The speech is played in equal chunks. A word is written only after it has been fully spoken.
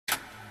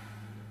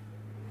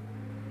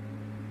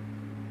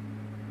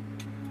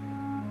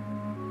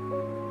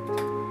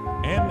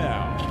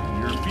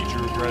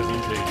Hey,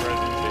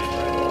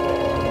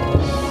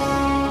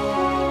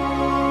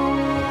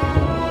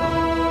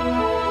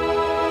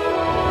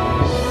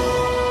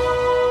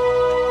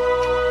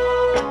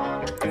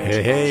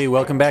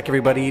 welcome back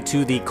everybody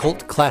to the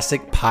Cult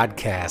Classic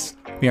Podcast.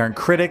 We aren't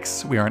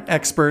critics, we aren't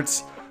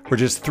experts, we're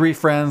just three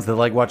friends that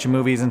like watching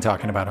movies and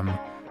talking about them.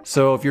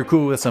 So if you're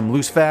cool with some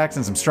loose facts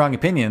and some strong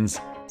opinions,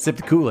 sip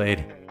the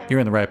Kool-Aid. You're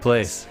in the right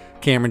place.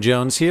 Cameron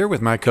Jones here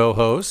with my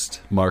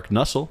co-host, Mark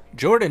Nussel.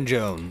 Jordan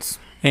Jones.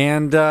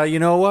 And you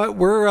know what?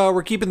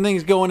 We're keeping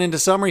things going into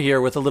summer here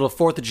with a little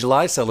 4th of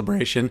July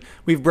celebration.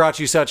 We've brought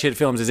you such hit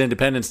films as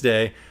Independence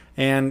Day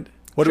and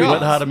Wet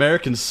Hot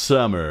American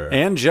Summer.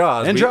 And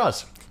Jaws.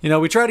 Jaws. You know,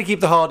 we try to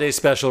keep the holidays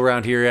special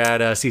around here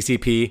at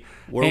CCP.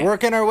 We're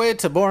working our way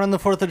to Born on the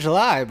 4th of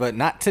July, but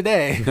not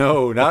today.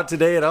 No, not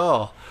today at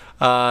all.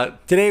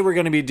 Today we're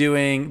going to be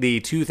doing the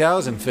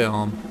 2000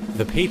 film,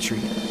 The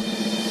Patriot.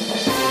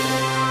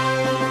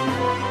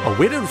 A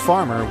widowed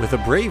farmer with a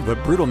brave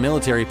but brutal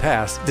military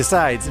past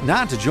decides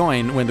not to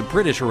join when the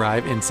British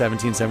arrive in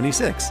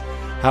 1776.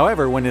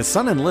 However, when his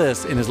son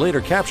enlists and is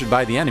later captured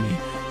by the enemy,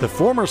 the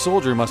former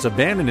soldier must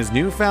abandon his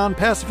newfound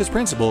pacifist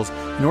principles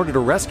in order to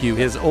rescue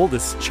his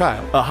oldest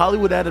child. A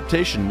Hollywood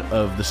adaptation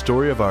of the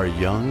story of our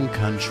young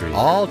country.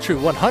 All true,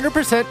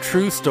 100%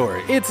 true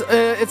story. It's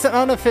an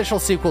unofficial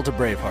sequel to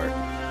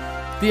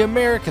Braveheart. The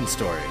American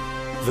story.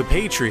 The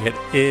Patriot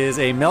is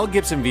a Mel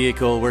Gibson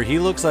vehicle where he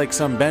looks like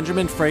some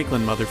Benjamin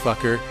Franklin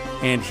motherfucker,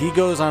 and he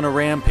goes on a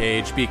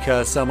rampage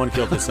because someone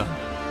killed his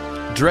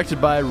son. Directed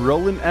by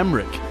Roland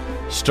Emmerich,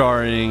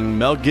 starring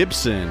Mel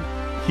Gibson,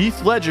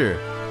 Heath Ledger,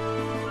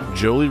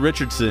 Jolie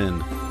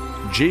Richardson,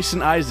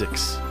 Jason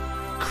Isaacs,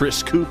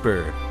 Chris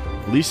Cooper,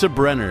 Lisa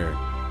Brenner,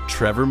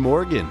 Trevor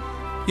Morgan.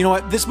 You know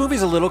what? This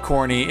movie's a little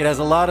corny. It has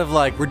a lot of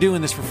like, we're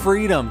doing this for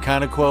freedom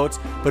kind of quotes,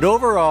 but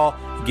overall,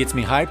 it gets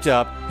me hyped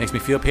up, makes me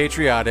feel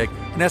patriotic,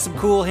 and has some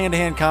cool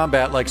hand-to-hand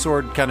combat, like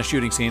sword kind of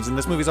shooting scenes, and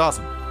this movie's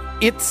awesome.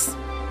 It's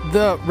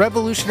the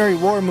Revolutionary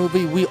War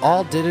movie we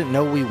all didn't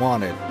know we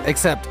wanted,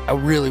 except I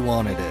really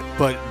wanted it,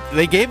 but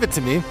they gave it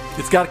to me.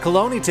 It's got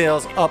Colony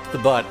Tales up the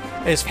butt.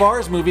 As far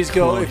as movies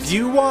go, if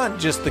you want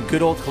just the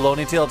good old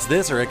Colony Tale, it's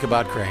this or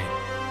Ichabod Crane.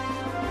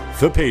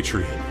 The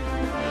Patriot.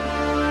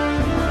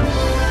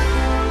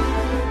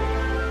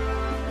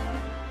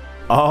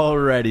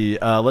 Alrighty,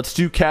 let's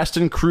do cast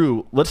and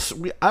crew.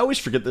 I always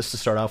forget this to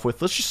start off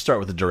with. Let's just start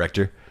with the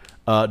director.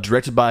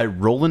 Directed by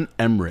Roland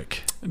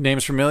Emmerich.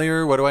 Name's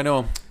familiar. What do I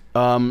know?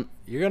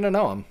 You're going to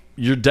know him.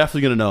 You're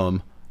definitely going to know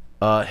him.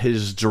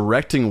 His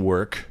directing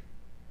work,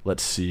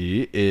 let's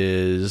see,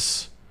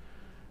 is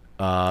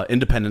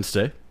Independence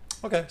Day.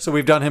 Okay. So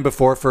we've done him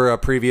before for a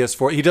previous...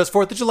 He does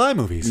 4th of July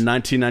movies.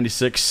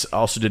 1996.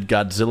 Also did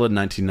Godzilla in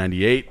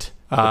 1998.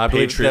 I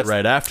believe Patriot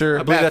right after.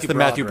 I believe that's the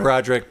Matthew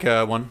Broderick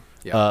one.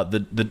 Yeah.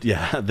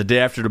 The Day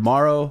After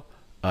Tomorrow,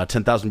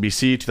 10,000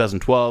 BC,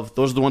 2012.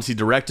 Those are the ones he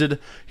directed.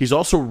 He's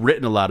also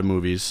written a lot of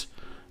movies,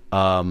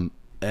 and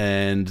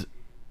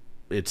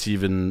it's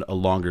even a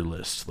longer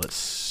list. Let's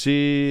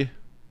see.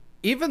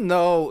 Even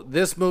though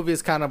this movie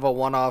is kind of a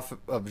one-off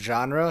of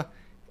genre,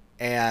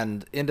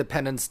 and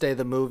Independence Day,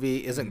 the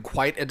movie, isn't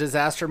quite a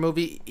disaster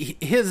movie,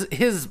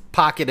 his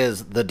pocket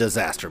is the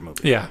disaster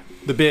movie. Yeah,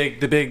 the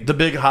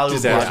big Hollywood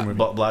disaster movie.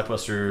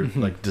 blockbuster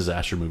like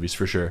disaster movies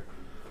for sure.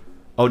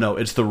 Oh no,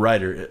 it's the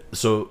writer.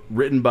 So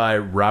written by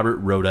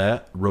Robert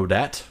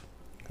Rodat,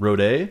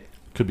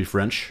 could be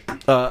French.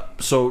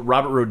 So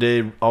Robert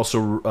Rodat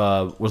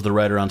also was the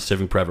writer on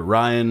Saving Private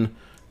Ryan,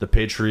 The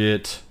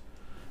Patriot,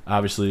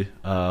 obviously,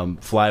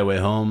 Fly Away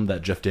Home,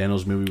 that Jeff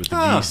Daniels movie with the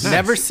geese. Nice.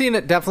 Never seen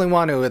it, definitely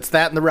want to. It's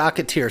that and The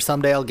Rocketeer.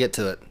 Someday I'll get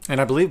to it.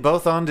 And I believe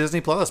both on Disney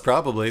Plus,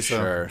 probably.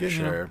 Sure.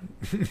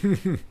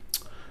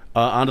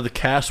 Onto the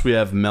cast, we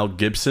have Mel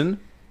Gibson.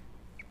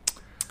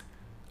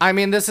 I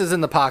mean, this is in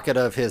the pocket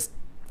of his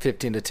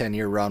 15 to 10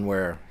 year run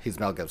where he's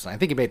Mel Gibson. I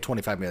think he made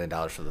 $25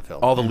 million for the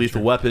film. All the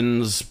Lethal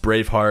Weapons,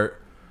 Braveheart.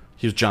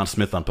 He was John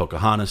Smith on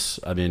Pocahontas.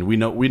 I mean, we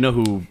know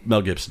who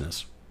Mel Gibson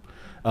is.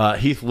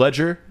 Heath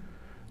Ledger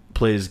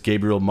plays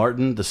Gabriel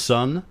Martin, the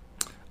son.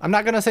 I'm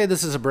not going to say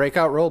this is a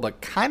breakout role, but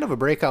kind of a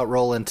breakout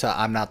role into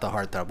I'm Not the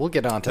Heartthrob. We'll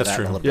get on to that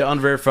in a little bit. Yeah,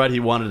 Unverified, he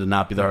wanted to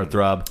not be the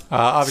heartthrob.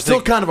 Obviously,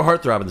 Still kind of a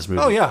heartthrob in this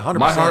movie. Oh, yeah, 100%.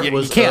 My heart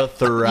was You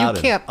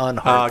throbbing. can't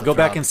unheart go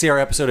back and see our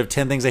episode of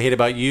 10 Things I Hate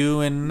About You,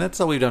 and that's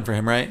all we've done for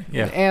him, right?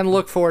 Yeah. And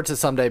look forward to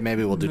someday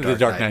maybe we'll do The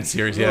Dark Knight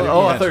series, yeah.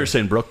 Oh, I thought you were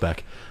saying Brokeback.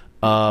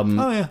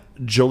 Yeah.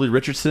 Jolie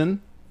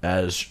Richardson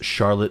as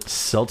Charlotte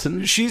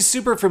Selton. She's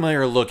super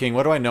familiar looking.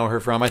 What do I know her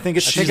from? I think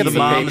it's think it's the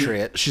mom.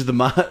 Patriot. She's the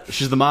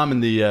mom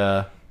in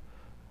the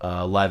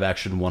live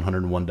action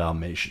 101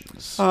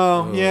 Dalmatians.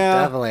 Oh,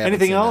 yeah. definitely haven't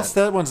Anything seen else?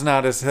 That one's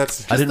not as...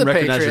 That's I didn't the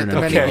recognize Patriot, her the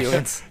enough. many okay.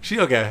 viewings.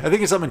 Okay. I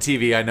think it's something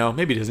TV I know.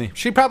 Maybe Disney.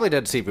 She probably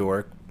did TV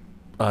work.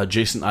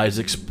 Jason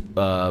Isaacs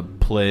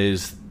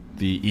plays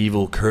the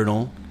evil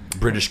colonel,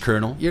 British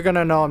colonel. You're going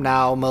to know him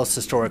now most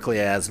historically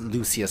as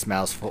Lucius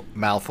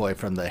Malfoy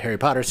from the Harry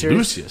Potter series.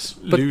 Lucius.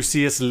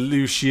 Lucius.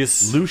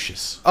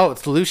 Lucius. Oh,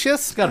 it's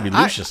Lucius? It's got to be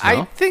Lucius, no?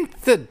 I think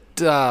the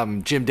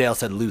Jim Dale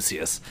said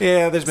Lucius.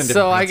 Yeah, there's been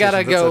different So I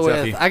gotta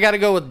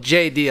pronunciations. go with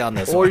JD on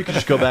this Or one. you could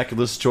just go back and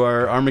listen to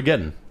our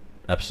Armageddon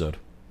episode.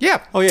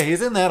 Yeah, Oh yeah,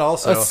 he's in that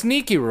also. a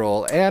sneaky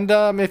role. And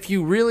if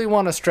you really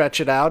want to stretch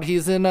it out,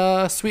 he's in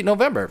Sweet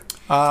November,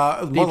 More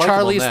the likable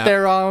Charlize than that.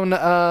 Theron,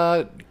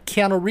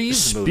 Keanu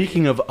Reeves movie.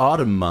 Speaking of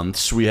autumn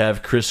months, we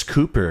have Chris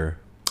Cooper.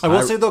 I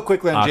will say though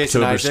quickly on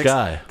Jason October Isaacs.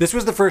 Sky. This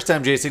was the first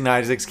time Jason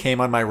Isaacs came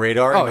on my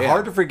radar. Oh, and yeah.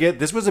 hard to forget,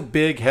 this was a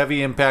big, heavy,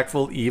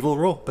 impactful, evil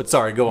role. But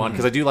sorry, go on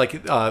because I do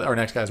like our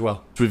next guy as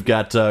well. We've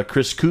got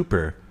Chris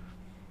Cooper.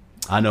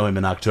 I know him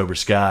in October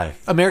Sky.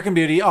 American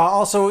Beauty.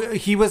 Also,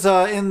 he was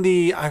in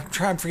the. I'm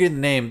forgetting the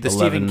name. The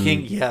Stephen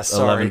King. Yes,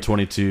 sorry.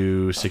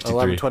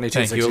 11/22/63. 11/22.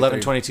 Thank you.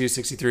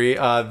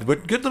 11/22/63.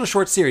 But good little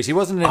short series. He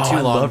wasn't in it too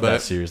I long, love but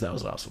that series. That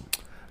was awesome.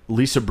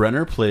 Lisa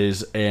Brenner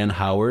plays Anne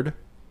Howard.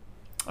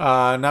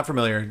 not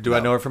familiar. Do I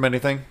know her from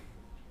anything?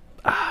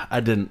 I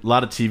didn't. A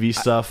lot of TV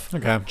stuff.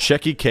 Okay.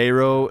 Checky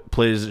Cairo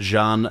plays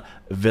Jean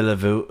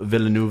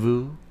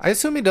Villeneuve. I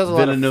assume he does a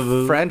lot Villeneuve.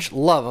 of French.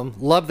 Love him.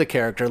 Love the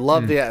character.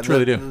 Love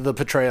truly do. the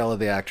portrayal of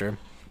the actor.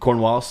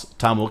 Cornwallis,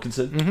 Tom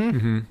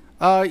Wilkinson.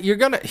 You're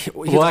gonna. He's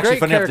Well, a actually, great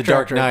funny enough, The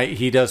Dark character Knight,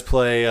 he does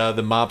play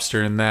the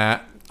mobster in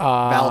that.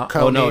 Val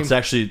Oh no, Coney. it's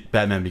actually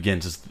Batman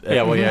Begins. It's,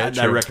 Yeah, well, yeah, I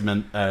true.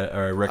 recommend. Or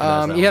I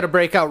recognize that He had one. a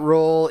breakout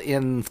role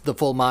in The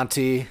Full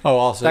Monty. Oh,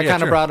 also, that yeah,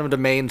 kind of sure. brought him to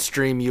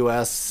mainstream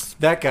U.S.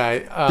 That guy.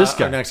 This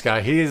guy. Our next guy.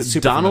 He is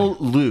super Donald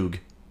familiar. Logue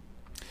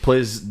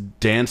plays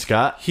Dan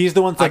Scott. He's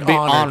the one that's like I'd be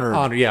honored.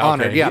 honored. Yeah,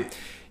 honored. okay. Yeah.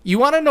 You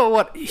want to know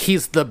what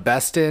he's the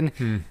best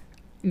in?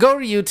 Go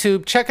to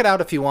YouTube, check it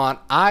out if you want.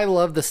 I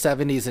love the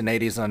 70s and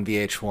 80s on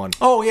VH1.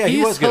 Oh, yeah, he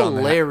He's was good on that.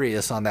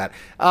 hilarious on that.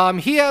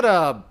 He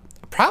had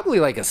probably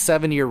like a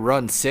 7-year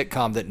run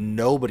sitcom that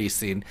nobody's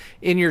seen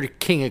in your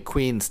King of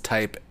Queens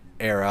type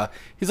era.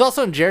 He's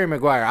also in Jerry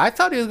Maguire. I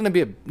thought he was going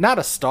to be not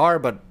a star,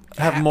 but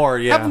Have more,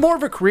 yeah. have more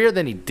of a career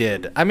than he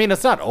did. I mean,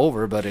 it's not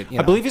over, but it. You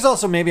know. I believe he's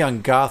also maybe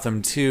on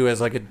Gotham too, as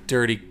like a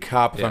dirty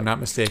cop, if I'm not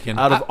mistaken.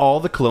 Out of all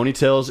the Cloney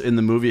Tales in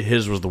the movie,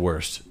 his was the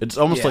worst. It's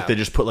almost Yeah. like they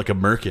just put like a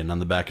merkin on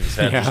the back of his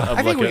head. Yeah. just of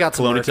I think like we a got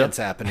some Cloney Tale. merchants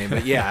happening,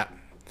 but yeah.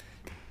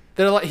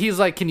 They're like, he's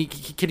like, can you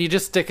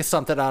just stick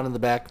something on in the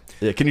back?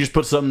 Yeah, can you just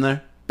put something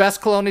there?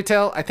 Best Cloney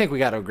Tale? I think we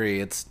got to agree.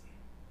 It's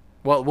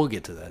well, we'll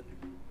get to that.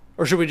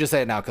 Or should we just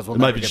say it now? Because we'll It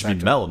might never be get just back be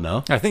to Mel,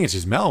 no? I think it's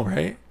just Mel, right?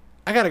 it.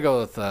 I got to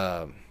go with.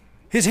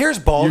 His hair's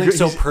balding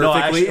so He's- perfectly no,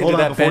 actually, hold into on,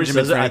 that before he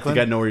Benjamin says it, I Franklin.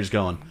 think I know where he's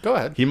going. Go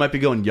ahead. He might be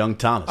going young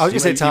Thomas. I was gonna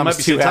say Thomas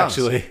be too, seeing Thomas.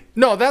 actually.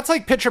 No, that's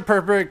like picture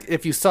perfect.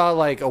 If you saw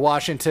like a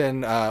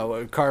Washington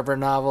Carver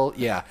novel,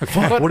 yeah.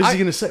 But What is he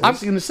gonna say? What's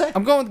he gonna say?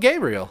 I'm going with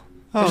Gabriel.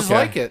 I just okay.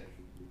 like it.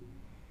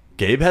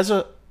 Gabe has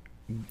a.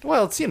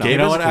 Well, it's You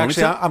know what?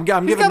 Actually, I'm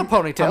He's giving. got a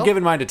ponytail. I'm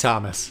giving mine to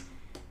Thomas.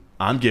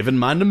 I'm giving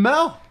mine to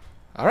Mel.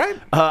 All right.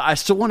 I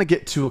still want to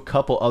get to a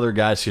couple other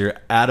guys here.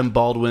 Adam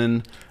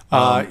Baldwin.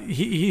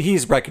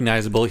 He's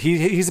recognizable.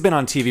 He's been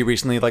on TV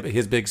recently, like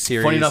his big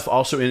series. Funny enough,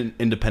 also in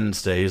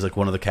Independence Day, he's like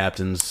one of the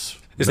captains.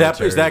 is that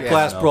military.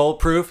 glass Yeah.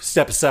 bulletproof?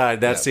 Step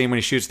aside. That Yeah. scene when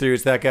he shoots through,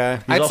 it's that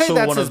guy. I'd say also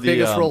that's one his of the,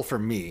 biggest role for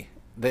me.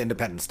 The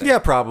Independence Day. Yeah,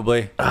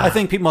 probably. I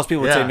think most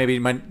people would say yeah. maybe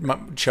my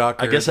Chuck.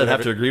 I guess I'd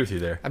have to agree with you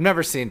there. I've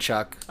never seen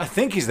Chuck. I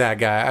think he's that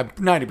guy. I'm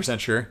 90%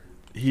 sure.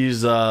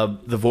 He's the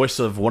voice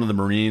of one of the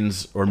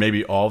Marines, or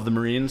maybe all of the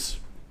Marines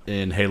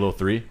in Halo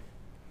 3.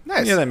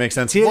 Nice. Yeah, that makes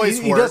sense. He Voice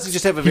does works.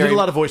 just have a He very. did a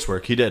lot of voice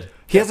work. He did.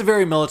 He has a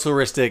very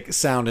militaristic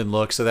sound and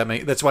look, so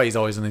that's why he's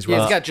always in these Yeah,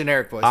 roles. he's got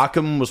generic voice.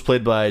 Occam was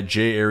played by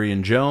J.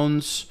 Arian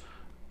Jones.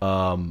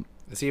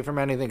 Is he from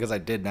anything? Because I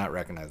did not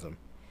recognize him.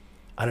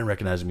 I didn't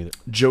recognize him either.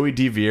 Joey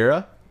De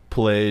Vieira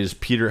plays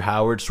Peter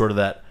Howard, sort of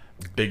that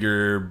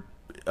bigger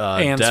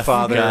Anne's deaf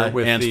father guy.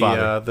 with Anne's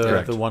father.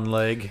 Correct. the one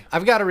leg.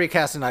 I've got a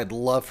recast, and I'd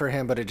love for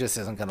him, but it just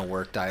isn't going to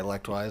work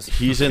dialect-wise.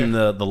 He's in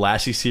the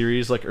Lassie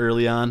series, like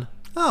early on,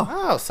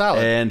 Oh,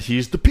 solid. and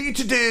he's the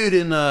pizza dude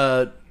in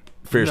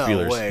Ferris No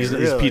Bueller's. way, He's a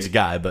really? pizza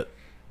guy, but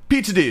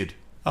pizza dude.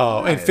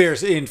 Oh, and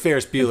Ferris Bueller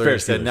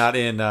Ferris said Bueller's. not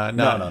in.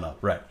 No.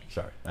 Right.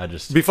 Sorry. I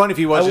just. It'd be funny if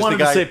he was I just wanted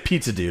the guy. to say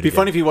pizza dude. Be again.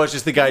 funny if he was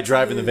just the guy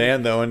driving the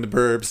van though in the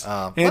burbs.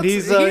 And He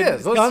he's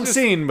is. Let's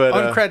unseen, just-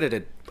 but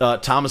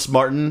uncredited. Thomas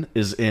Martin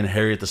is in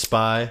Harriet the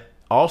Spy,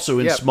 also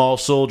in Yep. Small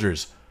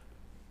Soldiers.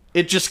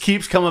 It just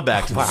keeps coming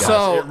back to me, guys.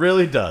 So- it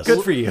really does.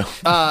 good for you. If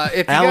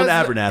you Alan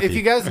guys, Abernathy. If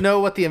you guys know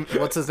what the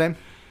what's his name?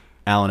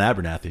 Alan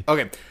Abernathy.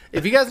 Okay,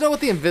 if you guys know what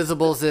the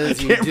Invisibles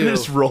is, you Cameron do.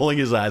 is rolling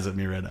his eyes at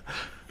me right now.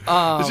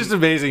 It's just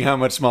amazing how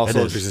much Small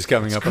Soldiers is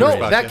coming up. on No,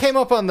 this that podcast. came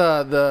up on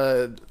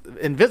the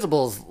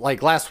Invisibles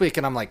like last week,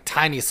 and I'm like,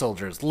 tiny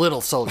soldiers, little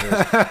soldiers.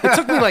 It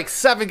took me like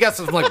 7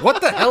 guesses. I'm like, what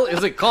the hell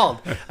is it called?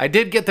 I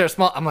did get there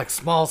small. I'm like,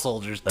 small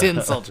soldiers,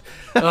 tin soldiers.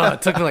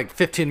 It took me like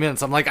 15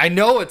 minutes. I'm like, I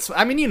know it's.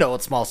 I mean, you know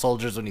it's small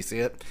soldiers when you see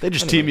it. They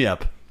just team me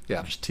up.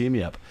 Yeah. Just team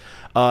me up.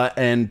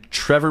 And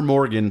Trevor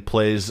Morgan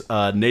plays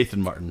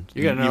Nathan Martin.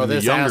 You're gonna know Even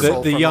this younger-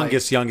 asshole. the from,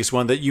 youngest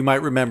one that you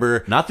might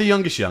remember Not the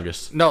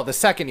youngest. No, the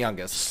second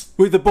youngest.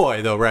 with the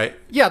boy though, right?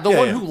 Yeah, the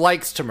one yeah. who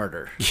likes to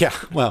murder. Yeah,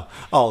 well,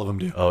 all of them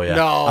do. Oh, yeah.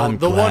 No, I'm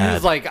the one glad.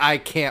 who's like, I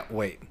can't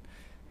wait.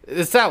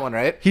 It's that one,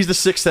 right? He's the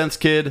Sixth Sense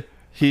kid.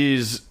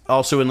 He's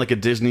also in like a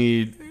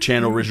Disney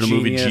Channel original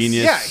movie, Genius.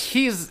 Genius. Yeah,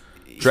 he's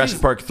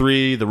Jurassic Park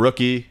 3, The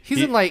Rookie.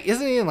 He's in like,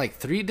 isn't he in like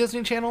 3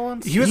 Disney Channel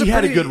ones? He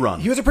had a good run.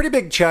 He was a pretty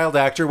big child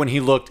actor when he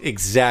looked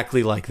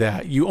exactly like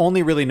that. You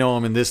only really know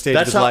him in this stage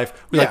That's of his how-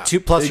 life, yeah, like 2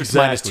 plus or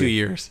minus 2 exactly.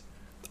 years.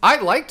 I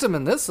liked him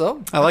in this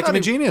though. I liked thought him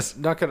in he- Genius.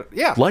 Not gonna,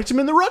 yeah, Liked him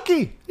in The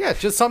Rookie. yeah.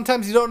 Just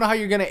sometimes you don't know how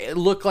you're gonna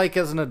look like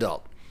as an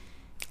adult.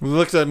 We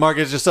looked at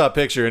Marcus just saw a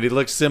picture and he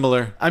looks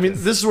similar. I mean,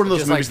 this is one of those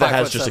Just like movies that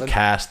has 5'7". just a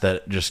cast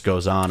that just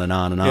goes on and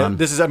on and Yeah, on.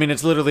 this is. I mean,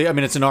 it's literally. I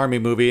mean, it's an army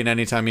movie, and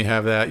anytime you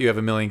have that, you have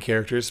a million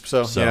characters.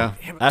 So, So yeah,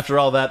 after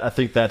all that, I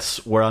think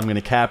that's where I'm going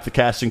to cap the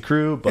cast and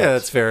crew. But yeah,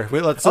 that's fair.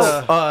 Let's.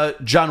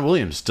 John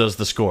Williams does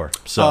the score.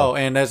 So Oh,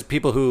 and as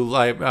people who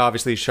like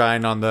obviously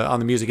shine on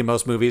the music in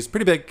most movies,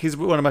 pretty big. He's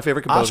one of my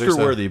favorite composers.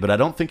 Oscar worthy, but I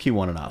don't think he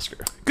won an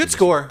Oscar. Good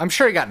score. I'm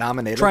sure he got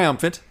nominated.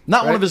 Triumphant.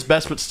 Not one Right. of his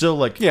best, but still,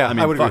 like, Yeah, I mean,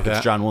 I would agree fuck, with it's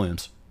that. John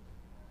Williams.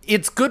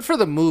 It's good for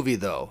the movie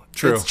though.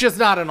 True. It's just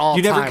not an all.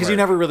 You never, because you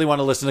never really want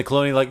to listen to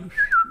Clooney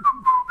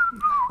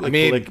I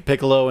mean, like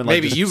Piccolo and like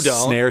maybe just you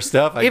don't. snare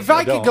stuff. If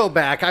I don't. could go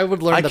back, I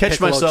would learn I the catch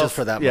piccolo myself just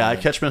for that. Yeah, I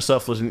moment. catch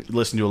myself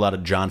listen to a lot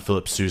of John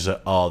Philip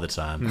Sousa all the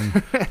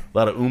time. A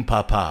lot of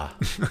papa.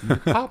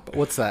 Pop.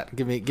 What's that?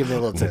 Give me a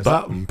little taste.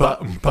 Ba, ba,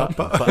 ba,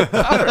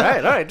 ba. all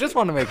right. Just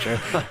want to make sure.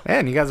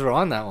 Man, you guys were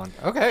on that one.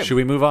 Okay. Should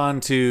we move on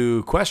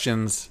to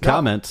questions?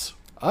 Comments.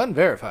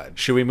 Unverified.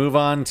 Should we move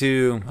on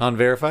to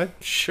unverified?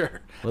 Sure.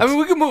 I mean,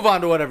 we can move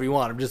on to whatever you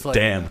want. I'm just like,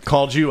 Damn,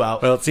 called you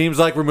out. Well, it seems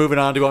like we're moving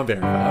on to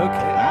unverified.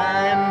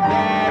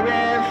 Okay.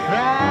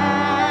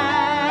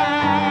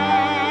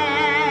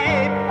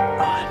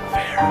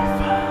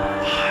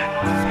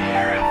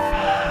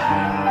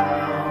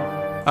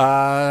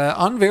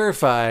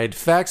 Unverified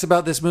facts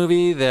about this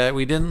movie that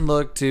we didn't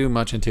look too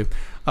much into.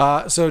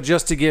 So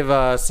just to give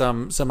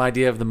some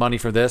idea of the money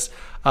for this,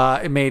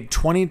 it made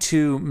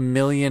 $22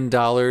 million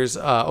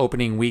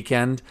opening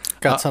weekend.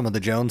 Got some of the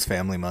Jones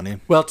family money.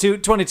 Well,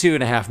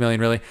 22.5 million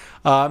really.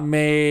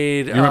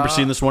 Made. You remember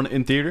seeing this one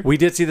in theater? We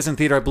did see this in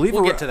theater. I believe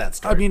We'll it- get to that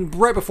story. I mean,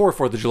 right before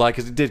 4th of July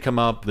because it did come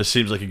up. This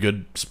seems like a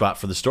good spot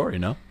for the story,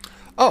 no?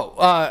 Oh,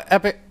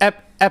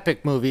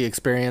 epic movie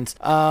experience.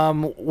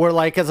 We're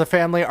like, as a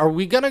family, are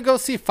we gonna go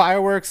see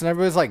fireworks? And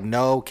everybody's like,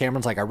 no.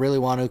 Cameron's like, I really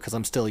want to because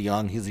I'm still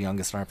young. He's the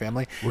youngest in our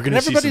family. We're going to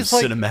And see everybody's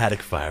some like,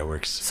 cinematic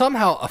fireworks.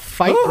 somehow a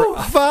fight.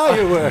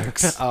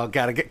 Fireworks. Oh,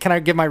 can I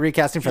give my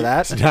recasting for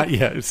that? Not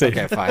yet. Say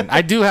Okay, fine.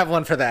 I do have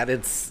one for that.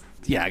 It's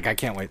I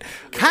can't wait.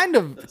 Kind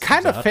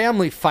of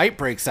family fight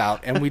breaks out,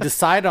 and we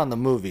decide on the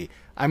movie.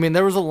 I mean,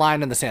 there was a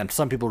line in the sand.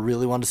 Some people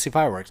really wanted to see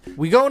fireworks.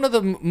 We go into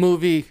the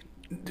movie.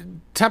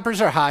 Tempers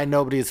are high.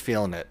 Nobody is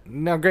feeling it.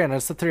 Now, granted,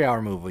 it's a 3-hour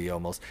movie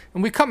almost,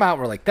 and we come out.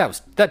 We're like,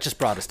 that just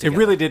brought us It together.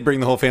 really did bring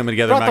the whole family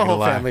together. brought I'm the not whole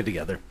gonna lie. family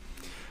together.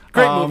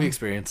 Great movie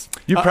experience.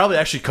 You probably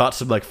actually caught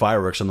some like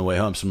fireworks on the way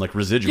home, some like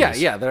residuals.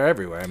 Yeah, they're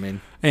everywhere. I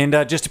mean, And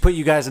just to put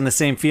you guys in the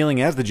same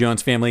feeling as the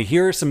Jones family,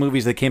 here are some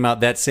movies that came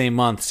out that same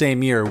month,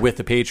 same year with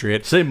The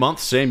Patriot. Same month,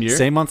 same year.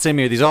 Same month, same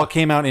year. These all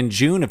came out in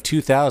June of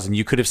 2000.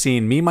 You could have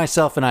seen Me,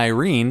 Myself, and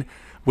Irene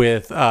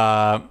with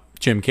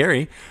Jim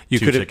Carrey. You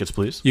Two could have, tickets,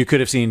 please. You could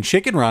have seen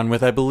Chicken Run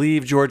with, I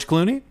believe, George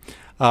Clooney.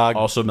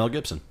 Also Mel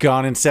Gibson.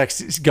 Gone in Six.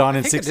 it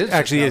is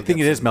Actually, Mel I think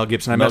it is Mel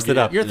Gibson. I Mel messed it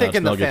up. you're No, thinking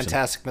it's Mel the Gibson.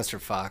 Fantastic Mr.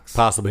 Fox.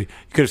 Possibly. You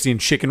could have seen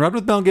Chicken Run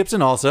with Mel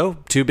Gibson also.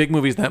 2 big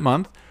movies that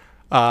month.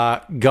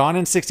 Gone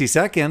in 60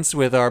 Seconds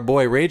with our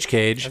boy Rage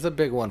Cage. That's a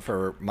big one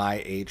for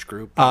my age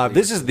group.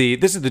 This is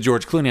the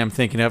George Clooney I'm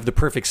thinking of. The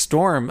Perfect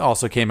Storm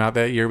also came out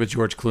that year with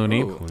George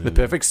Clooney. The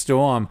Perfect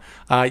Storm.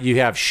 You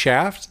have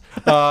Shaft.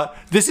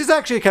 This is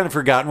actually a kind of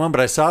forgotten one, but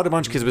I saw it a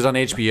bunch because it was on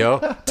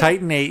HBO.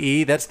 Titan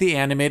AE. That's the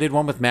animated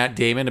one with Matt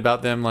Damon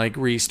about them like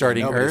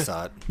restarting Nobody Earth.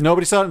 saw it.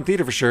 Nobody saw it in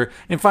theater for sure.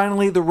 And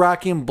finally, the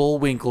Rocky and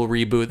Bullwinkle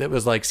reboot that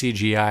was like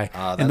CGI.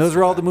 And those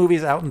are all the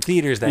movies out in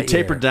theaters that He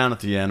year. tapered down at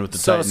the end with the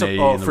So- Titan so- AE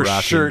oh, and the for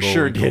Rocky sure, and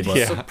sure Bullwinkle, did, but-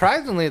 yeah.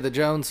 Surprisingly, the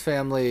Jones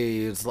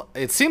family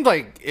it seemed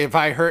like if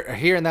I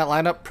hear in that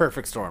lineup,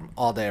 Perfect Storm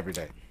all day, every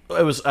day.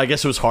 I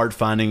guess it was hard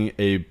finding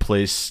a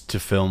place to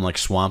film like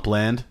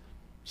Swampland.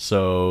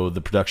 So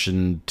the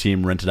production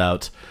team rented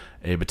out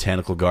a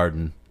botanical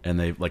garden and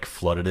they like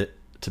flooded it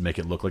to make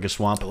it look like a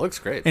swamp. It looks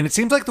great. And it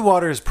seems like the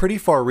water is pretty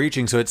far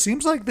reaching, so it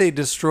seems like they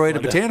destroyed a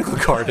botanical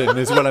garden,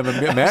 is what I'm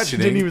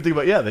imagining. Didn't even think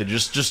about they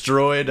just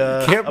destroyed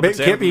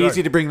Can't be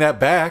easy to bring that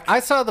back. I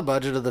saw the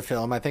budget of the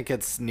film. I think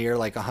it's near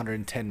like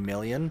 110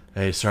 million.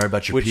 Hey, sorry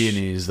about your Which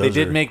peonies. they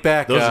did make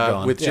back those are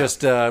gone.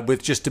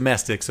 with just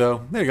domestic.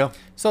 So there you go.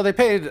 So I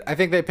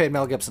think they paid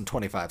Mel Gibson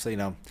 25.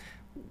 So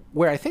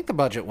where I think the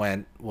budget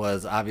went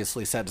was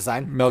obviously set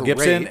design. Mel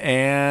Gibson Great.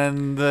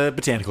 and the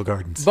botanical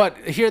gardens. But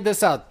hear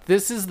this out.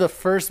 This is the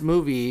first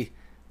movie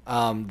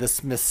the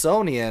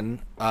Smithsonian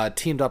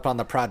teamed up on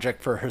the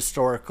project for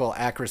historical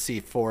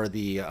accuracy for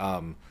the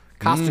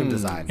costume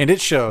design. And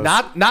it shows.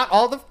 Not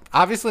all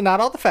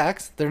the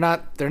facts. They're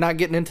not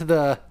getting into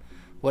the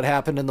what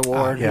happened in the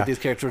war yeah. with these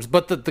characters.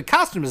 But the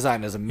costume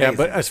design is amazing. Yeah,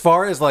 but as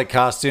far as like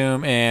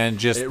costume and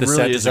just It the really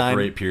set is design, a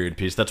great period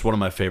piece. That's one of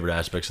my favorite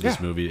aspects of this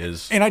Yeah. movie.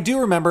 Is and I do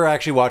remember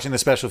actually watching the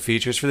special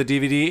features for the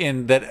DVD,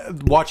 and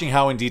that watching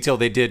how in detail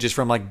they did just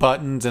from like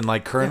buttons and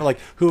like current like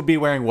who would be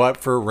wearing what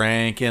for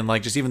rank, and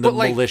like just even the But,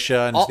 like,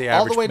 militia and all, just the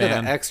average all the way man.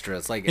 to the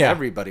extras, like Yeah.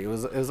 everybody. It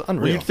was well,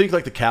 unreal. you'd think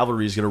like the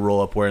cavalry is going to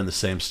roll up wearing the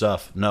same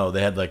stuff. No,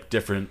 they had like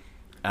different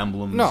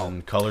emblems No.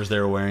 and colors they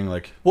were wearing.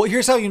 Like Well,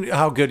 here's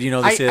how good you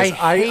know this I is.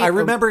 hate I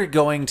remember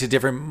going to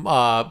different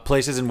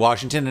places in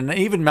Washington and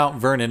even Mount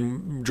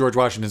Vernon, George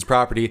Washington's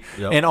property,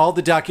 Yep. and all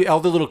the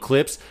little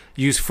clips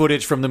use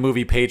footage from the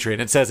movie Patriot.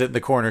 It says it in the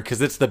corner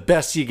because it's the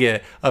best you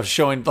get of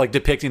showing like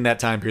depicting that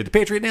time period. The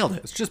Patriot nailed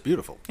it. it's just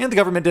beautiful. And the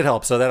government did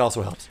help, so that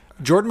also helps.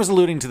 Jordan was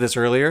alluding to this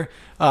earlier,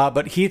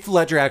 but Heath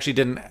Ledger actually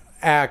didn't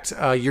act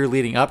a year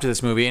leading up to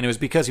this movie, and it was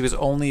because he was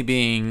only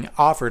being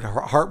offered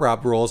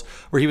heartthrob roles,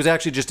 where he was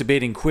actually just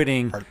debating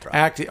quitting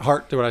acting.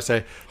 What did I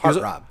say?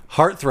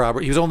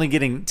 Heartthrob. He was only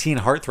getting teen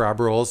heartthrob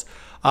roles.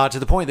 To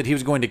the point that he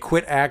was going to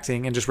quit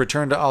acting and just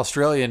return to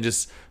Australia and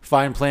just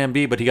find Plan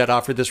B, but he got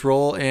offered this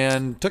role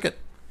and took it.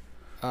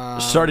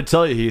 sorry to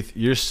tell you, Heath,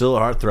 you're still a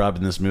heartthrob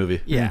in this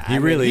movie. Yeah, he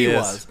really is.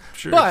 was.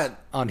 Sure. But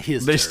on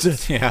his They terms.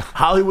 still, Yeah.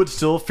 Hollywood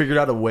still figured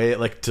out a way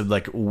like to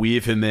like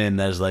weave him in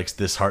as like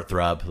this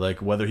heartthrob,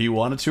 like whether he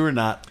wanted to or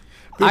not.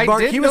 I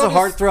Mark, did he was a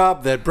notice-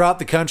 heartthrob that brought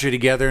the country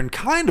together and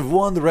kind of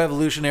won the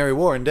Revolutionary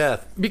War in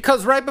death.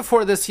 Because right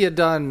before this, he had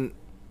done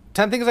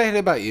 10 Things I Hate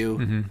About You.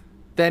 Mm-hmm.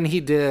 Then he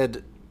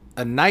did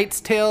A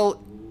Knight's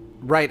Tale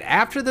right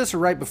after this or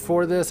right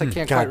before this. I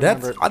can't quite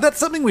God, remember. that's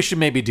something we should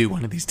maybe do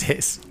one of these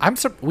days.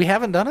 We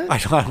haven't done it? I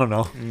don't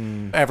know.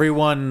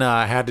 Everyone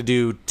had to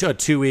do a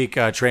 2-week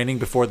training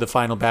before the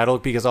final battle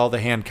because all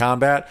the hand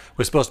combat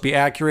was supposed to be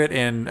accurate,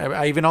 and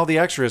even all the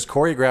extras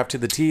choreographed to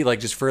the T, like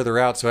just further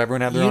out, so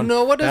everyone had their You own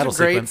know what battle is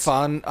great sequence.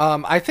 fun?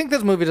 I think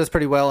this movie does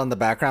pretty well in the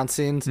background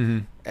scenes, Mm-hmm.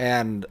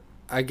 and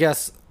I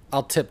guess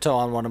I'll tiptoe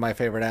on one of my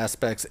favorite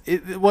aspects.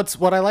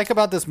 What I like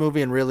about this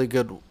movie and really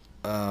good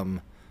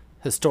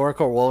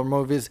historical war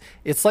movies,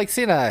 it's like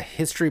seeing a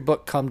history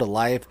book come to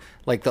life.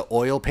 Like the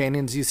oil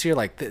paintings you see,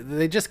 like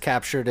they just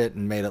captured it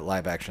and made it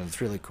live action.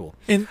 It's really cool.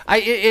 And-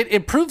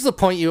 It proves the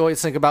point you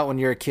always think about when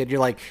you're a kid.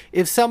 You're like,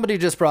 if somebody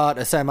just brought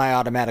a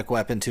semi-automatic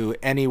weapon to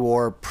any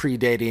war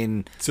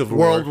predating Civil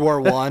World War.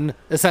 War One,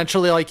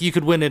 essentially, like you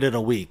could win it in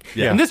a week.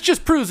 Yeah. And this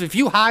just proves if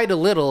you hide a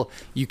little,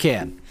 you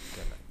can.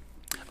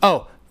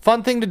 Oh,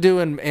 fun thing to do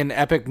in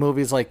epic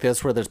movies like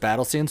this where there's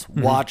battle scenes,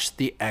 watch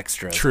the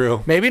extras.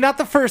 True. Maybe not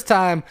the first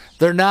time.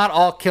 They're not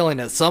all killing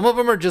it. Some of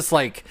them are just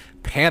like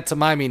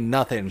pantomiming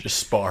nothing. Just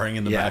sparring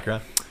in the Yeah.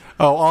 background.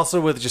 Oh, also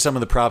with just some of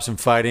the props and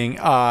fighting,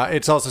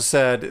 it's also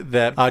said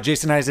that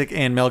Jason Isaac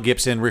and Mel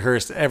Gibson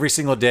rehearsed every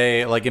single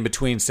day, like in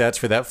between sets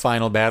for that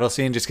final battle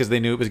scene, just because they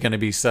knew it was going to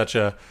be such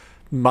a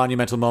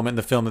monumental moment in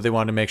the film that they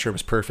wanted to make sure it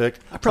was perfect.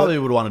 I probably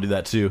would want to do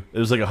that too. It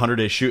was like a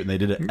 100-day shoot, and they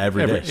did it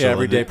every day.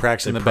 Every day they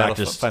practicing the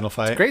practiced- final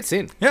fight. Great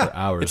scene. Yeah, for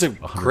hours, It's a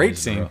 100 great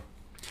days in a scene. row.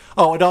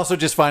 Oh, and also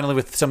just finally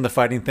with some of the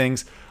fighting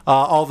things,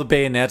 all the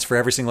bayonets for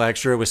every single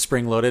extra was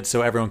spring loaded,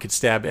 so everyone could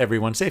stab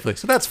everyone safely.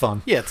 So that's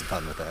fun. Yeah, it's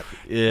fun with that.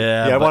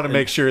 Yeah, Yeah, I but want to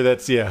make sure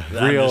that's I'm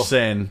real. just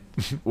saying,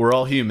 we're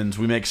all humans.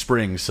 We make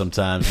springs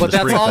sometimes. But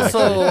that's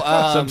also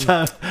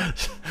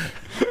sometimes.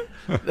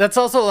 that's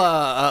also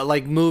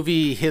like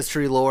movie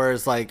history lore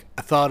is like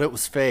I thought it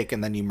was fake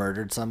and then you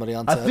murdered somebody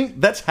on I set.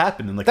 think that's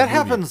happened in like that a movie.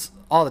 happens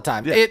all the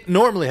time. Yeah. It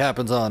normally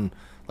happens on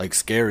like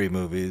scary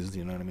movies,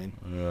 you know what I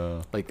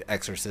mean? Like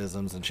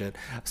exorcisms and shit.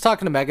 I was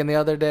talking to Megan the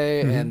other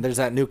day, and there's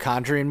that new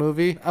Conjuring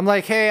movie. I'm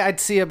like, hey, I'd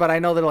see it, but I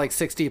know they're like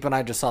 6 deep, and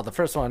I just saw the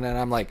first one, and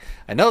I'm like,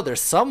 I know they're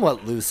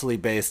somewhat loosely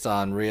based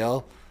on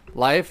real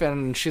life,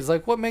 and she's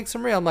like, what makes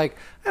them real? I'm like,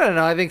 I don't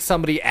know. I think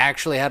somebody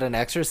actually had an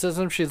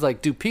exorcism. She's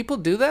like, do people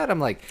do that? I'm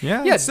like,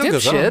 Yeah, yeah, it still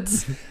goes on.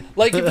 dipshits.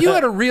 Like, if you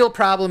had a real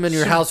problem in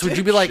your Some house, would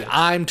you be like, dipshits.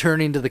 I'm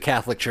turning to the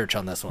Catholic Church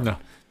on this one? No.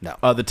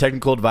 No. The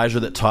technical advisor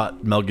that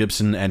taught Mel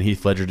Gibson and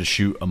Heath Ledger to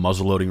shoot a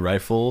muzzle-loading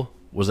rifle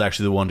was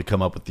actually the one to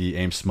come up with the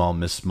aim small,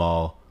 miss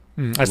small.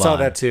 I saw line.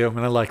 that too,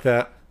 and I like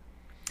that.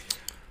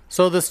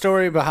 So the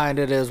story behind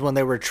it is when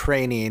they were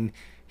training,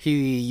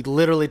 he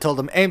literally told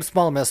them, aim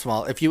small, miss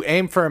small. If you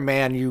aim for a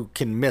man, you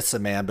can miss a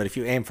man. But if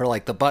you aim for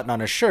like the button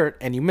on a shirt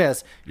and you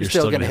miss, you're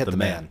still going to hit the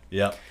man.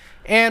 Yep.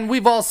 And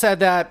we've all said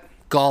that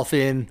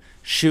golfing,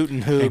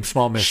 shooting hoops, Aim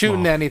small, miss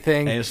shooting small.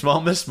 anything. Aim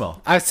small, miss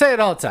small. I say it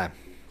all the time.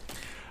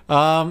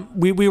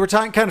 We were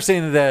talking, kind of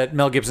saying that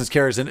Mel Gibson's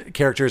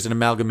character is an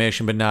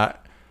amalgamation, but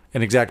not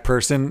an exact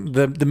person.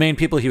 The main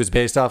people he was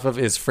based off of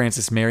is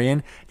Francis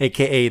Marion,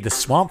 aka the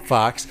Swamp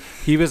Fox.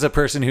 He was a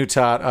person who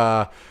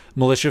taught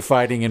militia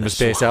fighting and was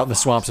based out in the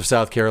swamps of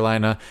South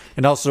Carolina.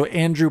 And also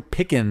Andrew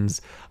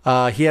Pickens.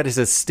 He had his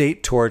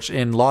estate torch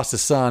and lost a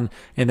son,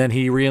 and then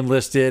he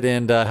re-enlisted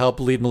and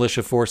helped lead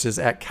militia forces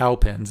at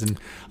Cowpens. And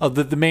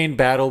the main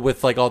battle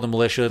with like all the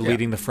militia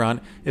leading the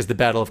front is the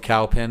Battle of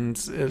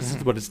Cowpens, is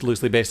what it's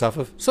loosely based off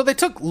of. So they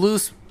took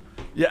loose.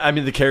 Yeah, I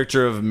mean, the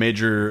character of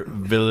Major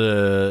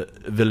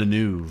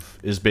Villeneuve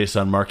is based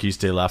on Marquis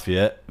de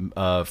Lafayette,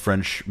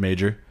 French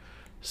major.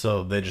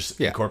 So they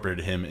just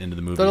incorporated him into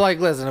the movie. They're like,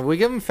 listen, if we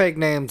give them fake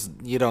names,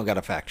 you don't got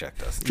to fact check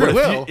this. True. You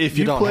will. If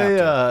you don't play have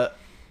to.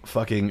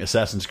 fucking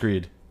Assassin's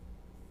Creed,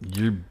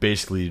 you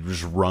basically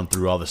just run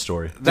through all the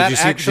story. That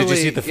Did you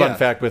see the fun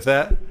fact with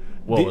that?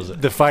 What was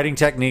it? The fighting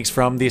techniques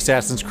from the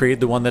Assassin's Creed,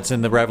 the one that's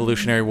in the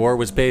Revolutionary War,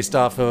 was based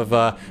off of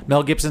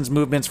Mel Gibson's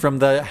movements from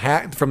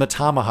the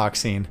tomahawk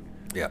scene.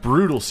 Yeah.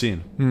 Brutal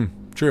scene.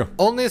 True.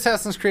 Only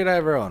Assassin's Creed I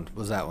ever owned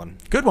was that one.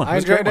 Good one. I It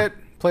was a great enjoyed one.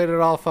 it. Played it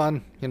all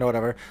fun.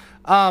 Whatever.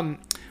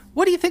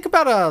 What do you think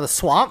about the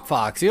Swamp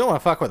Fox? You don't want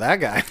to fuck with that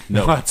guy.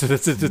 No.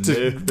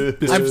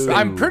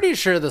 I'm pretty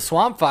sure the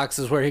Swamp Fox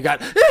is where he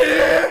got.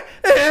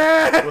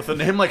 With a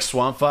name like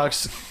Swamp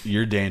Fox,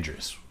 you're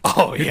dangerous.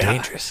 Oh, You're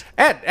dangerous.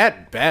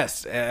 At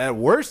best, at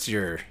worst,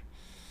 you're.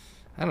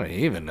 I don't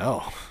even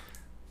know.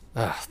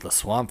 The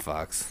Swamp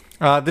Fox.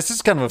 This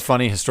is kind of a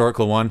funny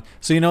historical one.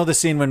 So the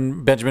scene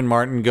when Benjamin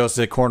Martin goes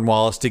to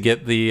Cornwallis to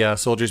get the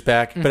soldiers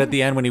back, but at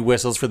the end when he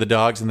whistles for the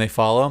dogs and they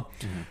follow,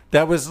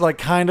 that was like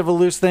kind of a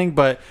loose thing.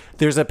 But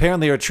there's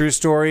apparently a true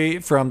story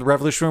from the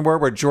Revolutionary War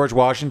where George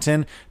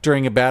Washington,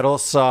 during a battle,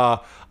 saw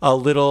a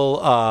little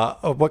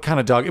what kind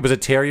of dog? It was a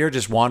terrier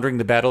just wandering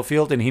the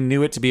battlefield, and he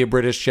knew it to be a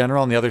British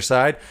general on the other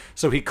side.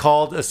 So he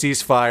called a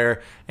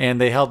ceasefire, and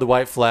they held the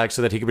white flag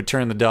so that he could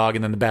return the dog,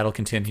 and then the battle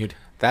continued.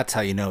 That's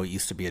how you know it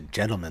used to be a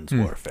gentleman's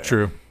warfare.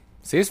 True.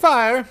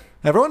 Ceasefire.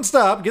 Everyone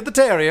stop. Get the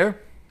terrier.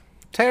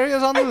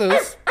 Terrier's on the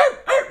loose.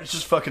 It's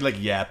just fucking like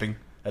yapping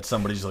at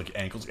somebody's like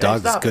ankles. Hey,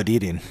 Dog's stop good it.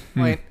 eating.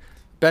 Wait.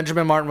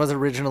 Benjamin Martin was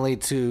originally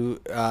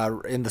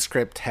in the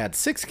script, had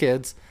 6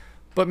 kids,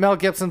 but Mel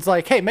Gibson's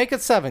like, hey, make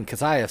it 7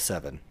 because I have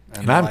 7.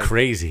 And I'm like,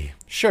 crazy.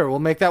 Sure, we'll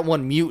make that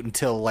one mute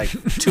until like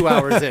 2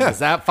 hours in. Is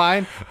that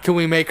fine? Can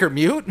we make her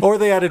mute? Or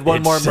they added one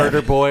It's more 7.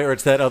 murder boy, or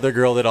it's that other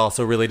girl that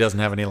also really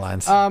doesn't have any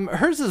lines.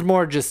 Hers is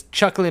more just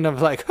chuckling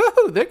of like,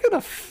 oh, they're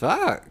gonna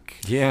fuck.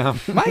 yeah.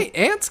 My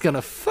aunt's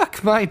gonna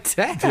fuck my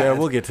dad. Yeah,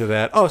 we'll get to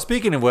that. Oh,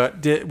 speaking of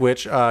did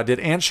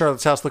Aunt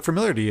Charlotte's House look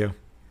familiar to you?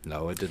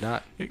 No, it did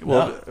not.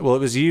 Well, it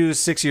was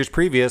used 6 years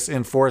previous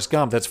in Forrest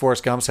Gump. That's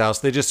Forrest Gump's house.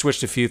 They just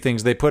switched a few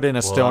things. They put in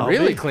a stone.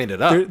 Really cleaned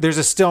it up. There's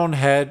a stone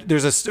head.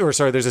 There's a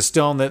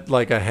stone that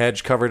like a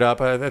hedge covered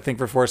up. I think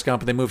for Forrest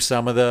Gump, and they moved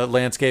some of the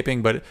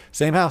landscaping, but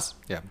same house.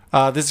 Yeah.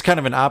 This is kind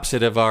of an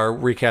opposite of our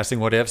recasting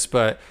what ifs,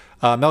 but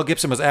Mel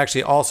Gibson was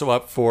actually also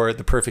up for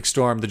The Perfect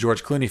Storm, the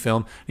George Clooney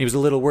film. He was a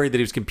little worried that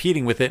he was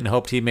competing with it and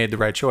hoped he made the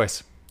right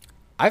choice.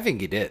 I think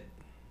he did.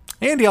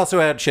 And he also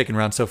had Chicken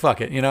Run, so fuck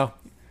it,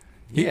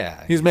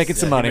 Yeah. He was making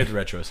some He money. made the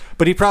right choice.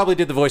 But he probably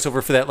did the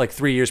voiceover for that like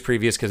 3 years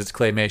previous because it's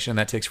claymation and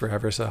that takes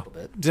forever. So,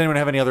 does anyone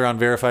have any other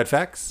unverified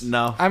facts?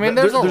 No. I mean,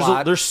 there's a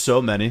lot. There's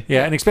so many.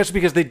 Yeah, and especially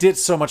because they did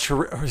so much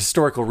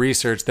historical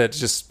research that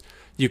just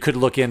you could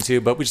look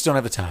into, but we just don't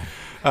have the time.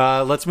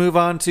 Let's move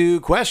on to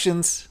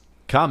questions.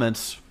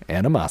 Comments.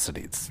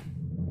 Animosities.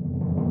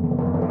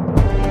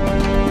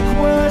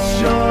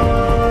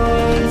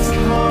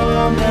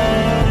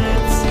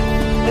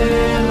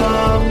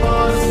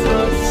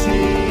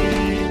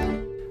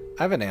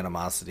 I have an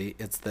animosity.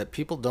 It's that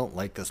people don't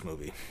like this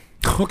movie.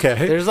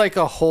 Okay. There's like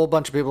a whole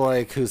bunch of people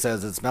like who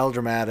says it's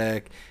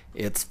melodramatic,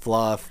 it's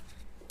fluff.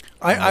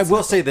 I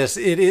will say this: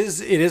 it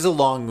is a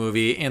long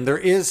movie, and there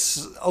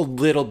is a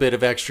little bit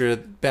of extra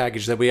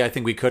baggage that I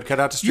think we could cut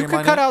out to You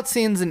streamline could cut it. out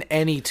scenes in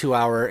any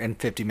 2-hour and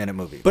 50-minute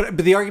movie. But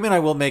the argument I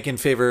will make in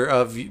favor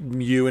of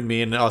you and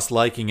me and us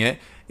liking it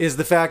is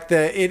the fact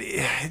that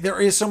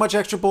there is so much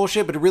extra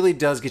bullshit, but it really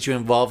does get you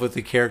involved with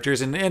the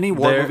characters. In any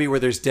war movie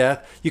where there's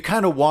death, you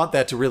kind of want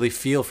that to really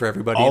feel for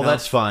everybody. All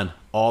that's fine.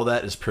 All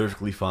that is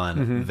perfectly fine.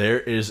 Mm-hmm. There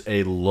is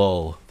a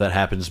lull that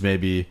happens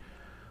maybe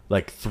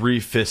like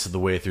 3/5 of the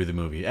way through the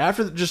movie.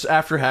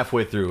 After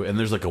halfway through, and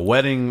there's like a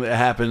wedding that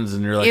happens,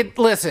 and you're like,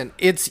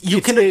 It's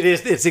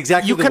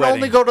exactly you the can wedding.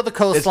 only go to the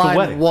coastline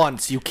wedding.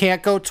 once. You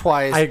can't go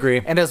twice. I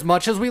agree. And as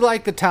much as we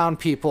like the town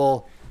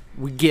people,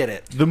 we get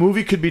it. the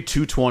movie could be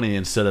 220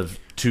 instead of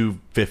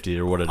 250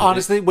 or what it is.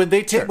 Honestly, when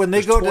they when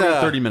they There's go 20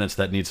 to 30 minutes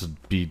that needs to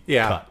be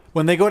Yeah. cut.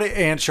 When they go to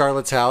Aunt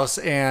Charlotte's house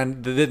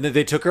and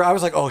they took her, I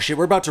was like, oh shit,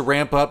 we're about to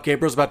ramp up.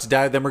 Gabriel's about to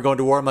die. Then we're going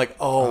to war. I'm like,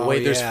 oh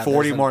wait, there's yeah,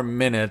 40 there's more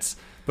minutes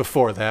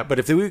before that. But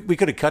if we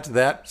could have cut to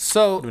that,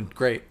 So it would have been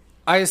great.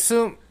 I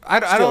assume I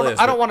Still is,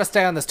 don't but- want to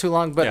stay on this too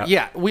long, but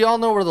Yeah. we all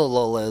know where the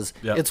lull is.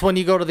 Yep. It's when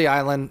you go to the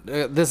island.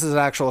 This is an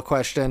actual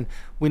question.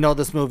 We know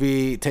this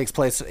movie takes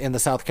place in the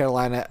South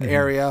Carolina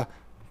area.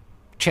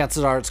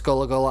 Chances are it's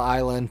Gullah Gullah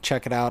Island.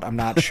 Check it out. I'm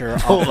not sure.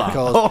 Hold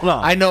on.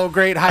 I know a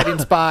great hiding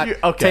spot.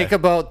 Okay. Take a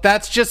boat.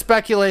 That's just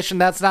speculation.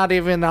 That's not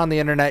even on the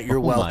internet. You're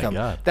my welcome.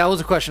 God. That was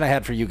a question I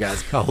had for you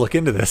guys. I'll look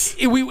into this.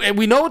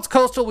 We know it's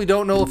coastal. We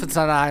don't know if it's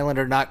on an island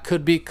or not.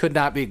 Could be, could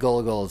not be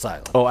Gullah Gullah's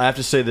island. Oh, I have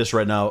to say this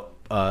right now.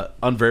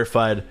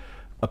 Unverified.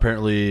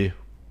 Apparently,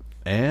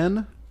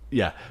 Anne.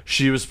 Yeah,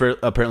 she was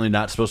apparently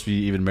not supposed to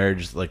be even married.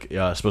 Just like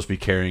supposed to be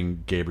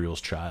carrying Gabriel's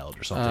child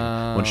or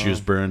something when she was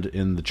burned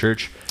in the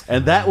church,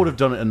 and that would have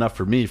done it enough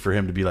for me for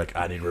him to be like,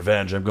 I need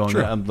revenge. I'm going.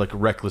 I'm like a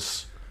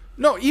reckless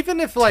No, even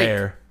if like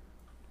tear.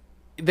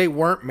 they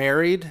weren't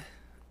married,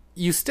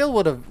 you still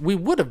would have. We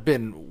would have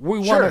been.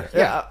 We Sure. want to.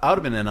 Yeah, I would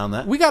have been in on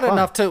that. We got Fine.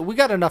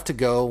 enough to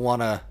go.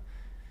 Want to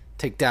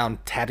take down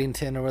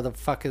Taddington or where the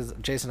fuck is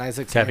Jason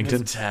Isaacs?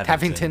 Tappington.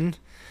 Tappington.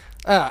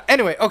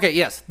 Anyway, okay,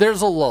 yes,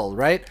 there's a lull,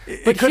 right?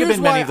 But could have here's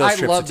been many why of those I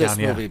trips love to this town,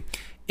 yeah. movie.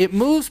 It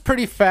moves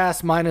pretty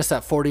fast, minus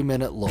that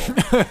 40-minute lull.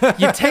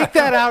 You take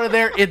that out of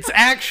there, it's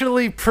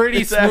actually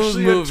pretty smooth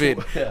actually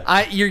moving.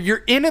 yeah.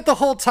 You're in it the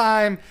whole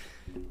time.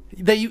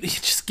 You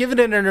just give it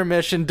an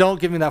intermission. Don't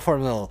give me that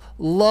 40-minute lull.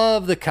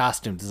 Love the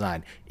costume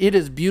design. It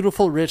is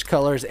beautiful, rich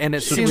colors, and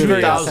it seems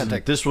very 2000,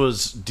 authentic. This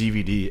was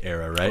DVD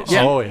era, right?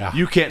 Yeah. Oh, yeah.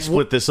 You can't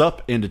split this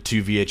up into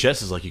 2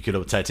 VHSs like you could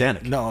with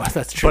Titanic. No,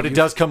 that's true. But it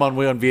does come on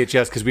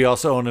VHS because we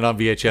also own it on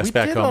VHS We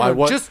back did home.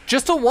 own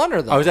just a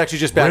wonder though. I was actually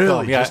just back Really?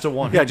 home. Yeah, Just a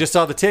one? Yeah, just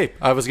saw the tape.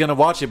 I was gonna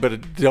watch it, but I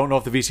don't know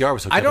if the VCR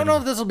was hooked I up don't know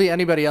anymore. if this will be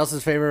anybody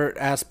else's favorite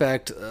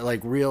aspect,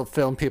 like real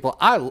film people.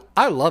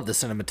 I love the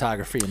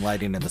cinematography and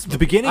lighting in this movie. The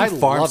beginning I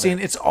farm love scene,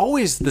 it. it's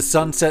always the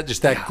sunset,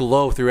 just that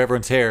glow through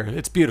everyone's hair.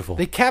 It's beautiful.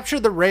 They capture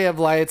the ray of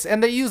lights,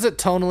 and they use it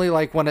tonally,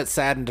 like when it's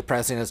sad and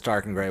depressing, it's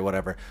dark and gray,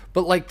 whatever.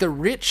 But like the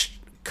rich,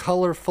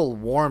 colorful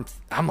warmth,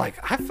 I'm like,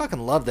 I fucking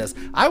love this.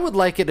 I would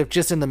like it if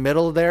just in the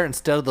middle there,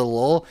 instead of the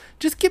lull,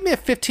 just give me a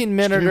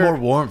 15-minute Give me more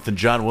warmth than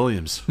John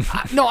Williams.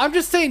 No, I'm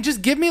just saying,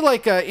 just give me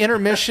like a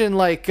intermission,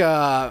 like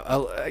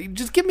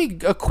just give me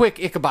a quick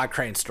Ichabod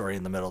Crane story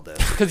in the middle of this,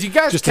 because you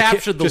guys just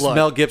captured the just look.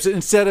 Mel Gibson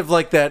instead of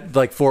like that,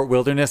 like Fort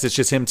Wilderness. It's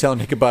just him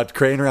telling Ichabod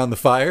Crane around the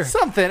fire.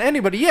 Something,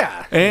 anybody,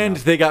 yeah. And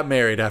they got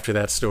married after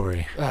that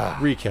story.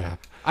 Recap.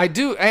 I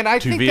do, and I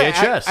think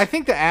VHS. I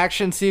think the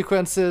action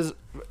sequences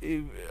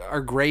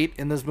are great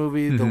in this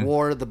movie. The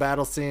war, the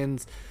battle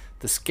scenes,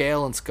 the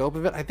scale and scope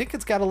of it. I think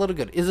it's got a little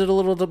good. Is it a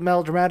little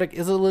melodramatic?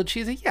 Is it a little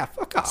cheesy? Yeah,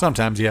 fuck off.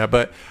 Sometimes, yeah.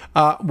 But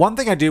one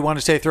thing I do want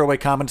to say, throwaway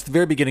comment at the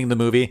very beginning of the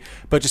movie,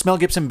 but just Mel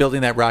Gibson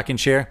building that rocking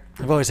chair.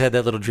 I've always had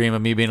that little dream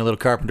of me being a little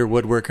carpenter,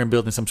 woodworker, and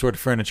building some sort of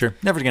furniture.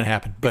 Never going to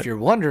happen. But If you're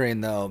wondering,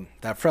 though,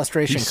 that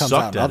frustration He comes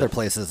sucked out in at other it.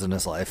 places in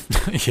his life.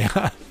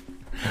 yeah.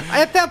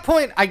 At that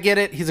point, I get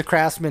it. He's a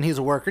craftsman. He's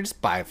a worker.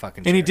 Just buy a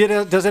fucking chair. And he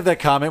does have that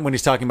comment when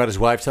he's talking about his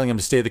wife telling him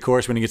to stay the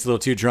course when he gets a little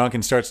too drunk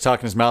and starts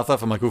talking his mouth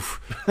off. I'm like,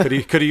 oof, could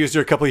have used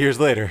her a couple of years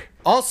later.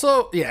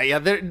 Also, yeah,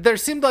 there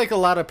seemed like a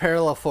lot of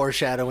parallel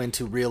foreshadowing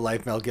to real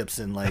life Mel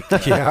Gibson. Like,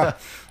 Yeah.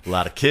 A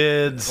lot of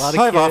kids. lot of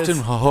I've kids.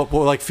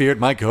 often feared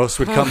my ghost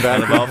would come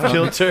back. off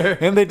kilter.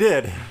 And they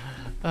did.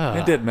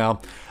 They did,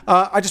 Mel.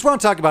 I just want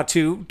to talk about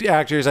two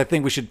actors I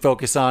think we should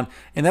focus on,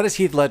 and that is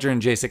Heath Ledger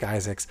and Jason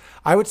Isaacs.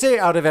 I would say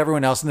out of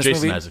everyone else in this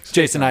Jason movie, Isaacs.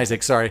 Jason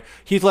Isaacs, sorry.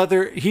 Heath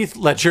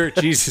Ledger,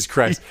 Jesus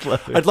Christ. Heath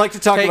Ledger. I'd like to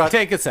talk about...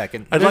 take a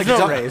second. I'd There's like,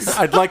 no to race.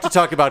 I'd like to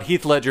talk about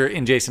Heath Ledger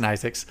and Jason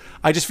Isaacs.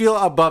 I just feel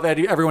above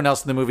everyone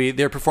else in the movie,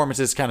 their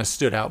performances kind of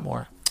stood out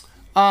more.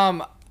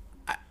 I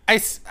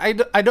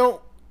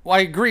don't. Well, I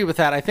agree with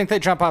that. I think they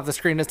jump off the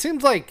screen. It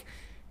seems like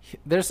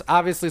there's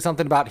obviously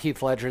something about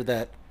Heath Ledger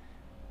that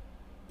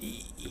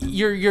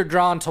you're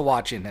drawn to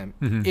watching him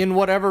in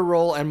whatever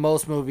role, and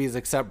most movies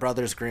except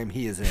Brothers Grimm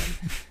he is in.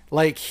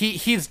 Like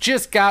he's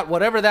just got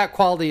whatever that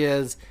quality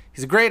is.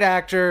 He's a great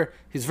actor.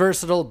 He's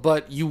versatile,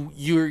 but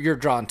you're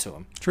drawn to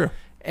him. True.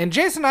 And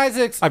Jason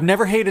Isaacs, I've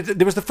never hated...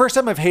 It was the first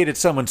time I've hated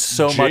someone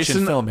so much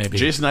in film, maybe.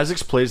 Jason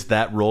Isaacs plays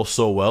that role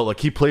so well.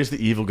 Like, he plays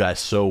the evil guy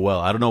so well.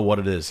 I don't know what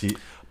it is.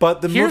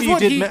 But the Here's movie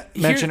you what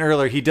did mention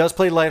earlier, he does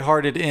play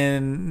lighthearted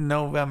in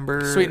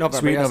November. Sweet November.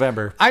 Sweet yes.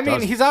 November. I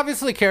mean, he's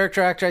obviously a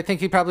character actor. I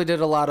think he probably did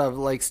a lot of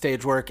like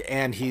stage work,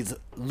 and he's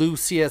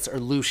Lucius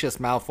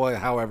Malfoy,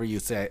 however you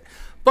say it.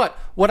 But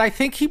what I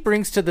think he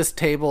brings to this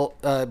table,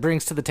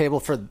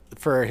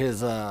 for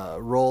his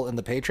role in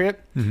The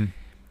Patriot,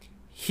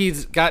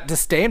 he's got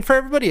disdain for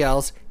everybody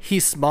else.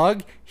 He's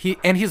smug.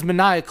 He's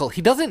maniacal.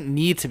 He doesn't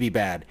need to be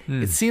bad.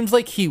 It seems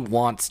like he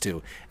wants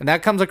to, and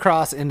that comes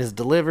across in his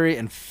delivery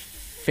and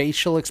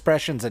facial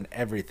expressions and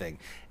everything.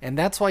 And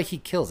that's why he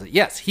kills it.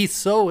 Yes, he's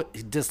so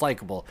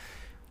dislikable.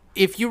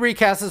 If you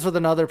recast this with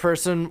another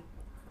person,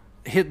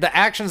 the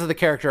actions of the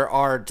character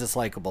are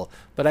dislikable,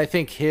 but I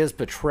think his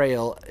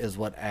betrayal is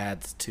what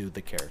adds to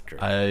the character.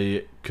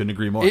 I couldn't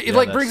agree more. It Yeah,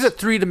 like that's- brings it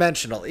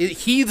three-dimensional.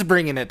 He's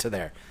bringing it to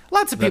there.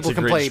 Lots of That's people a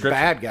can great play description.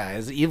 bad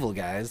guys, evil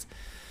guys.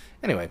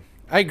 Anyway,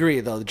 I agree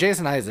though.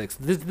 Jason Isaacs,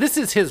 this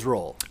is his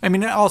role. I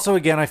mean, also,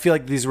 again, I feel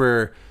like these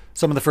were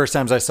some of the first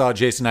times I saw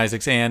Jason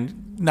Isaacs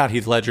and not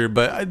Heath Ledger,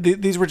 but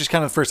these were just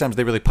kind of the first times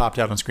they really popped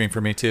out on screen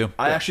for me, too.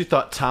 I actually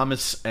thought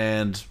Thomas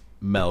and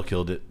Mel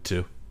killed it,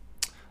 too.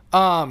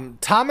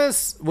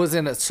 Thomas was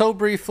in it so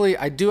briefly.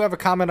 I do have a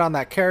comment on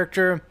that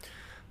character.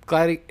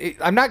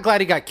 I'm not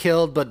glad he got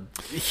killed, but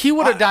he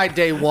would have died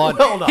day one.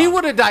 Hold on. He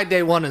would have died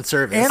day one in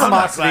service. I'm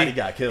not glad he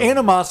got killed.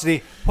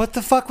 Animosity. What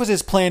the fuck was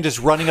his plan? Just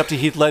running up to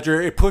Heath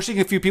Ledger, pushing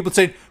a few people, and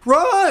saying,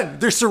 "Run!"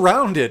 They're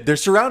surrounded. They're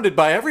surrounded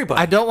by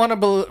everybody. I don't want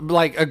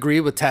to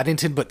agree with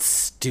Taddington, but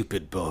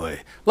stupid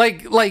boy.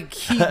 Like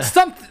he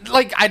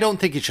I don't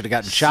think he should have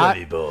gotten shot.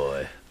 Silly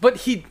boy. But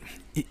he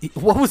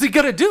what was he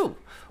gonna do?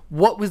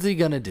 What was he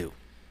gonna do?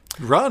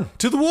 Run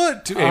to the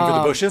wood to aim for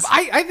the bushes.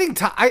 I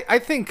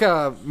think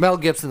Mel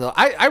Gibson though.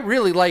 I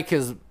really like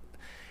his.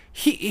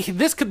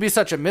 this could be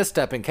such a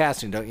misstep in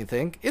casting, don't you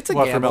think? It's a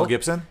What, for gamble. Mel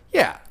Gibson?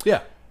 Yeah.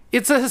 Yeah.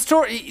 It's a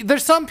historic.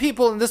 There's some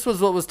people, and this was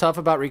what was tough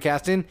about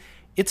recasting.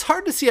 It's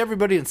hard to see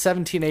everybody in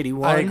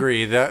 1781. I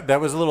agree. That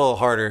was a little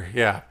harder.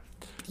 Yeah.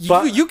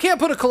 You can't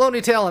put a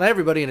Colonial Tale on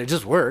everybody and it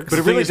just works. But it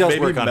The thing really is, does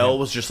maybe work on Mel him.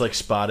 was just like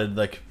spotted,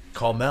 like,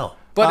 call Mel.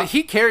 But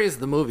he carries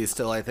the movie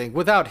still, I think.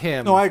 Without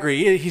him. No, I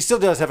agree. He still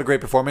does have a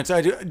great performance.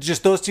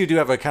 Just those two do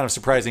have a kind of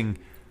surprising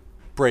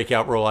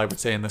breakout role, I would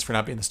say, in this for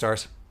not being the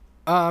stars.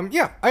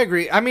 Yeah, I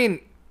agree. I mean,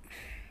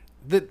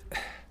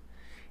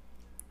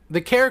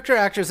 the character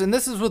actors, and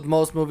this is with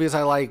most movies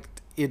I like,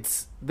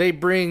 they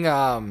bring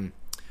a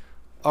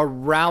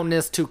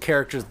roundness to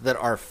characters that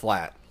are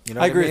flat. You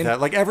know I what agree mean? with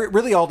that. Like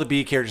really all the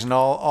B characters and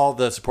all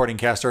the supporting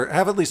cast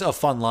have at least a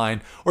fun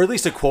line, or at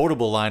least a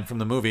quotable line from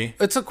the movie.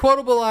 It's a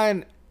quotable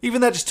line.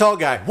 Even that just tall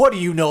guy. What do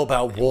you know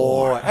about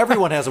war?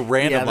 Everyone has a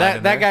random Yeah, line.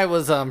 in that there. guy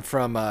was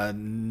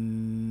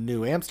from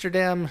New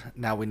Amsterdam.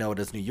 Now we know it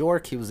as New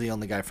York. He was the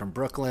only guy from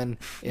Brooklyn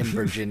in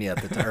Virginia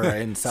at the time, or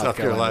in South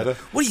Carolina.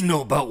 What do you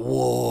know about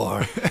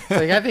war?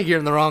 Like, I think you're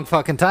in the wrong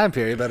fucking time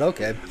period, but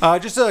okay.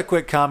 Just a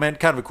quick comment,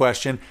 kind of a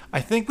question.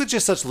 I think with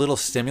just such little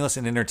stimulus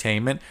and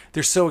entertainment,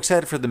 they're so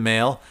excited for the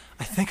mail.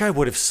 I think I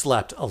would have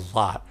slept a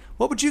lot.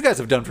 What would you guys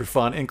have done for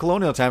fun in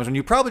colonial times when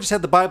you probably just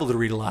had the Bible to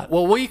read a lot?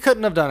 Well, we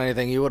couldn't have done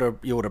anything. You would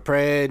have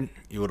prayed.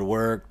 You would have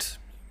worked.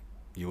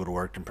 You would have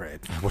worked and prayed.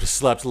 I would have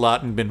slept a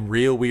lot and been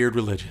real weird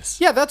religious.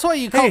 Yeah, that's why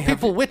you call Hey, have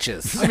people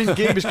witches. I mean,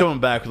 Gabe is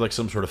coming back with like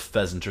some sort of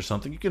pheasant or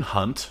something. You can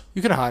hunt.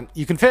 You can hunt.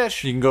 You can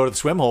fish. You can go to the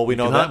swim hole. We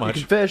know can that hunt, you much.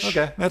 can fish.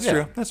 Okay, that's Yeah.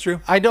 true. That's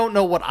true. I don't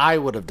know what I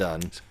would have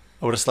done.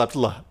 I would have slept a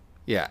lot.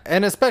 Yeah,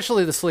 and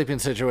especially the sleeping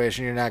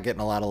situation, you're not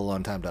getting a lot of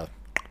alone time to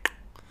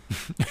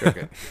jerk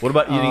it. What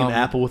about eating an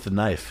apple with a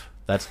knife?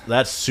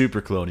 That's super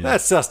colonial.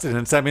 That's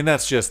sustenance. I mean,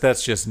 that's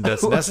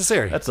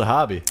necessary. That's a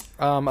hobby.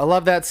 I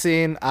love that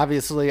scene.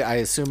 Obviously, I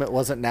assume it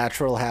wasn't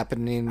natural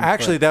happening.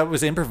 Actually, that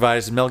was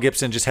improvised. Mel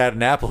Gibson just had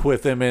an apple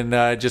with him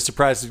and just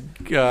surprised.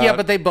 yeah,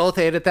 but they both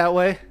ate it that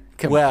way.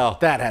 Come Well- on,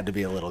 that had to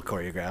be a little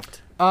choreographed.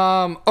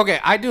 Okay,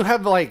 I do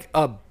have like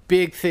a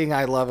big thing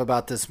I love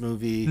about this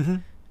movie.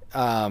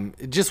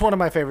 Just one of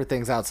my favorite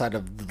things outside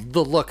of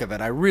the look of it.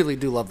 I really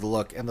do love the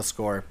look and the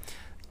score.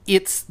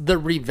 It's the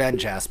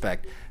revenge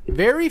aspect.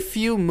 Very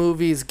few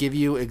movies give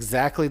you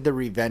exactly the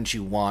revenge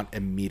you want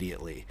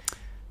immediately.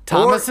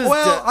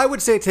 I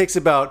would say it takes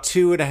about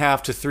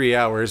 2.5 to 3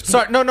 hours.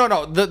 Sorry,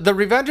 no. The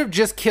revenge of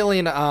just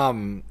killing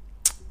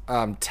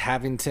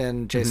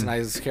Tavington, Jason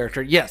Isaacs'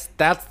 character. Yes,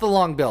 that's the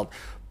long build.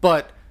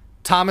 But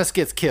Thomas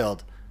gets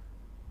killed.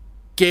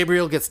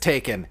 Gabriel gets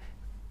taken.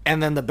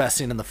 And then the best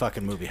scene in the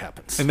fucking movie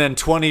happens. And then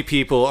 20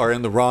 people are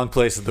in the wrong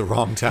place at the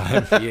wrong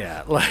time.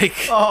 Yeah, like...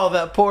 Oh,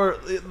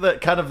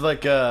 that kind of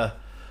like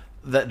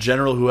that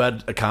general who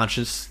had a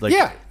conscience. Like,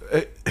 Yeah.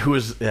 Who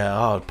was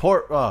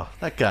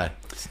that guy.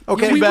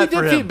 Okay, we bad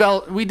for him.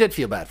 did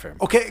feel bad for him.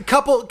 Okay,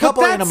 couple But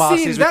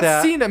animosities with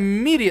that. scene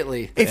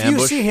immediately... If you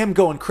Ambush. see him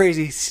going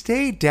crazy,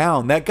 stay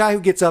down. That guy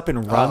who gets up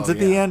and runs Oh, at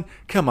the yeah. end,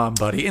 come on,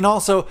 buddy. And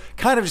also,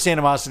 kind of just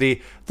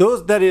animosity.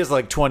 That is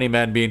like 20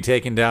 men being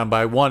taken down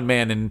by one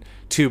man and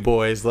two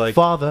boys. Like,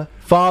 Father.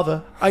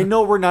 I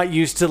know we're not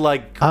used to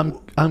like. I'm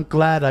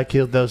glad I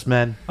killed those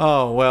men.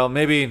 Oh well,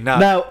 maybe not.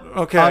 No,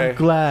 okay. I'm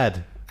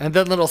glad. And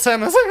then little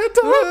Sam is like,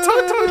 don't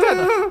talk to my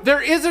dad.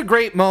 There is a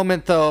great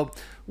moment, though,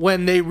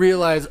 when they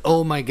realize,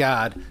 oh my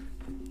God,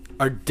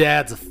 our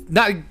dad's...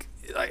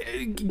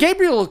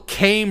 Gabriel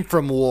came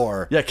from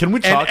war. Yeah, can we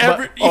And talk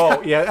about...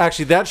 Oh yeah,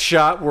 actually, that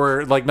shot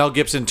where like Mel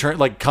Gibson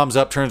comes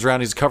up, turns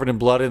around, he's covered in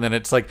blood, and then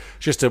it's like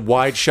just a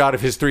wide shot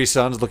of his three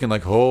sons looking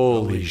like,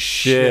 holy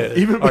shit,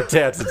 Even- our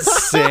dad's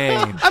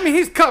insane. I mean,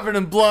 he's covered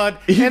in blood,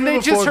 Even and they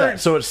before just that, heard...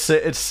 So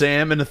it's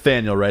Sam and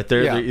Nathaniel right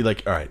there. Yeah. You're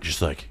like, all right, just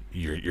like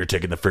you're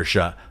taking the first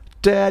shot.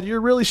 Dad, you're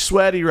really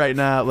sweaty right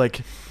now. Like,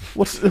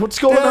 what's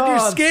going Dad, on?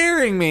 you're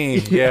scaring me.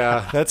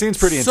 Yeah, that seems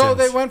pretty intense. So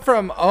they went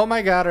from, oh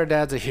my God, our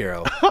dad's a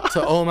hero,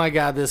 to, oh my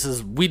God,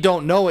 we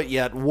don't know it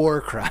yet,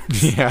 war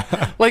crimes.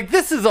 Yeah. Like,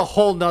 this is a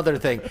whole nother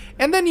thing.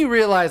 And then you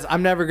realize,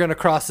 I'm never going to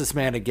cross this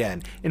man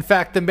again. In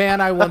fact, the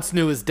man I once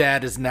knew as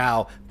dad is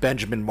now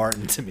Benjamin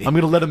Martin to me. I'm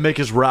gonna let him make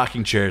his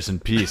rocking chairs in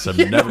peace. I'm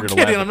never No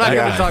gonna kidding, laugh I'm at not that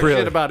going guy. to talk really.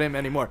 shit about him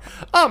anymore.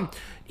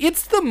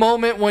 It's the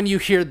moment when you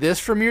hear this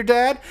from your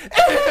dad.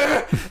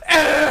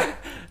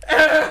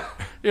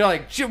 You're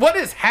like, what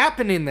is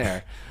happening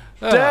there?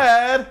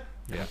 Dad.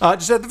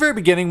 Just at the very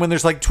beginning, when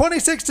there's like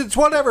 26 to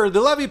whatever, the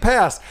levee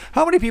passed.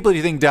 How many people do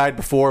you think died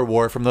before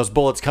war from those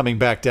bullets coming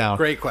back down?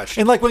 Great question.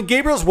 And like when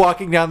Gabriel's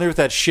walking down there with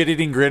that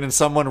shit-eating grin, and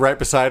someone right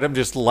beside him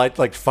just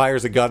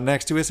fires a gun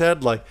next to his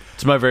head, like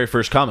It's my very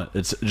first comment.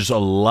 It's just a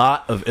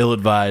lot of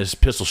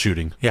ill-advised pistol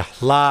shooting. yeah,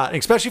 lot.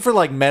 Especially for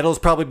like metals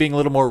probably being a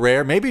little more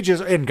rare. Maybe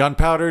just and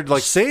gunpowder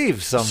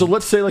saves some. So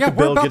let's say like Yeah, a we're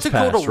bill about gets to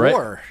passed, go to right?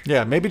 war.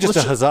 yeah, maybe just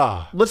Let's a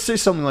huzzah. Let's say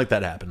something like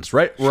that happens,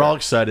 right? We're all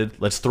excited.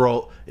 Let's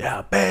throw,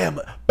 bam,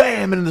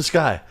 bam into the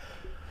sky.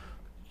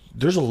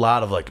 There's a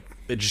lot of like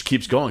it just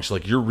keeps going. So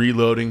like you're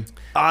reloading.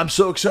 I'm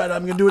so excited.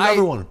 I'm gonna do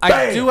another one. I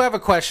Bam! do have a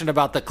question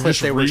about the clip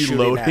just they were shooting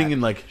reloading at.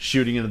 and like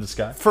shooting into the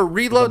sky. For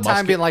reload With a time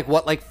musket. being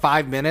like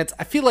 5 minutes,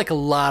 I feel like a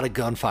lot of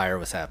gunfire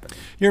was happening.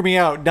 Hear me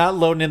out. Not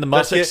loading in the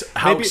That's musket.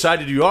 how Maybe-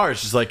 excited you are.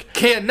 It's just like,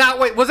 Cannot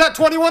wait. Was that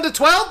 21 to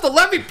 12? The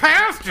levy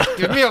passed. Just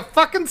give me a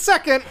fucking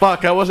second.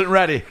 fuck, I wasn't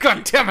ready.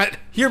 God damn it.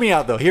 Hear me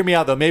out, though. Hear me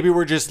out, though. Maybe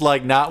we're just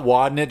like not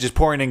wadding it, just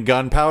pouring in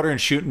gunpowder and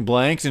shooting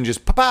blanks and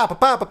just pa pa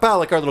pa pa pa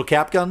like our little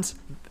cap guns.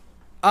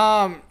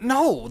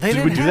 No, they we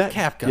didn't do have that?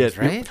 cap guns,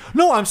 Yeah. right?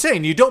 No, I'm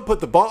saying you don't put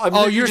the ball. I mean,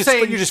 Oh, you're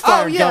saying- you're just oh,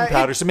 firing yeah,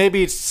 gunpowder, so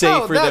maybe it's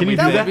safer that, than we you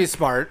do do would that? be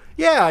smart.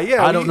 Yeah,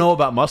 yeah. I don't know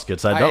about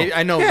muskets. I don't.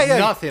 I know Yeah,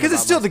 nothing. because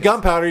it's about still the muskets.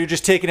 gunpowder. You're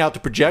just taking out the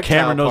projectile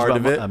Cameron knows part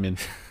about of it. I mean,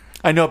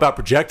 I know about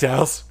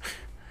projectiles.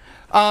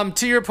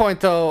 To your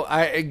point, though,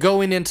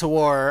 going into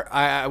war,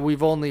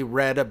 we've only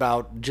read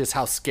about just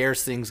how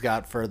scarce things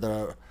got for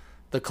the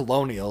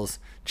colonials.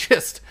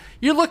 Just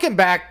you're looking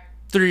back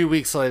 3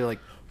 weeks later, like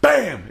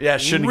bam. Yeah, I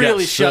shouldn't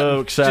really get so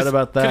excited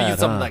about that. Could have used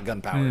some of huh? that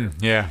gunpowder.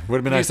 Yeah, would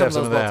have been nice to have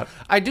some of that.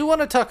 I do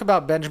want to talk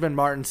about Benjamin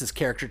Martin's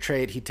character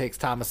trait. He takes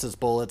Thomas's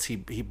bullets. He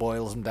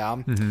boils them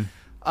down.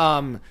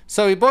 Mm-hmm.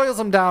 So he boils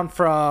them down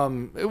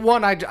from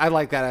one. I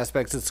like that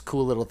aspect. It's a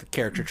cool little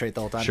character trait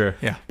the whole time. Sure.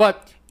 Yeah.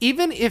 But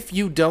even if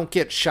you don't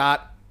get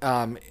shot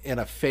in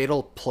a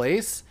fatal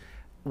place,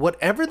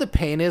 whatever the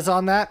pain is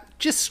on that,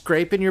 just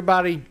scraping your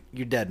body,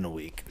 you're dead in a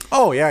week.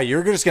 Oh yeah,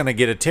 you're just gonna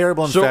get a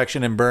terrible So,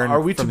 infection and burn. Are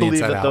we to from the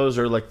believe inside that out. those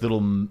are like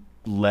little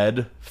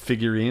lead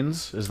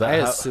figurines? Is that I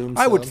how, assume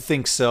I so. would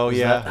think so. is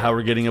Yeah. that how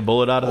we're getting a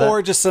bullet out of that?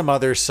 Or just some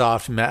other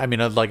soft.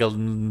 Like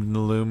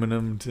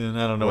aluminum tin.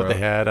 I don't know what they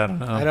had. I don't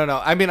know. I don't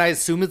know. I mean, I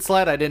assume it's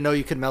lead. I didn't know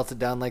you could melt it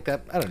down like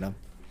that. I don't know.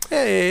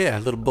 Yeah.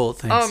 Little bullet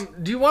things.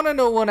 Do you want to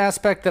know one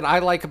aspect that I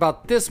like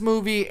about this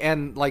movie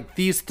and like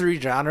these three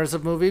genres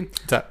of movie?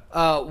 What's that?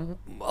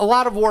 A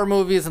lot of war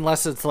movies,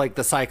 unless it's like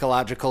the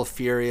psychological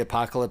Fury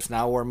Apocalypse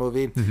Now war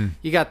movie,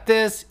 you got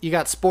this, you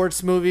got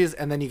sports movies,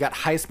 and then you got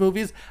heist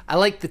movies. I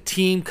like the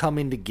team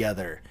coming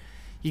together.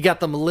 You got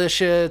the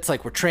militia. It's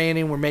like we're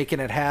training, we're making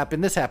it happen.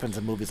 This happens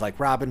in movies like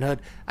Robin Hood.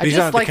 These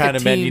aren't the kind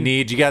of men you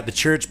need. You got the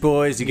church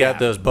boys. You got Yeah.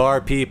 those bar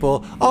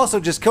people. Also,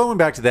 just going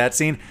back to that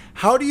scene,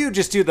 how do you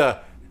just do the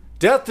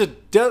death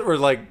or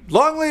like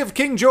long live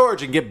King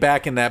George and get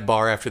back in that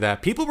bar after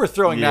that? People were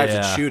throwing knives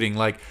and Yeah. shooting.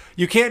 Like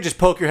you can't just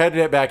poke your head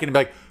back in and be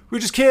like, "We're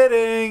just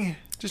kidding,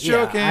 just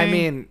joking." I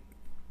mean,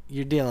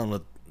 you're dealing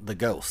with the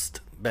ghost,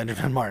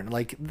 Benjamin Martin.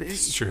 Like,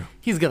 it's true.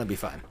 He's gonna be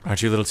fine.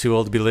 Aren't you a little too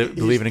old to be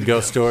believing in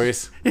ghost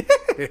stories?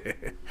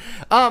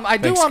 I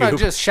do Thanks, want to Scoop.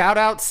 just shout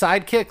out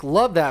Sidekick.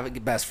 Love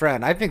that best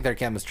friend. I think their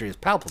chemistry is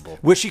palpable.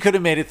 Wish he could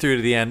have made it through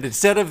to the end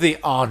instead of the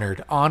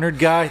honored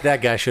guy.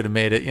 That guy should have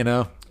made it. You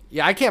know.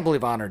 Yeah, I can't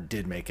believe Honor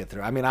did make it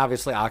through. I mean,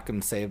 obviously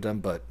Occam saved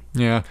him, but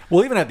Yeah.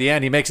 Well, even at the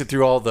end, he makes it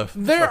through all the.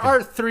 there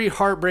are three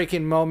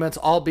heartbreaking moments,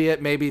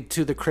 albeit maybe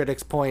to the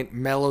critics' point,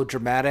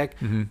 melodramatic.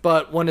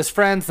 But when his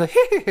friends,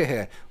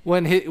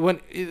 when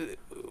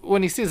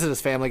he sees that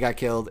his family got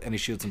killed and he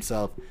shoots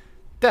himself,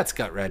 that's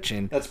gut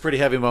wrenching. That's a pretty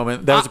heavy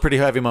moment. That was a pretty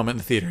heavy moment in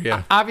the theater.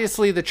 Yeah.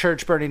 Obviously, the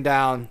church burning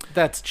down,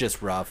 that's just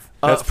rough.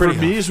 That's pretty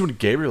for me is when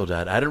Gabriel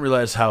died. I didn't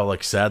realize how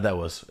like sad that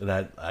was.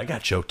 That I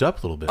got choked up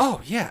a little bit. Oh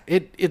yeah,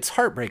 it's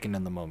heartbreaking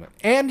in the moment,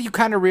 and you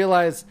kind of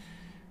realize,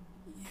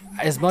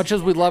 as much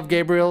as we love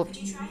Gabriel, Could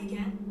you try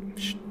again?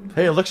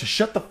 Hey Alexa,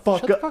 shut the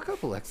fuck shut the up. fuck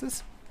up,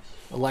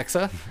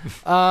 Alexa.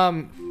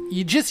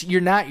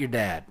 You're not your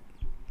dad.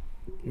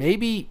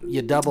 Maybe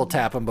you double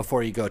tap him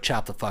before you go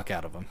chop the fuck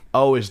out of him.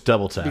 Always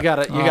double tap. You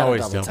gotta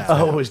Always double double tap. tap.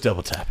 Always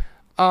double tap.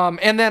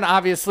 And then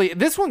obviously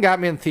this one got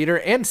me in theater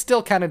and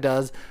still kind of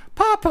does.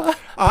 Papa, then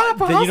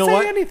I'll you know say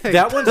what? anything.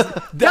 That one's.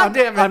 God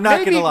damn it! I'm not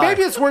maybe, gonna lie.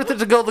 Maybe it's worth it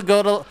to go to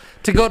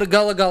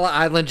Gullah Gullah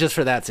Island just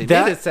for that scene.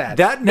 That- it is sad.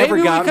 that never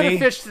maybe got we me.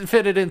 could have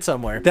fit it in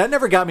somewhere. That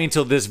never got me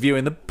until this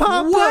viewing. The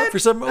Papa What? for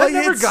some. That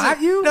never it's-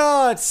 got you?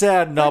 No, it's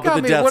sad. No, That but got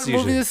the me- deaths what movie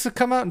usually. this to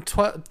come out in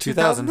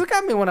 2000? That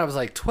got me when I was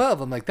like 12.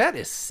 I'm like, that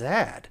is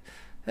sad.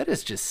 That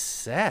is just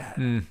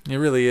sad. It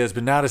really is,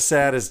 but not as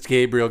sad as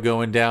Gabriel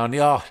going down.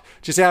 Oh,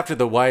 just after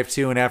the wife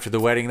too, and after the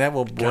wedding, that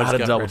will. Gotta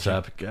double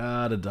tap.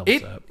 Gotta double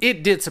tap.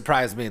 It did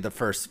surprise me the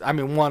first. I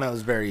mean, one, I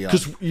was very young.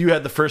 Because you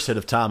had the first hit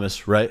of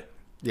Thomas, right?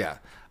 Yeah.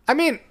 I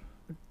mean,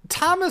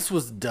 Thomas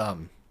was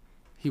dumb.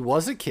 He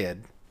was a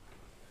kid.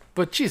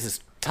 But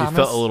Jesus, Thomas. He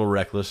felt a little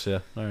reckless, yeah.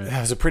 All right. That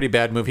was a pretty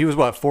bad move. He was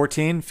what,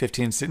 14,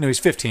 15? No, he's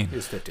 15. He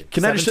was 15.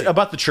 Can I just say 17.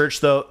 about the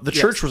church, though? The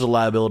church was a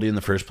liability in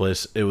the first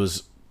place. It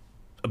was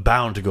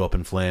bound to go up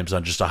in flames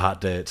on just a hot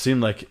day. It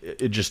seemed like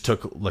it just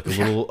took like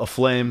a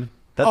flame.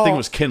 That thing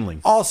was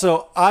kindling.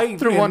 Also, I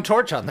Threw one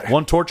torch on there.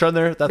 One torch on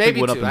there, that thing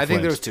Maybe went up two. in I think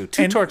flames. there was two.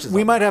 Two and torches.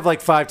 we on might have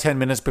like 5-10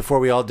 minutes before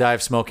we all die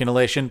of smoke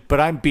inhalation, but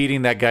I'm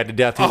beating that guy to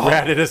death. He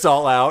ratted us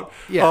all out.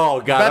 Yeah. Oh,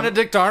 God.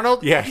 Benedict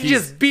Arnold? Yeah, He's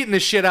he's- just beating the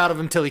shit out of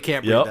him until he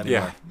can't breathe Yep.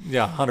 anymore.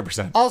 Yeah,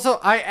 100%. Also,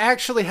 I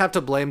actually have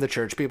to blame the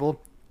church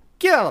people.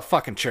 Get out of the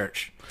fucking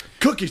church.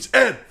 Cookies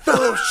and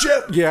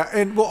fellowship. Yeah,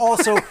 and well,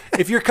 also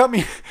if you're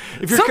coming,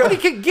 Somebody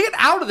can get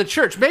out of the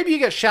church. Maybe you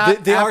get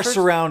shot. they are after.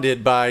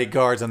 surrounded by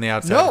guards on the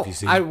outside. No, if you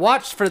see. I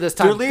watched for this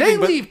time. They're leaving, they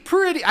but- leave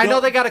pretty. I know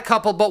they got a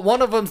couple, but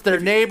one of them's their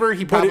neighbor.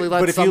 He probably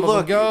lets if some you of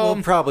look, them go.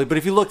 well, probably. But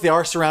if you look, they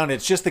are surrounded.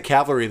 It's just the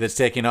cavalry that's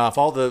taking off.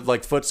 All the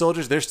like foot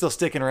soldiers, they're still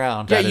sticking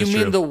around. Yeah, That you is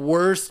mean true. the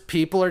worst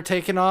people are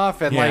taking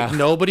off, and Yeah. like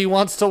nobody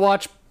wants to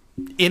watch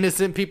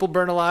innocent people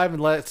burn alive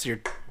unless you're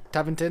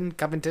Covington.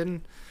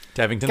 Tevington.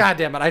 God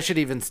damn it! I should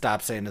even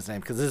stop saying his name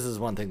because this is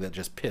one thing that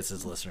just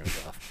pisses listeners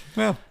off.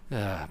 Well,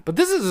 But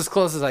this is as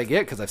close as I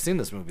get because I've seen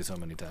this movie so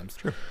many times.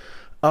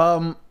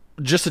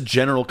 Just a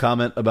general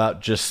comment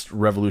about just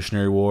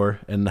Revolutionary War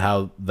and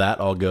how that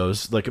all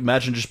goes. Like,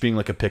 imagine just being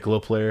like a piccolo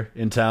player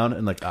in town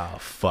and like, oh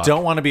fuck.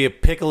 don't want to be a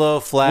piccolo,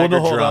 flag, Well, no, or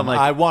hold drum. on, like-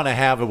 I want to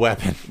have a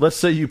weapon. Let's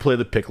say you play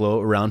the piccolo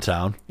around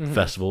town,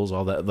 festivals,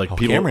 all that. Like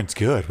people. Cameron's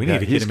good. We Yeah, need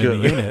to get he's him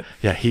in the good. unit.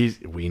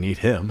 Yeah, we need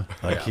him.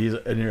 Like he's,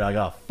 and you're like,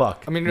 oh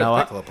fuck. I mean, you're Now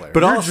the piccolo player.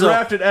 But you're also-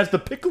 drafted as the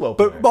piccolo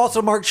player. But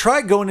also, Mark,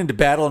 try going into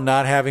battle and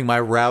not having my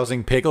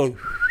rousing piccolo,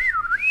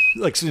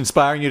 like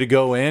inspiring you to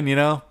go in. You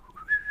know.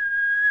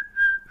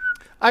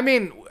 I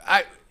mean,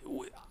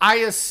 I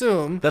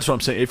assume That's what I'm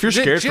saying. If you're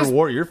scared just- for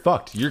war, you're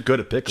fucked. You're good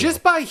at piccolo.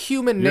 just by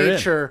human You're in.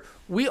 nature,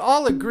 we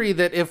all agree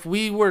that if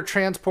we were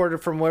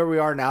transported from where we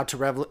are now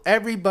to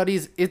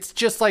it's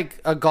just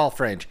like a golf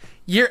range.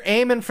 You're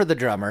aiming for the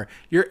drummer,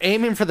 you're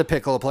aiming for the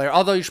piccolo player,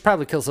 although you should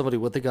probably kill somebody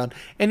with a gun,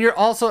 and you're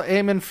also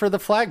aiming for the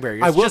flag bearer.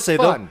 It's I will just say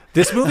fun. though,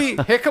 this movie,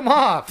 Pick them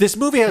off. this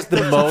movie has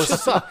the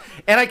most.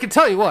 And I can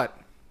tell you what,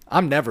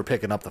 I'm never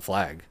picking up the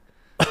flag.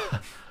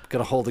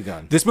 Gonna hold a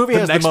gun. This movie The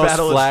has the next most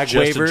battle is flag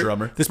just a waiver.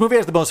 drummer. This movie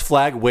has the most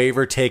flag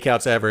waiver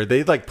takeouts ever.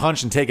 They like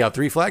punch and take out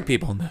 3 flag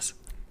people in this.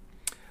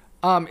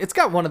 It's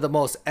got one of the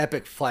most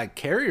epic flag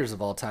carriers of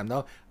all time,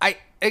 though. I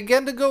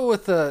again to go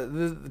with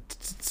the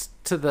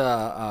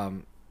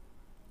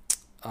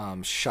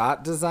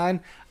shot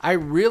design. I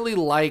really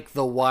like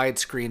the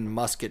widescreen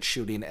musket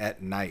shooting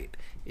at night.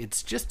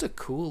 It's just a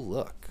cool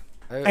look.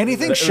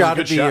 Anything was a shot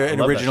good at the shot. I an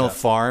love that original shot.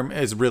 farm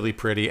is really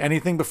pretty.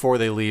 Anything before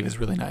they leave is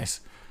really nice.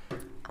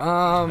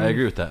 I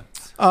agree with that.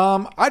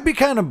 I'd be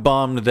kind of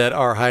bummed that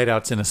our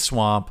hideout's in a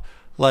swamp.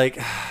 Like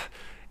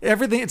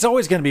everything, it's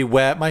always going to be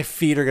wet. My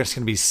feet are just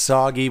going to be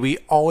soggy. We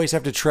always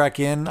have to trek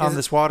in on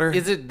this water.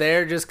 Is it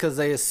there just because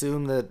they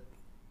assume that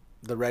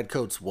the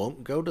redcoats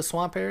won't go to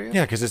swamp area?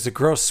 Yeah, because it's a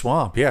gross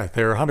swamp. Yeah,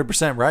 they're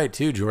 100% right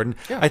too, Jordan.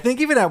 Yeah. I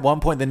think even at one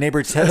point the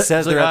neighbor says It's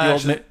they're like, at the old.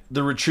 actually,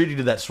 they're retreating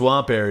to that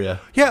swamp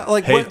area. Yeah,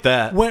 like Hate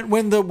that.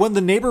 when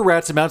the neighbor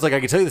rats him out, it's like I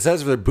can tell you the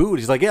size of their boot.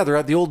 He's like, yeah, they're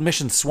at the old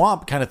mission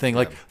swamp kind of thing.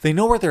 Like they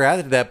know where they're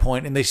at that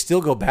point, and they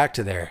still go back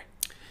to there.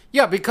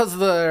 Yeah, because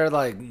they're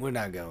like, we're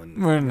not going.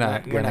 We're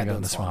not going doing to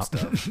the swamp.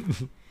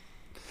 stuff.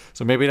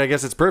 So maybe I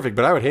guess it's perfect,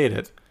 but I would hate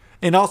it.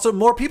 And also,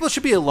 more people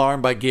should be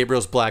alarmed by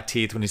Gabriel's black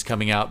teeth when he's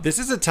coming out. This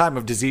is a time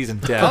of disease and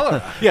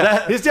death.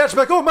 Yeah, his dad's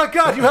like, "Oh my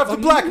God, you have the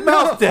black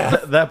mouth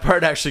death." That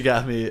part actually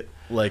got me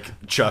like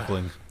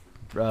chuckling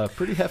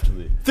pretty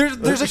heftily.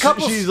 There's a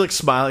couple. She's like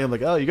smiling. I'm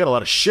like, oh, you got a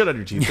lot of shit on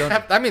your teeth. Don't you?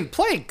 I mean,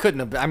 plague couldn't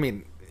have been. I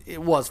mean,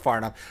 it was far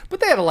enough, but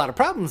they had a lot of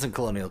problems in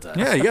colonial times.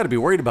 Yeah, you got to be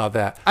worried about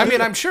that. I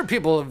mean, I'm sure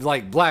people have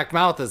like black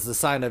mouth as the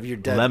sign of you're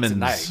dead Lemons.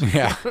 tonight.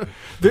 Yeah.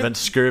 Prevent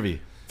scurvy.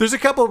 There's a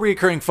couple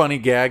recurring funny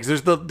gags.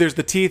 There's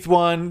the teeth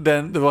one,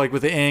 then like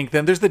with the ink.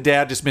 Then there's the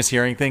dad just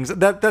mishearing things.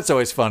 That's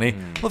always funny.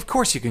 Well, of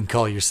course you can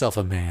call yourself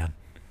a man.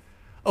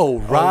 Oh,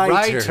 writer.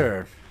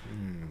 Writer.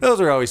 Those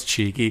are always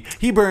cheeky.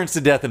 He burns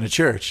to death in a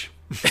church.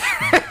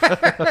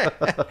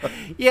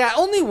 Yeah,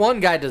 only one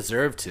guy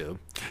deserved to.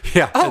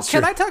 Yeah. Oh, that's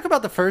can true. I talk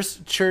about the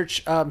first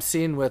church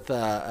scene with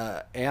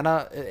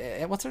Anna?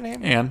 What's her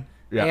name? Anne,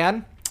 Yeah.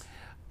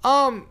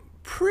 Anne.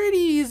 Pretty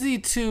easy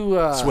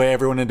to. sway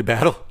everyone into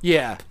battle.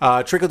 Yeah.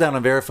 Trickle down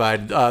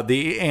unverified.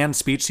 The Anne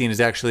speech scene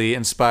is actually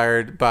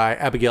inspired by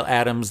Abigail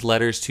Adams'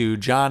 letters to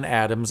John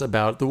Adams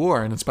about the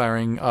war and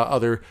inspiring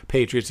other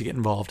patriots to get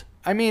involved.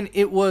 I mean,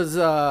 it was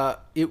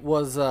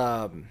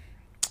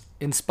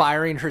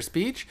inspiring her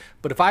speech,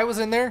 but if I was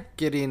in there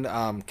getting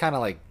kind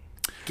of like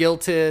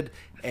guilted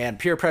and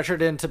peer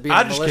pressured into being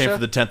I a just militia, came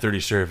for the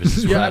 10:30 service.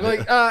 is what yeah, I I'd be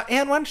did. like,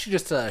 Anne, why don't you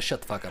just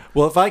shut the fuck up?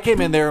 Well, if I came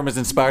in there and was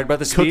inspired by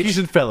the speech, Cookies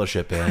and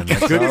fellowship, and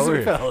that's Cookies all and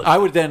we're- fellowship. I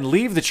would then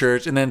leave the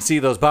church and then see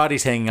those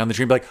bodies hanging on the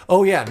tree and be like,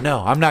 oh yeah, no,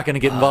 I'm not going to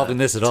get involved in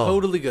this at all.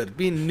 Totally good.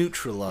 Being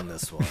neutral on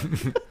this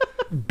one.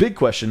 Big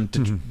question: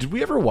 Did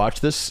we ever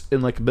watch this in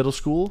like middle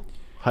school,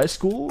 high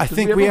school? I Did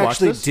think ever we watch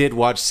actually this? did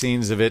watch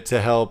scenes of it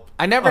to help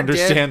I never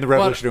understand did, the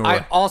Revolutionary but War.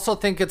 I also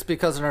think it's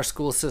because in our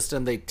school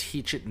system they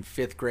teach it in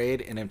 5th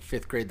grade, and in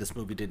 5th grade this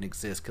movie didn't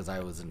exist because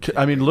I was in. 5th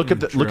I mean,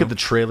 grade. look at the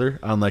trailer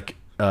on like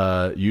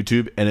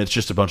YouTube, and it's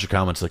just a bunch of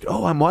comments like,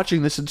 "Oh, I'm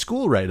watching this in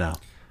school right now."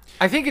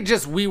 I think it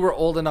just we were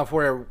old enough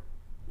where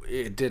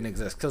it didn't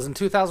exist. Because in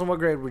 2000, what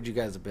grade would you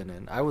guys have been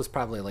in? I was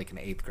probably like an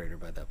 8th grader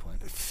by that point.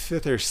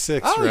 5th or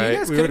 6th, Oh, you right?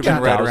 guys We could would have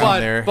have been right got that,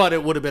 around there. but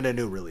it would have been a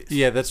new release.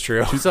 Yeah, that's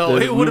true. So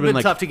it would have been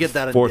like tough to get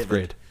that on 4th Vivid.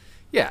 grade.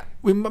 Yeah.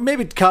 We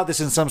maybe caught this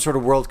in some sort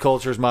of world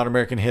cultures, modern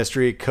American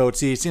history.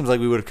 Coatsy seems like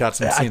we would have caught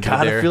some I scenes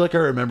kind there. of feel like I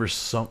remember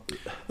some,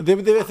 I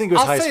think it was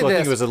I'll high say school. I think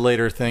this. it was a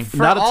later thing.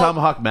 not a all-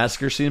 Tomahawk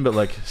Massacre scene, but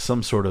like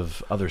some sort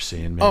of other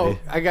scene. Maybe. Oh,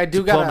 I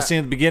do Diploma got scene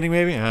at the beginning,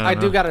 maybe. I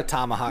do got a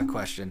tomahawk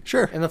question.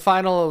 Sure. In the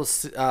final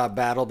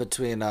battle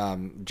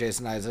between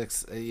Jason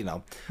Isaacs,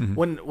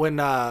 when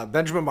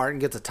Benjamin Martin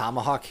gets a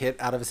tomahawk hit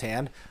out of his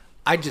hand,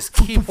 I just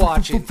keep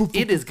watching.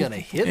 It is gonna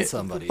hit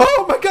somebody.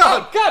 Oh my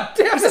God! God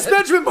damn! This is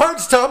Benjamin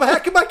Martin's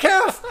tomahawk in my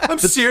calf. I'm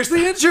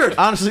seriously injured.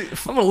 Honestly,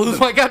 I'm gonna lose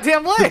my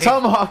goddamn leg. the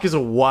Tomahawk is a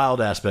wild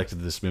aspect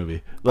of this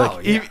movie. Like Oh,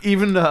 yeah.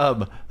 even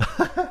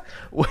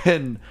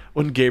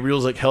when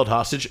Gabriel's like held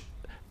hostage,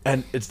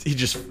 and he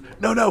just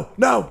no,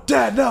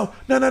 Dad, no.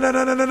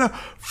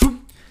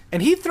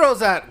 And he throws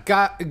that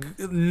guy,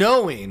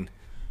 knowing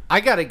I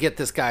got to get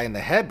this guy in the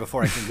head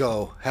before I can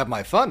go have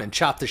my fun and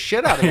chop the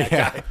shit out of that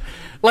guy.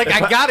 Like,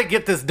 I got to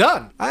get this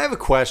done. I have a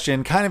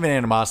question, kind of an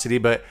animosity,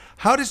 but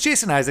how does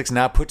Jason Isaacs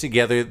not put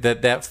together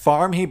that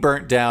farm he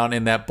burnt down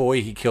and that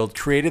boy he killed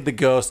created the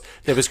ghost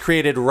that was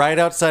created right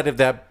outside of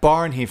that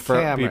barn he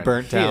Cameron,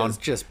 burnt He down? has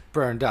just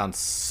burned down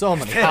so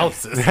many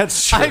houses.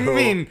 That's true. I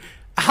mean,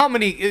 how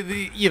many,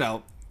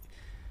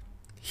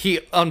 he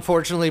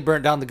unfortunately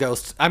burnt down the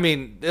ghost. I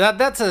mean,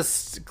 that's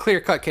a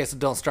clear-cut case of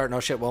don't start, no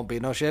shit, won't be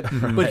no shit.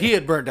 But he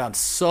had burned down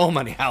so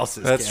many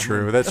houses. That's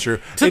Cameron. true. That's true.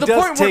 To It the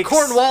does point where take-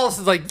 Cornwallis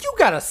is like, you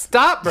gotta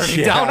stop burning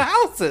Yeah. down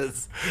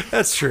houses.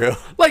 That's true.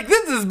 Like,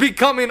 this is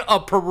becoming a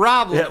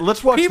problem. Yeah,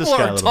 let's watch People this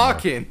guy a are little more.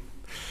 talking.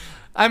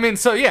 I mean,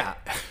 so yeah,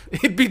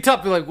 it'd be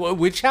tough to be like,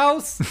 which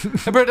house?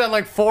 I burned down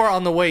like 4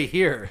 on the way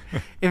here.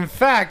 In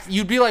fact,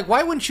 you'd be like,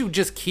 why wouldn't you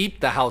just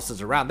keep the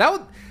houses around? That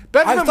would.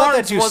 I Benjamin thought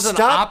Martin's that you wasn't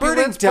stop burning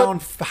opulence, down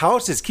but-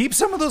 houses. Keep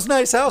some of those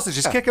nice houses.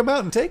 Just kick them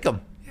out and take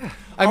them.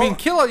 I mean,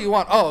 kill all you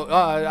want.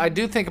 I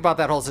do think about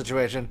that whole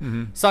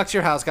situation. Sucks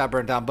your house got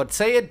burned down, but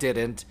say it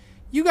didn't.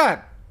 You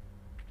got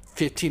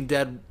 15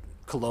 dead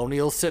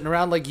colonials sitting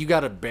around. Like, you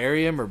got to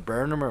bury them or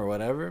burn them or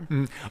whatever.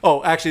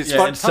 Oh, actually, it's Yeah,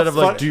 fun. instead of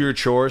like do your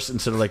chores,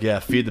 instead of like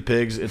feed the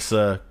pigs, it's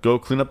go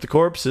clean up the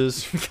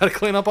corpses. Got to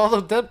clean up all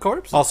those dead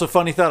corpses. Also,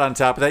 funny thought on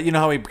top of that. You know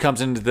how he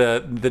comes into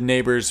the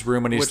neighbor's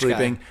room when he's Which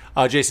sleeping?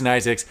 Jason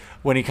Isaacs,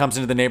 when he comes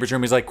into the neighbor's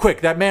room, he's like,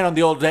 quick, that man on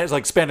the old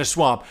like Spanish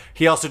swamp.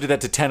 He also did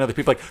that to 10 other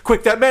people. Like,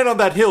 quick, that man on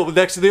that hill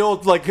next to the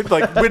old like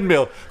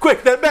windmill.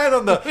 Quick, that man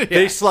on the...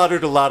 They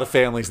slaughtered a lot of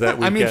families that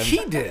I weekend. mean,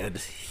 he did.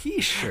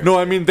 He sure. No,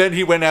 I mean, then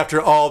he went after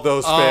all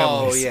those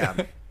families. Oh, yeah.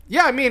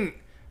 Yeah, I mean,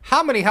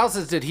 how many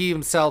houses did he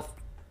himself...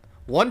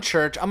 One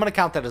church, I'm going to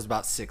count that as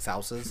about 6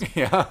 houses.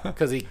 Yeah.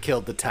 Because he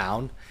killed the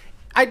town.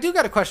 I do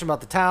got a question about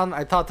the town.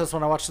 I thought this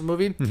when I watched the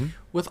movie.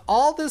 With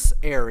all this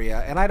area,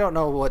 and I don't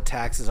know what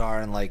taxes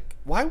are, and like,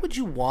 why would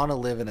you want to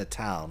live in a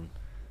town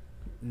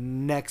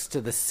next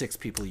to the 6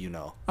 people you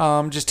know?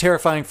 Just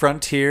terrifying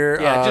frontier.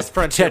 Yeah, just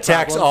frontier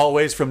Attacks problems.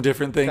 always from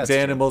different things, That's true.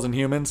 animals and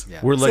humans. Yeah.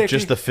 We're like Safety.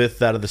 just the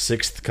 5th out of the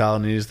 6th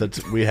colonies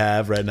that we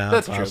have right now.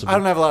 That's true. possibly. I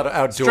don't have a lot of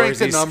outdoorsy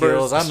Strength in numbers.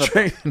 skills. I'm the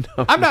Strength in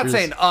I'm not numbers.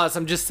 saying us.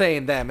 I'm just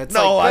saying them. It's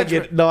No, like I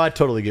Benjamin- get. No, I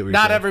totally get what you're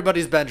Not saying.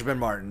 everybody's Benjamin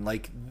Martin.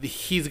 Like,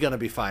 he's going to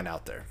be fine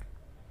out there.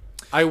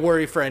 I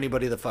worry for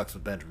anybody that fucks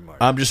with Benjamin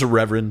Martin. I'm just a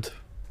reverend.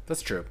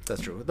 That's true.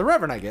 That's true. The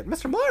Reverend I get.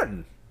 Mr.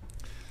 Martin.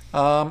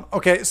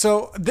 Okay,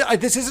 so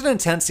this is an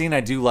intense scene. I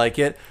do like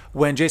it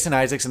when Jason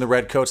Isaacs and the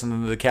Redcoats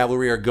and the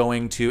cavalry are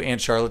going to Aunt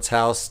Charlotte's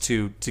house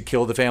to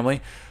kill the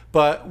family.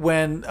 But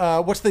when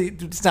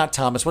it's not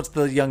Thomas. What's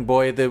the young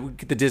boy, the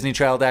Disney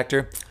child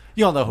actor?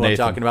 You all know who Nathan.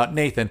 I'm talking about,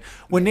 Nathan.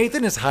 When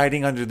Nathan is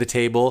hiding under the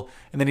table,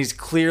 and then he's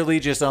clearly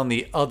just on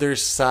the other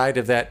side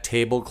of that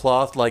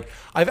tablecloth. Like,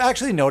 I've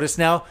actually noticed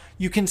now,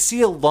 you can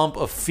see a lump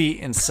of feet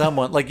in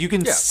someone. Like, you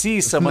can see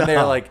someone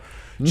there. Like,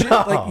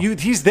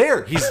 he's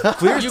there. He's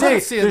clear as You gotta day.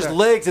 see it There's there.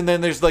 legs, and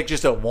then there's like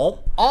just a womp.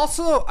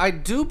 Also, I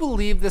do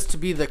believe this to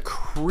be the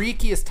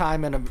creakiest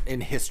time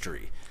in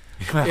history.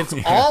 It's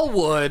all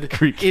wood.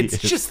 Creakiest. It's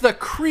just the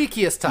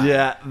creakiest time.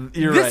 Yeah,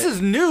 you're This right. is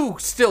new,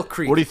 still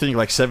creaky. What do you think?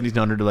 Like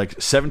 1700 to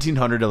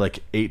like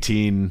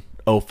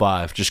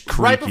 1805. Just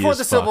creaky Right before as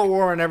the fuck. Civil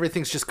War, and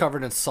everything's just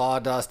covered in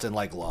sawdust and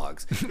like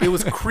logs. It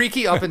was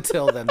creaky up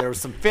until then. There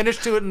was some finish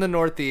to it in the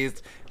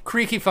Northeast.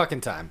 Creaky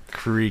fucking time.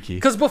 Creaky.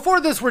 Because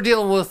before this, we're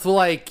dealing with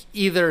like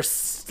either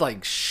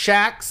like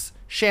shacks,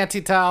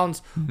 shanty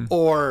towns,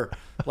 or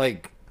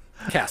like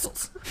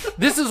castles.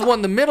 This is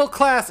when the middle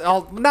class,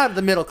 not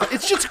the middle class,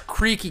 it's just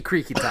creaky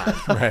time.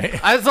 Right.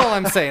 That's all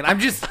I'm saying.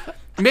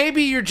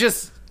 Maybe you're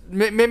just,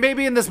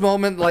 maybe in this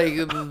moment, like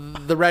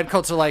the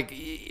Redcoats are like,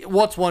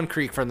 what's one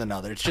creek from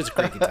another? It's just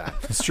creaky time.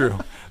 It's true.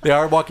 They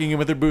are walking in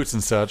with their boots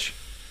and such.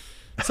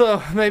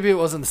 So maybe it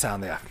wasn't the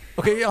sound they have.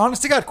 Okay,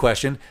 honest to God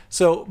question.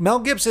 So Mel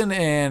Gibson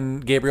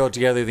and Gabriel are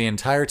together the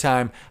entire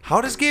time.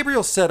 How does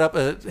Gabriel set up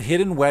a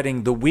hidden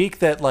wedding the week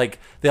that like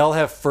they all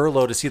have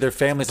furlough to see their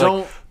families?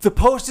 Like, the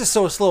post is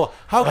so slow.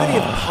 How could he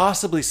have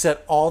possibly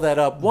set all that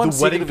up? One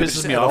The wedding second of it pisses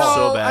just me at off all?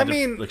 so No, bad I to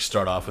mean, like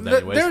start off with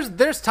anyways.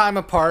 There's time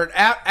apart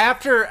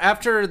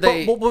after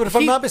they. But if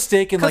I'm not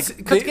mistaken, like,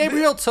 because they-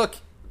 Gabriel took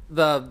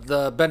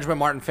the Benjamin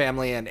Martin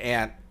family and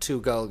aunt to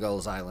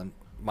Gulliver's Island.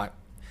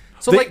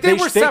 So like they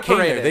were came there.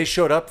 separated. They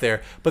showed up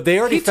there, but they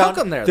already He found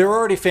took 'em there, there though. were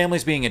already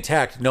families being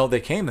attacked. No, they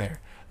came there.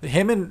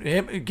 Him,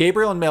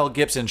 Gabriel and Mel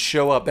Gibson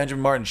show up.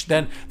 Benjamin Martin.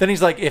 Then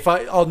he's like,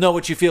 I'll know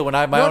what you feel when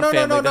I have my own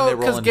family. Then they roll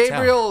because into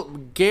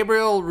town.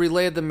 Gabriel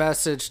relayed the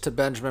message to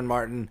Benjamin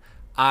Martin.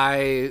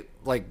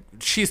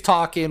 She's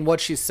talking, what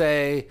she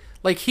say.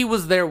 Like he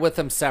was there with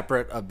him,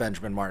 separate of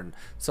Benjamin Martin.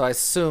 So I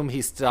assume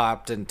he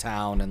stopped in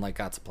town and like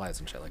got supplies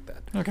and shit like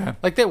that. Okay.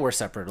 Like they were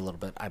separate a little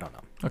bit. I don't know.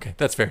 Okay,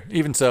 that's fair.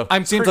 Even so,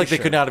 I'm seems pretty like they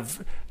sure. could not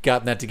have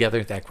gotten that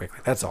together that quickly.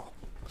 That's all.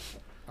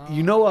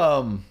 You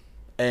know,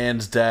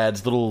 Anne's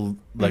dad's little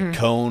like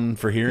cone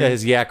for hearing. Yeah,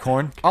 his yak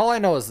horn. All I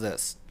know is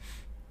this: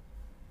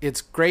 it's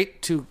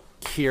great to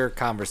hear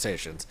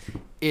conversations.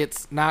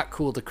 It's not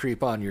cool to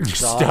creep on your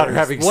daughter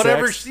having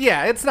whatever. sex?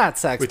 Yeah, it's not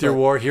sex With your but-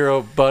 war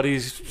hero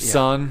buddy's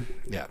son.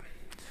 Yeah,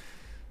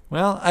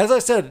 Well, as I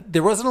said,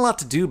 there wasn't a lot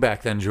to do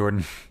back then,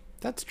 Jordan.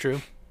 that's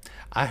true.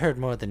 I heard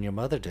more than your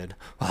mother did.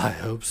 Well, I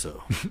hope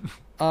so.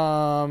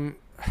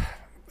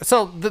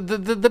 So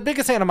the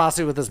biggest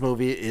animosity with this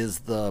movie is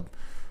the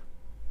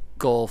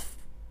Gulf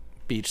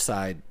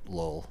beachside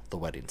lull, the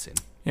wedding scene.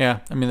 Yeah,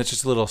 I mean, it's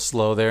just a little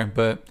slow there,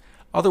 but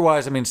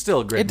otherwise, I mean,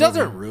 still a great It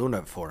doesn't movie. ruin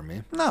it for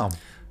me. No.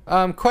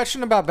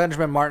 Question about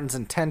Benjamin Martin's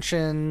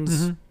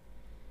intentions.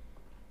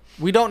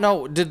 We don't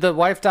know. Did the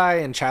wife die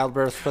in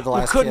childbirth for the Well,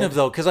 last couldn't kid? have,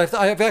 though, because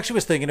I actually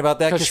was thinking about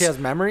that. Because she has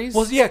memories?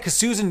 Well, yeah, because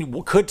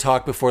Susan could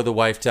talk before the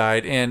wife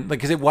died, and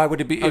like, why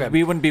would it be? Okay.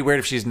 It wouldn't be weird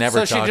if she's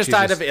never So talked. she just She's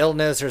died of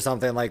illness or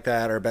something like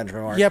that, or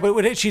Benjamin Martin. Yeah,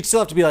 but she'd still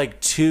have to be like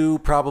 2,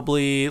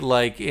 probably,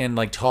 like, and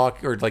like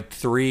talk, or like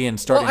 3 and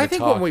starting Well, I to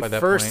think talk when we by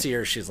that first point. see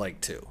her, she's like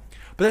 2.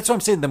 But that's what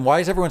I'm saying. Then why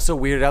is everyone so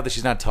weirded out that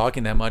she's not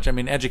talking that much? I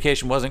mean,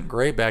 education wasn't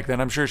great back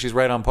then. I'm sure she's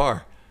right on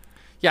par.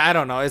 Yeah, I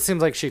don't know. It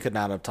seems like she could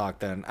not have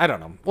talked then. I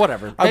don't know.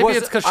 Whatever. Maybe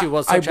it's because she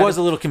was. I such was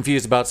a little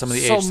confused about some of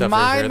the age So stuff.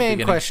 my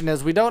main question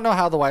is: we don't know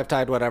how the wife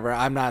died. Whatever.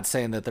 I'm not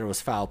saying that there was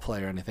foul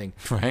play or anything.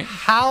 Right.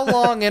 How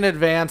long in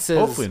advance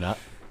Hopefully not.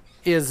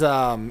 is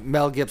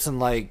Mel Gibson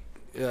like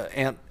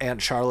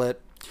Aunt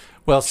Charlotte?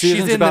 Well, She's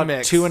Susan's in the about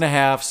mix.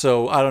 2.5,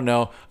 so I don't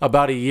know.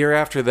 About a year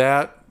after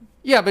that,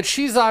 Yeah, but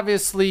she's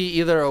obviously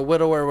either a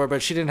widower,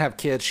 but she didn't have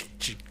kids.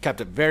 She kept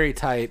it very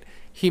tight.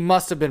 He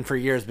must have been for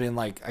years being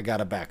like, I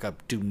gotta back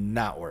up. Do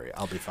not worry,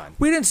 I'll be fine.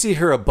 we didn't see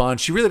her a bunch.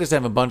 She really doesn't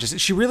have a bunch.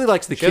 She really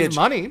likes the She has kids.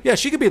 money. Yeah,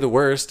 she could be the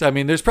worst. I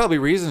mean, there's probably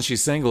reasons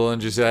she's single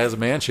and just has a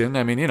mansion.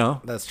 I mean, you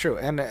know. That's true.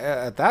 And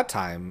at that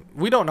time,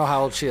 we don't know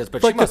how old she is,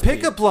 but Like she the must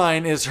pickup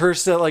line is her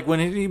set. Like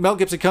when Mel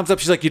Gibson comes up,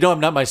 she's like, "You know,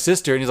 I'm not my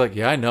sister," and he's like,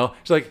 "Yeah, I know."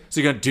 She's like,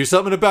 "So you're gonna do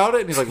something about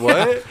it?" And he's like,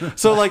 "What?"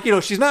 So like, you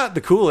know, she's not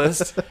the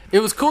coolest. be. It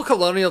was cool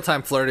colonial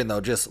time flirting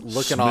though, just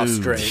looking all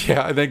Smooth. straight.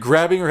 Yeah, and then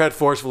grabbing her head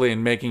forcefully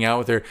and making out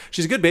with her.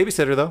 She's a good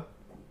babysitter though.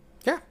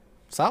 Yeah,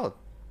 solid.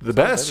 The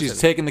best. She's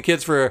taken the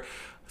kids for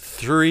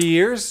 3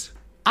 years.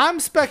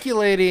 I'm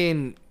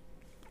speculating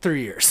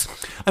 3 years.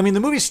 I mean, the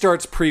movie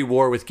starts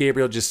pre-war with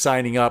Gabriel just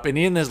signing up, and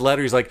in his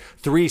letter, he's like,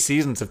 3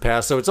 seasons have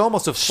passed, so it's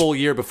almost a full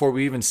year before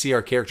we even see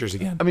our characters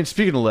again. I mean,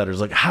 speaking of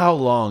letters, like how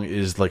long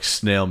is like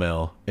snail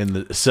mail in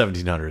the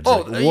 1700s?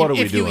 Oh, Like, what are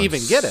we if you doing? even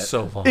get it.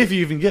 So long. If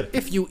you even get it.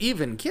 If you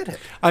even get it.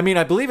 I mean,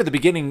 I believe at the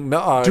beginning,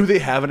 Do they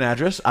have an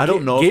address? I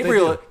don't know. if they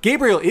Gabriel do.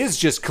 Gabriel is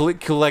just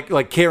collect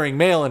like carrying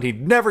mail, and he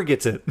never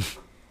gets it.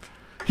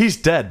 He's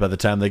dead by the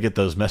time they get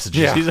those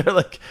messages. Yeah. He's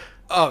like,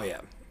 Oh yeah.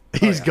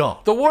 he's gone.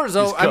 The war's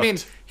over. I cooked. mean,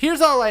 here's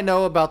all I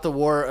know about the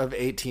War of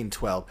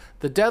 1812.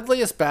 The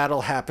deadliest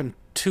battle happened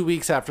 2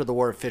 weeks after the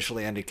war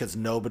officially ended because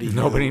nobody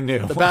knew.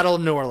 the Battle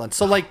of New Orleans.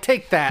 So like,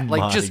 take that.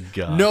 Like, My just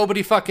God.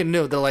 nobody fucking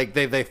knew. They're like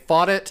they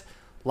fought it.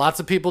 Lots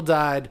of people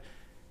died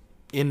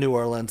in New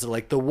Orleans. They're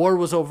like, the war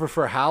was over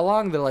for how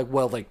long? They're like,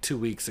 well, like 2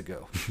 weeks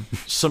ago.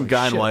 Some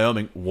guy in shit.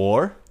 Wyoming.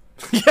 War?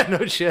 Yeah,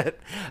 no shit.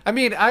 I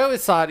mean, I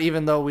always thought,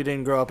 even though we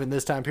didn't grow up in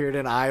this time period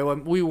in Iowa,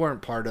 we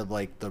weren't part of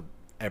like the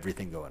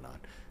everything going on.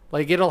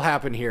 Like, it'll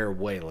happen here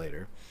way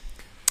later.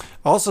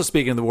 Also,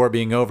 speaking of the war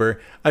being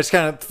over, I just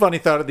kind of funny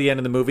thought at the end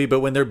of the movie,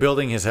 but when they're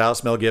building his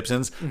house, Mel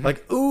Gibson's,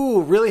 like,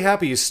 ooh, really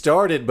happy you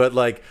started, but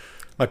like,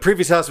 my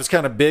previous house was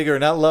kind of bigger,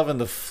 not loving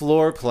the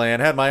floor plan,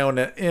 had my own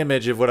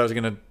image of what I was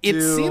going to do.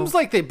 It seems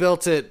like they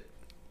built it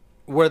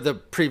where the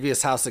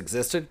previous house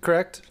existed,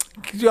 correct?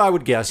 I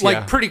would guess, Like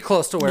yeah. pretty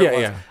close to where it Yeah,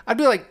 was. yeah. I'd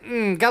be like,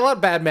 got a lot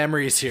of bad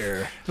memories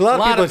here. A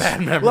lot of people-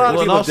 bad a memories. lot of Well, and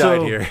people also,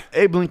 died here.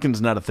 Abe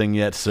Lincoln's not a thing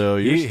yet, so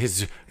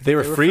They were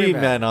were free free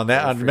men men. on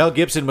that. They were free. Mel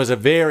Gibson was a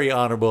very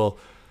honorable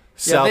Yeah,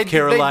 South they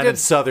Carolina did-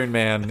 Southern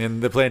man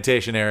in the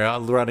plantation area,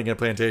 running a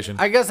plantation.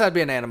 I guess that'd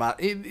be an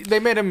animosity. They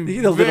made him A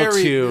little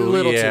very too,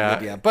 little yeah. too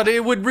good, yeah. But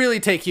it would really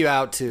take you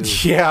out to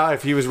Yeah,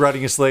 if he was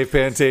running a slave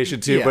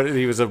plantation too, Yeah. but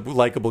he was a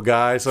likable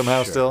guy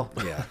somehow still.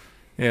 yeah.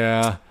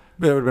 Yeah.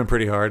 would have been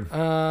pretty hard.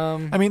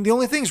 I mean, the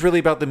only things really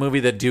about the movie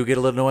that do get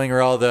a little annoying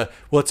are all the,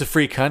 well, it's a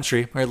free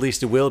country, or at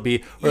least it will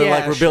be, or Yeah,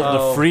 like we're building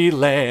sure. a free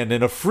land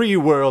and a free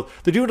world.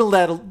 They're doing a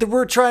lot.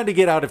 We're trying to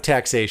get out of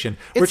taxation.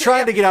 We're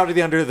trying to get out of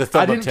the under the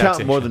thumb I of didn't taxation.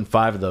 count more than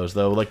 5 of those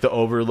though, like the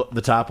over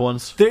the top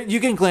ones. You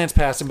can glance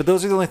past them, but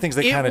those are the only things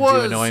that kind of do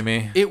annoy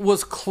me. It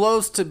was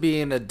close to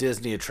being a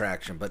Disney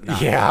attraction, but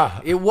not. Yeah.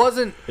 It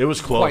wasn't. It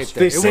was close. Quite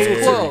there. They It say was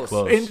it's close.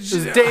 close. And- It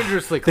was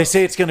dangerously They close.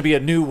 say it's going to be a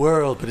new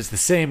world, but it's the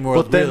same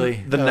world, But then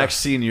really. the next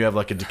scene, you have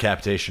like a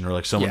decapitation or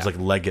like someone's Yeah. like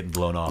leg getting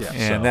blown off. Yeah.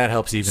 And that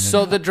helps even.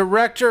 So the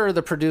director or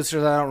the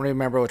producers, I don't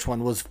remember which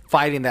one, was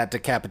fighting that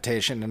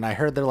decapitation, and I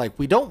heard they're like,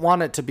 we don't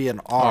want it to be an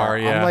R. R,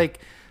 yeah. I'm like,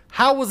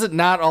 how was it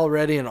not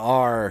already an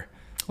R?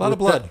 A lot of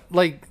with blood.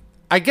 like,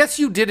 I guess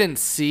you didn't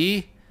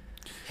see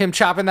him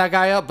chopping that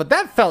guy up, but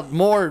that felt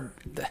more.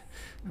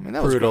 I mean,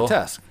 that was Brutal.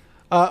 grotesque.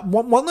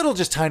 One little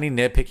just tiny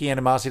nitpicky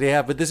animosity I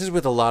have, but this is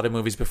with a lot of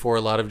movies before,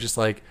 a lot of just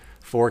like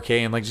 4K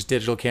and like just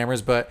digital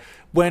cameras. But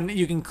when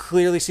you can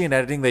clearly see in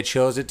editing, they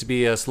chose it to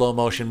be a slow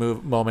motion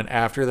moment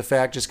after the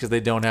fact, just because they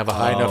don't have a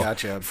high enough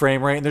Gotcha.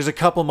 frame rate. And there's a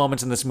couple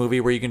moments in this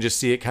movie where you can just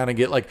see it kind of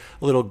get like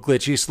a little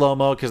glitchy slow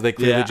mo because they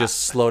clearly Yeah.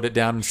 just slowed it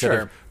down instead Sure.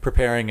 of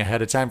preparing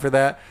ahead of time for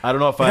that. I don't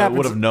know if It I happens-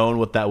 would have known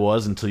what that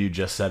was until you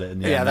just said it.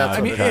 And Yeah, now that's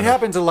I what mean, kinda- it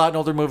happens a lot in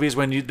older movies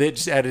when they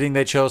just editing,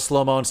 they chose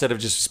slow mo instead of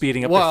just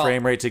speeding up Well, the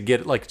frame rate to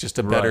get like just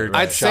a better. right.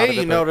 I'd shot say of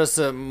you it, but- notice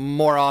it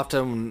more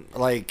often,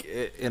 like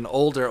in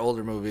older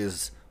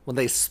movies, when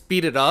they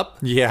speed it up.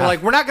 Yeah. They're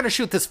like, we're not going to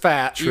shoot this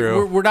fast.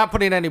 True. We're not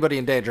putting anybody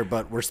in danger,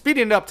 but we're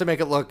speeding it up to make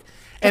it look,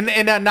 and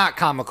in a not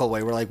comical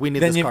way. We're like, we need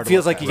Then this it car to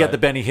feels look like you fast. got the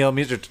Benny Hill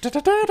music. yeah.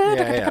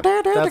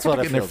 That's what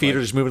it And their feels feet like.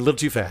 are just moving a little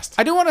too fast.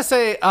 I do want to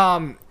say,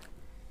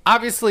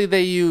 obviously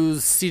they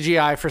use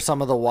CGI for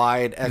some of the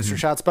wide extra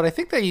shots, but I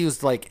think they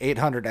used like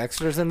 800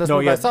 extras in this No,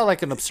 movie. yeah. I saw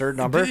like an absurd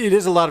number. It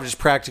is a lot of just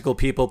practical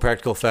people,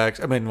 practical effects.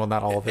 I mean, well,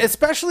 not all of it.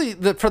 Especially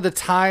for the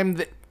time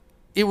that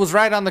it was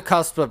right on the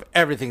cusp of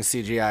everything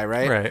CGI,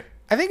 right? Right.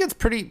 I think it's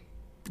pretty.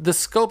 The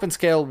scope and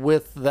scale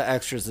with the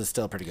extras is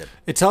still pretty good.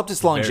 It's helped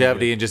its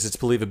longevity and just its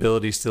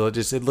believability. Still,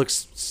 it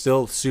looks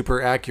still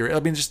super accurate. I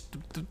mean, just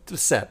the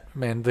set,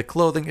 man, the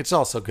clothing. It's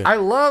all so good. I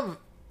love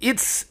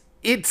it's.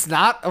 It's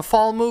not a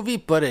fall movie,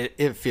 but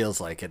it feels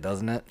like it,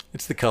 doesn't it?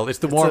 It's the color. It's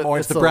the warm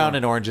orange, it's the a- brown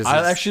and oranges.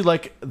 I actually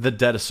like The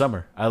Dead of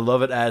Summer. I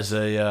love it as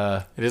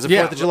a it is a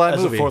Yeah, 4th of July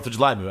as movie. a 4th of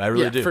July movie. I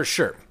really do. for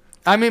sure.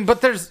 I mean,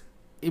 but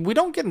we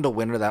don't get into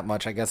winter that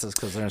much. I guess it's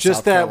because they're in Just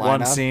South that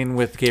Carolina. one scene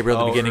with Gabriel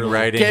at the Oh, beginning really?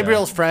 writing.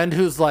 Gabriel's friend,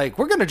 who's like,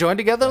 "We're gonna join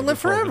together and live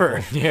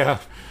forever." Yeah.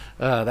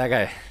 That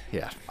guy.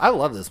 Yeah, I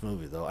love this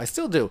movie though. I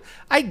still do.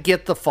 I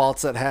get the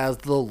faults it has,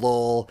 the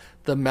lull,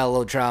 the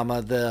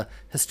melodrama, the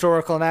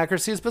historical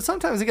inaccuracies, but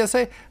sometimes you gotta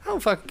say, I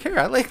don't fucking care.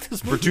 I like this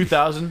For movie.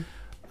 2000,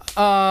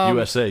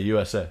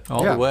 USA.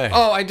 All Yeah. the way.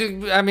 Oh, I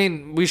do. I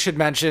mean, we should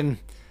mention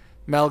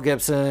Mel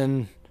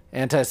Gibson,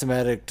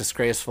 anti-Semitic,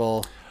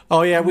 disgraceful.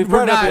 Oh yeah, we've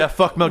We're brought up. not- Yeah,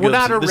 fuck Mel We're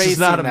not Gibson. This is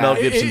not a erasing Mel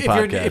that. Gibson If you're,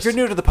 podcast. if you're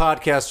new to the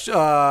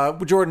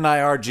podcast, Jordan and I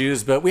are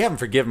Jews, but we haven't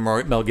forgiven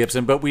Mel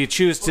Gibson. But we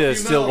choose to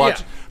still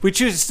watch. Yeah. We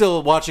choose to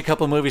still watch a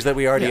couple movies that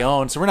we already Yeah.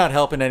 own. So we're not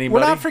helping anybody.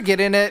 We're not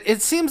forgetting it.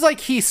 It seems like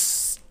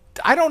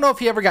I don't know if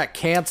he ever got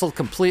canceled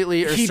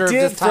completely or he served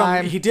did his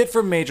time. He did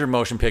from major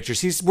motion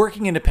pictures. He's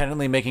working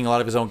independently, making a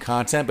lot of his own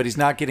content, but he's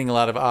not getting a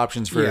lot of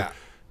options for Yeah.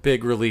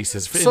 big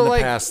releases so in the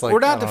like, past. we're I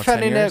not don't know, 10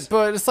 defending years. it,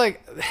 but it's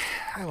like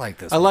I like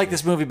this. I like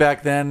this movie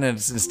back then, and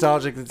it's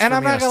nostalgic. And for I'm me, I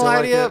not gonna still lie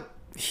like to you. it.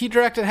 He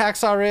directed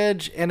Hacksaw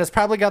Ridge, and it's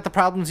probably got the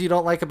problems you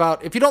don't like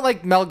about. If you don't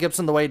like Mel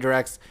Gibson the way he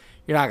directs,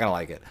 you're not gonna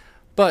like it.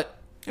 But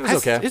It was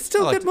okay. It's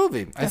still I a liked good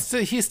movie.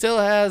 He still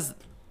has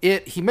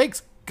it. He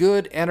makes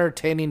good,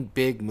 entertaining,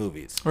 big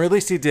movies. Or at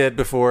least he did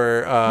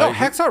before. No,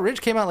 Hacksaw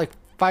Ridge came out like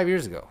 4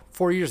 years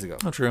ago.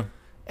 Not true.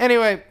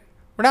 Anyway,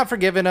 we're not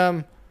forgiving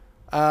him.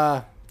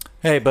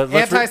 Hey, but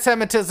let's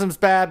Anti-Semitism's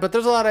bad, but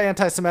there's a lot of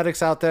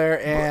anti-Semitics out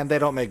there, and they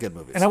don't make good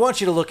movies. and I want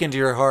you to look into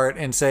your heart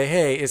and say,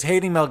 hey, is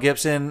hating Mel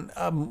Gibson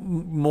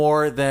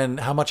more than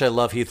how much I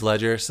love Heath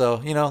Ledger?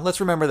 So, let's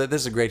remember that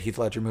this is a great Heath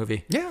Ledger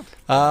movie. Yeah.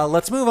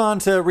 Let's move on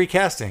to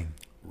recasting.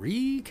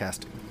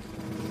 Recasting.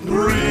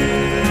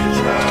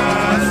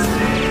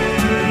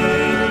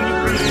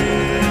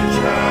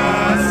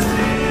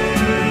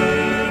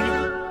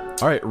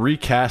 All right,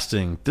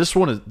 recasting. This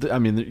one is. I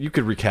mean, you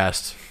could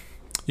recast.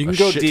 You can A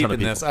go shit deep ton in of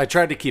people. this. I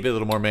tried to keep it a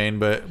little more main,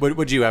 but what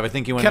would you have? I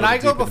think you went. Can a I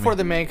little go deeper before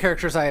than the main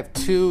characters? I have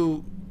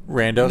two me.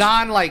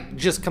 randos?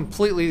 just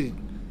completely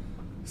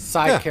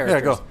side Yeah,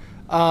 characters.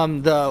 yeah,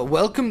 The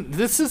welcome.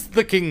 This is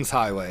the King's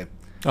Highway.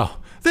 Oh,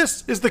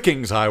 this is the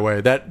King's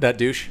Highway. That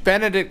douche.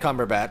 Benedict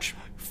Cumberbatch.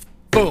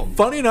 Boom.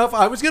 Funny enough,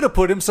 I was gonna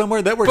put him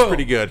somewhere that works Boom.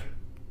 pretty good.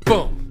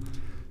 Boom.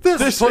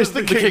 This is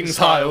the King's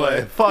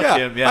Highway. Fuck Yeah,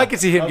 him. Yeah, I could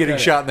see him getting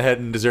Okay. shot in the head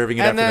and deserving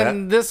it And after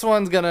then this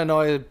one's gonna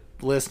annoy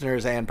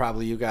listeners and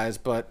probably you guys,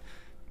 but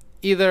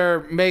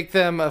either make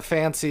them a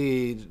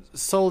fancy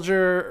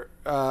soldier,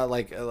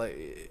 like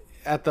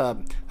at the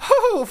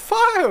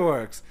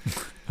fireworks.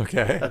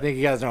 Okay. I think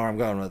you guys know where I'm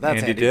going with.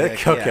 That's Andy Andy Dick?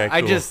 Dick. Okay, Yeah.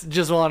 I cool.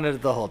 just wanted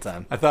it the whole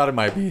time. I thought it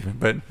might be,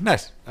 but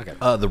nice. Okay.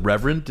 The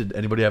Reverend. Did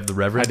anybody have the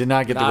Reverend? I did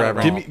not get Not the at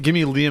Reverend. Give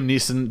me Liam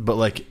Neeson, but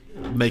like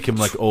make him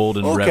like old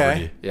and Okay.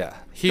 reverend. Yeah,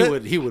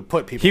 he would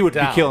put people. He would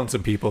down. be killing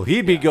some people.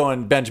 He'd be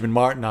going Benjamin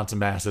Martin on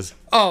some asses.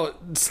 Oh,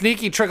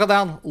 sneaky trickle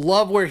down.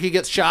 Love where he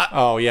gets shot.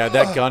 Oh yeah,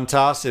 that gun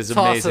toss is Toss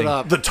amazing. it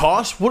up. The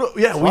toss? What?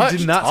 Yeah, What? we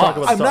did not Toss. talk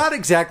about. I'm the not toss.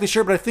 exactly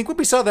sure, but I think when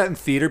we saw that in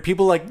theater,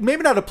 people like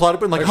maybe not applauded,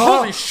 but like, Like,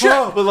 holy shit!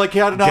 but like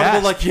had an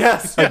audible Gasped. like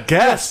yes. A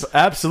gasp.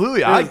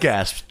 Absolutely, I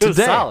gasped It was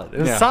today. solid. It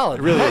was Yeah, solid.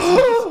 it really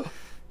is.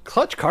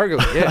 Clutch cargo.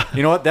 Yeah.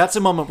 You know what? That's a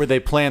moment where they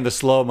plan the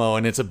slow mo,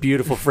 and it's a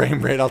beautiful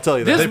frame rate. I'll tell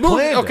you that. This movie,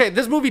 planned it. okay,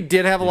 this movie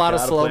did have a lot of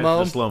Gotta slow play mo.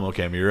 for the slow-mo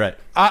cam. You're right.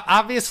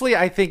 Obviously,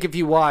 I think if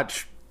you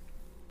watch,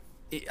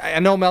 I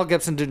know Mel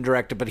Gibson didn't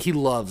direct it, but he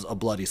loves a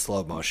bloody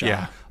slow mo shot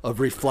Yeah.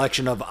 of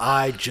reflection of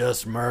I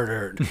just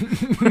murdered.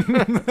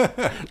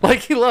 Like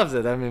he loves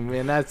it. I mean,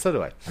 man, so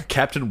do I.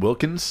 Captain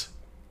Wilkins.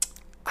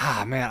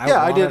 Ah, man.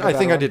 Yeah, I did. wanted I a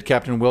think I better did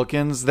Captain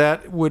Wilkins.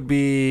 That would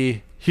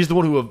be. He's the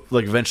one who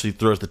like eventually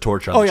throws the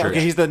torch on Oh the yeah, church.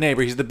 okay. He's the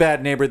neighbor. He's the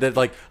bad neighbor that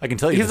like I can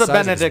tell you. one. He's the a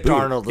size of his Benedict boot.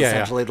 Arnold, Yeah, yeah.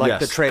 essentially, like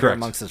the Yes, traitor correct.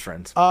 amongst his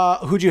friends.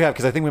 Who'd you have?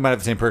 Because I think we might have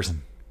the same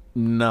person.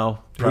 No,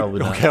 probably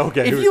not.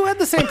 Okay. If you had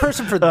the same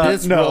person for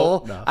this no,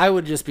 role, no. I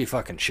would just be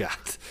fucking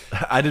shocked.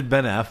 I did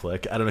Ben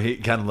Affleck. I don't know. He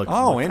kind of looked.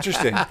 Oh,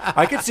 interesting.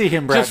 I could see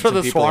him Just for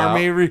the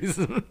swarmy out.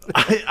 reason.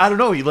 I don't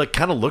know. He like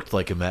kind of looked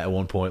like him at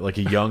one point, like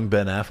a young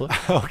Ben Affleck.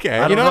 Okay.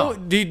 I You don't know, know.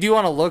 do you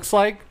want to looks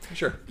like?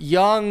 Sure.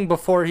 Young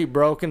before he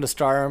broke into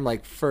stardom,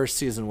 like first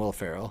season Will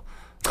Ferrell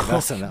of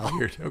SNL.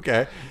 Weird.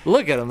 Okay.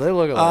 Look at him; they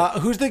look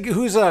alike. Who's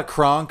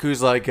Kronk?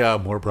 Who's like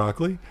more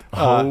broccoli?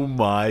 Oh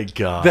my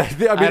god. I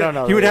mean, I don't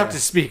know He would the have guy. to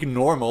speak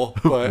normal,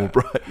 but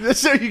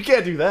So you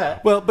can't do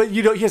that. well, but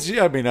you don't. Yes,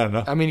 I mean, I don't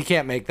know. I mean, you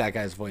can't make that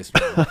guy's voice.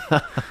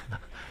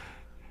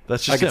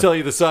 That's I just can him. tell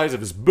you the size of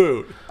his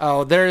boot.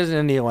 Oh, there is an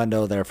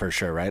innuendo there for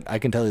sure, right? I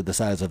can tell you the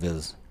size of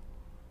his.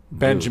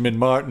 Benjamin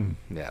Martin.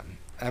 Yeah,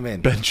 I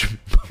mean, Benjamin.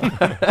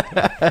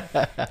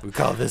 we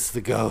call this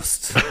the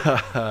ghost.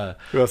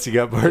 Who else you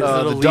got, Bart?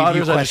 It'll the leave you daughters,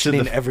 I just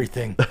questioning did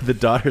everything. The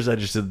daughters. I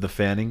just did the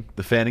Fanning.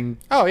 The Fanning.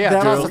 Oh yeah,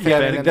 that, toss also, the yeah,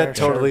 Fanning in there, that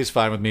totally sure. is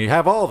fine with me.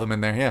 Have all of them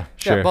in there. Yeah.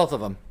 Sure. Yeah, both of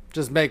them.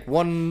 Just make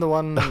one the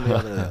one, and the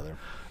other the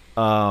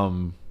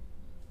other.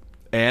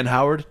 Anne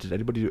Howard. Did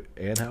anybody do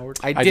Anne Howard?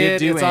 I did did.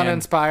 do It's Anne.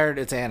 uninspired.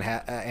 It's Anne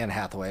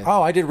Hathaway.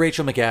 Oh, I did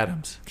Rachel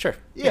McAdams. Sure.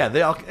 Yeah,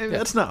 they all.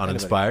 That's not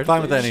uninspired.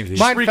 Fine with any of these.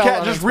 Mine fell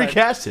Just uninspired.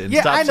 recast it. And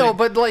Yeah, stop I know, saying-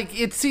 but like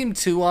it seemed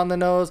too on the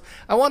nose.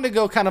 I wanted to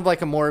go kind of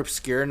like a more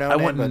obscure no I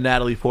name. went but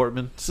Natalie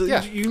Portman. So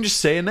Yeah. you can just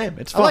say a name.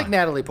 It's I fine. like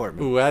Natalie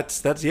Portman. Ooh,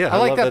 that's yeah. I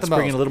like love that that's the most.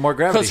 bringing a little more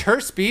gravity. Because her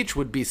speech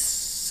would be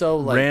so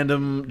like.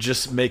 Random,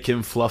 just make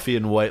him fluffy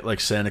and white like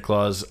Santa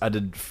Claus. I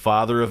did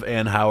father of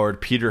Anne Howard,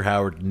 Peter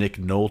Howard, Nick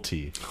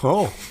Nolte.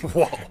 Oh,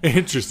 whoa,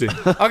 interesting.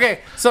 Okay,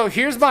 so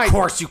here's my. Of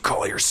course, you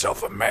call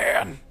yourself a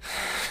man.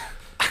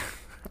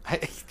 I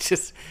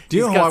just. Do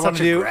you he's know got who I such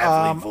wanna a do?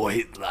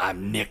 gravelly voice.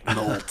 I'm Nick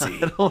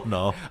Nolte. Oh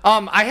no.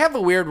 I have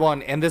a weird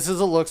one, and this is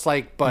a looks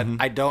like, but Mm-hmm.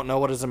 I don't know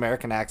what his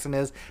American accent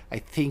is. I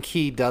think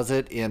he does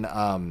it in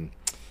The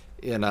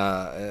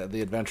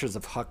Adventures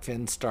of Huck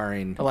Finn,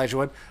 starring Elijah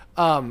Wood.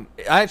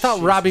 I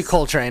thought Robbie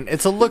Coltrane.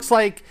 It's a looks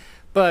like,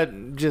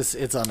 but just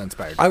it's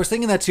uninspired. I was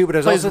thinking that too, but I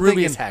was Plays also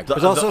Rubius thinking. Hagrid. I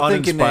was also The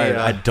thinking. uninspired.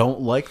 A, I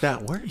don't like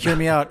that word. hear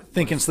me out.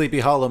 Thinking Sleepy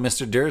Hollow,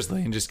 Mr.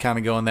 Dursley, and just kind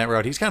of going that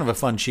route. He's kind of a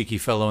fun, cheeky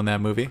fellow in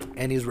that movie.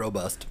 And he's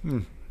robust.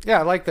 Yeah,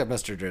 I like that,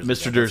 Mr. Dursley.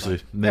 Mr. Yeah, that's Dursley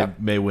fine. may, Yeah.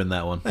 may win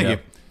that one. Thank you.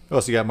 What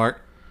else you got,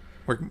 Mark?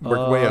 Work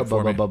way up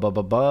for me.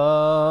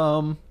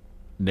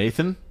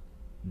 Nathan,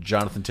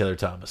 Jonathan Taylor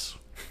Thomas.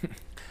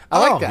 I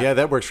like that. Yeah,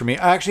 that works for me.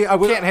 Actually, I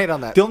Can't hate on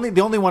that. The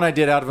only one I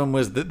did out of him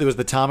was there was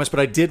the Thomas, but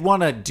I did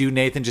want to do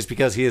Nathan just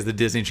because he is the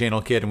Disney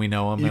Channel kid and we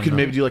know him. You and, could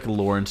maybe do like a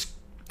Lawrence.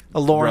 a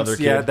Lawrence.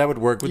 brother Yeah, kid. that would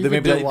work. You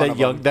Maybe could do one that of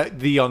young, them.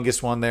 the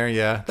youngest one there.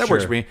 Yeah, that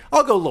works Sure. for me.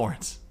 I'll go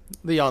Lawrence.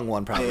 The young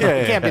one, probably. Yeah,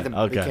 It can't be the.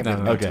 Okay. It can't be the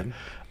Okay. mountain.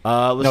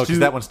 No, Let's because do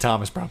that one's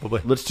Thomas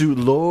probably. Let's do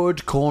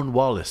Lord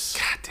Cornwallis.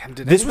 Damn,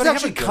 did This was anybody have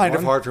actually a good kind of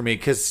one? hard for me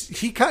because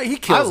he kills.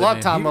 I it, love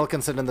man. Tom He-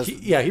 Wilkinson in this.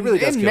 yeah, he really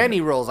does in kill many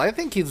it. roles. I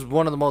think he's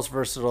one of the most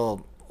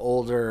versatile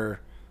older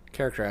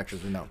character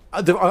actors we know.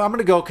 I'm going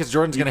to go because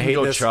Jordan's going to can hate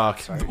go this. chalk.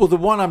 Well, the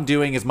one I'm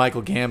doing is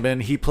Michael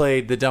Gambon. He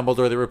played the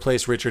Dumbledore that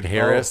replaced Richard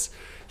Harris.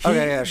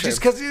 Okay, yeah, sure.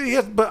 Just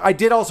because, but I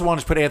did also want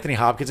to put Anthony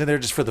Hopkins in there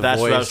just for the That's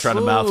voice. what I was trying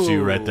to mouth to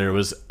you Ooh. right there.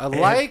 Was I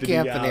like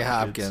Anthony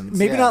Hopkins.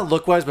 Maybe yeah. not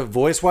look wise, but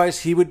voice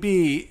wise, he would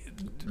be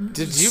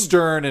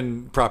stern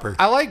and proper.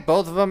 I like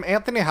both of them.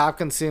 Anthony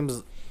Hopkins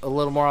seems a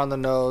little more on the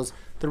nose.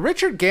 The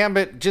Richard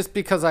Gambit, just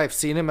because I've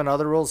seen him in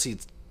other roles,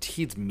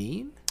 he's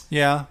mean.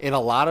 Yeah, In a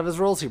lot of his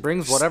roles, he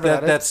brings whatever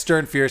that that is.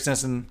 stern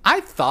fierceness, and I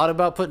thought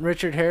about putting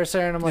Richard Harris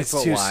there, and I'm like, it's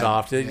but too why?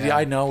 soft. Yeah.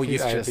 I know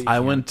He's you. just- I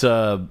went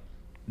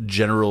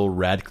General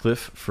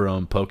Radcliffe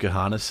from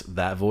Pocahontas.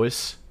 That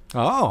voice.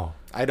 Oh,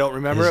 I don't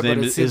remember His it, but name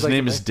it is seems his like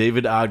name to is me.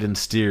 David Ogden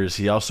Steers.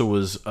 He also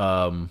was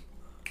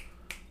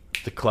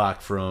the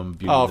clock from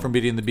Beauty and the- from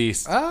Beauty and the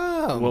Beast.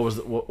 Oh, What was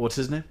what's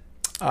his name?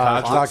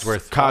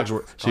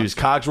 Cogsworth. So he was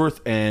Cogsworth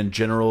and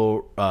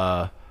General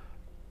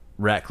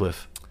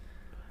Ratcliffe.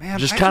 Man,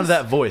 Just kind of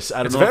that voice. I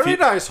don't It's know. very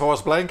nice,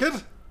 horse blanket.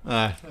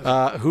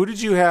 Who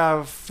did you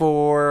have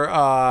for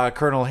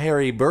Colonel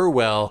Harry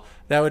Burwell?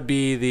 That would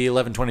be the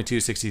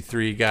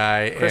 11/22/63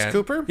 guy. Chris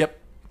Cooper? Yep.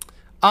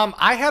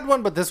 I had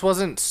one, but this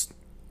wasn't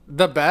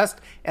the best,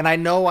 and I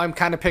know I'm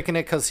kind of picking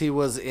it because he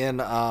was in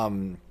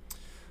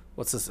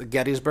what's this,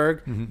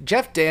 Gettysburg.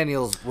 Jeff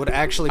Daniels would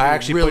actually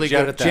be really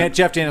good at that.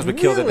 Jeff Daniels would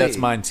kill that. That's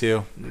Really? mine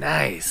too.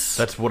 Nice.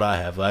 That's what I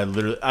have. I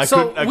literally. I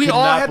So could we not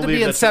all had to be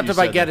believe that's what you incepted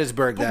by said.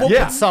 Gettysburg then,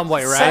 Yeah. in some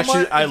way, right?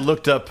 Actually, I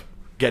looked up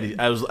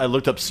I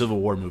looked up Civil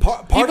War movies.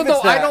 Even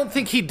though I don't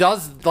think he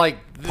does, like,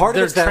 Part of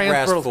there's it's that rasp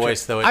transferable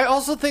voice, though. I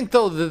also think,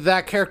 though,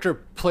 that character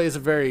plays a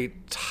very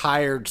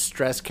tired,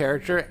 stressed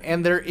character,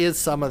 and there is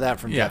some of that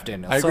from Yeah, Jeff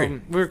Daniels. I So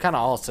agree. we were kind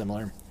of all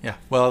similar. Yeah.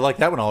 Well, I like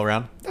that one all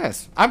around.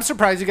 Nice. I'm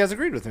surprised you guys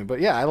agreed with me, but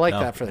yeah, I like No,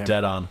 that for him.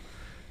 dead on.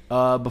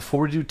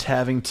 Before we do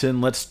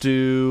Tavington, let's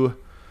do.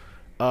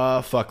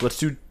 Let's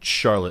do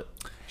Charlotte.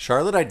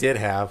 Charlotte, I did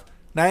have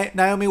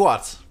Naomi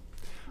Watts.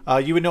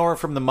 You would know her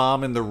from The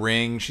Mom in the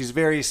Ring. She's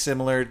very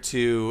similar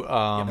to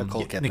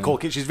Nicole Kidman. Nicole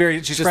Kidman.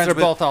 She's Just friends they're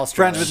with both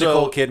Australian. friends with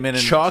Nicole Kidman. And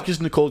Chalk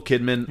is Nicole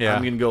Kidman. Yeah.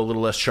 I'm going to go a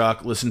little less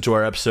chalk. Listen to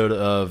our episode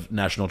of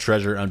National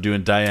Treasure. I'm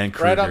doing Diane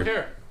Kruger. Right up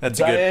here. That's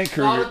Diane good.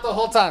 Thought Kruger. it the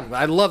whole time.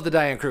 I love the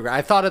Diane Kruger.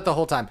 I thought it the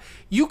whole time.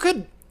 You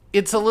could.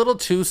 It's a little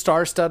too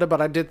star-studded,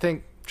 but I did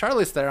think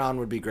Charlize Theron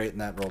would be great in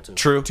that role too.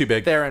 True. Too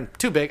big. Theron,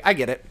 too big. I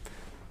get it.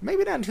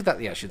 Maybe not in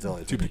 2000. Yeah, she's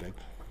always too big.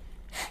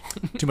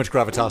 Too much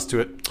gravitas to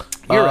it.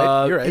 You're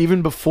right. You're right.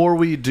 Even before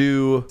we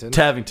do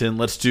Tavington,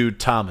 let's do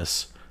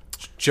Thomas.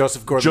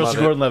 Joseph Gordon-Levitt. Joseph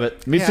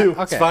Gordon-Levitt. Me Yeah, too.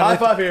 okay. It's fine. High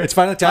five here. It's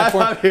finally time High for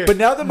five here. But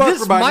now that Mark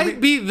This reminded might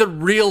me, be the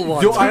real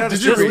one. Yo, I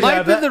This disagree.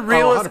 might be Have the that?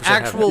 realest 100%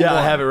 have it. actual Yeah,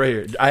 one. I have it right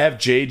here. I have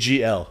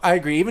JGL. I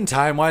agree. Even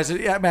time-wise,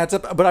 it adds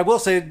up. But I will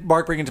say,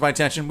 Mark, bringing to my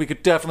attention, we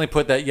could definitely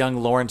put that young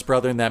Lawrence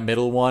brother in that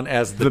middle one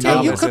as the The Thomas.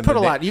 Yeah, you could and put the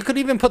a lot. You could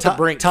even put the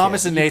Brink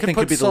Thomas kid. and You Nathan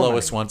put could be the so many.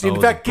 lowest ones. Oh, In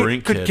the fact,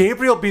 Brink could kid.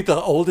 Gabriel be the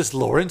oldest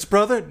Lawrence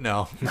brother?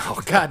 No. Oh,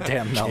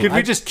 goddamn no. Could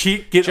we just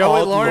get Joey all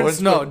the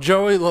Lawrence? No, brothers?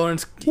 Joey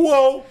Lawrence.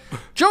 Whoa.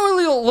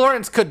 Joey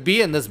Lawrence could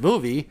be in this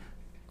movie.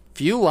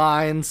 Few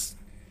lines.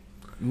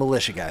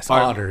 Militia guys. All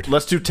right, Honored.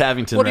 let's do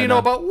Tavington. What do you know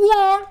about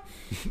war?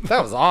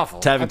 That was awful.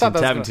 I Tavington? thought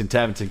that was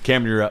Tavington.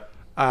 Cameron, you're up.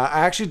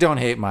 I actually don't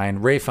hate mine.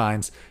 Ray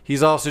Fiennes.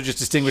 He's also just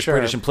distinguished Sure.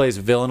 British and plays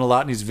villain a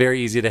lot, and he's very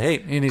easy to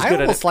hate. And he's I good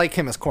at almost it. like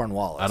him as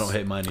Cornwallis. I don't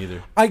hate mine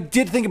either. I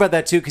did think about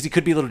that too, because he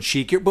could be a little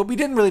cheekier, but we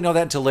didn't really know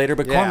that until later.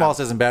 But Yeah. Cornwallis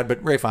isn't bad,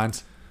 but Ray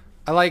Fiennes.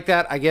 I like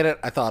that. I get it.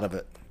 I thought of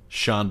it.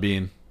 Sean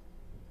Bean.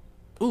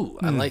 Ooh,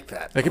 I like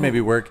that. That could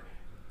maybe work.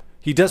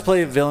 He does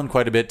play a villain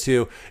quite a bit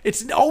too.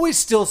 It's always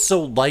still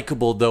so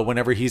likable though.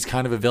 Whenever he's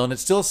kind of a villain,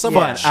 it's still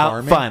somewhat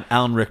charming. Fine.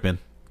 Alan Rickman.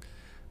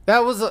 That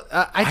was.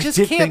 I just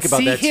did can't think about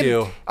see that, him.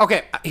 too.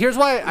 Okay, here's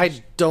why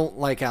I don't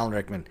like Alan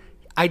Rickman.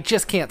 I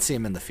just can't see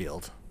him in the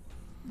field.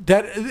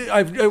 That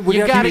would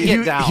You have to gotta be-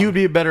 get down. He would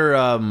be a better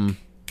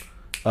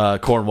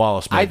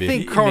Cornwallis, maybe. I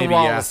think maybe,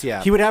 Cornwallis.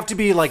 Yeah. He would have to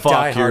be like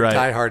Fuck, you're right.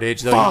 Die Hard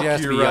age though. Fuck, he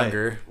has to be you're right.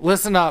 younger.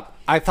 Listen up.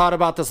 I thought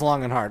about this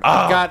long and hard.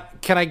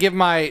 Can I give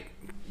my?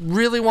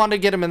 Really wanted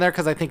to get him in there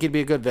because I think he'd be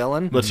a good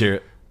villain. Let's hear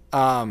it.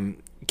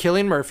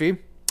 Cillian Murphy.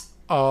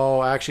 Oh,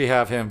 I actually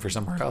have him for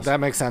somewhere else. That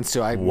makes sense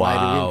too. I might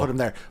have Wow. even put him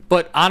there.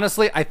 But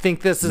honestly, I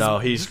think this is. No,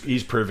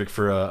 he's perfect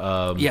for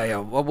a. Yeah.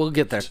 Well, we'll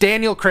get there.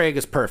 Daniel Craig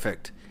is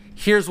perfect.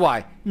 Here's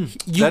why.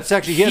 That's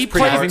actually- he has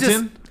pretty plays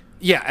hard-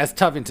 Yeah, as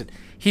Tuvington.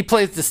 He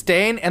plays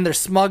disdain and there's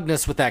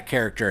smugness with that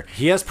character.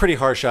 He has pretty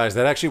harsh eyes.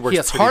 That actually works. He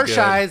has pretty harsh good.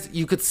 eyes.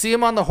 You could see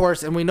him on the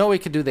horse, and we know he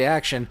could do the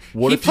action.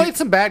 What He if you- played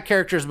some bad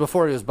characters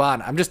before he was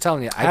Bond. I'm just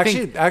telling you. I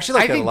Actually like that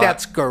a think lot.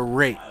 that's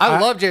great. I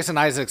love Jason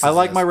Isaacs. I as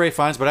like this. my Ray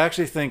Fiennes, but I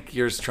actually think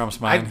yours trumps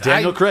mine.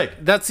 Daniel Craig.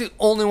 That's the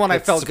only one I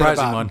That's felt a good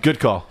surprising about. one. Good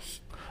call.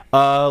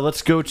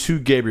 Let's go to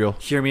Gabriel.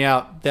 Hear me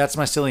out. That's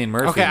my Cillian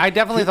Murphy. Okay, I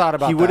definitely thought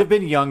about He that. would have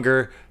been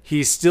younger.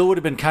 He still would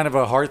have been kind of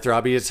a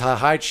heartthrob. He has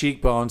high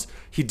cheekbones.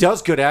 He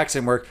does good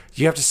accent work.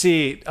 You have to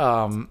see.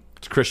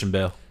 It's Christian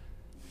Bale.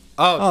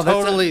 Oh,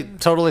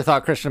 that's totally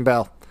thought Christian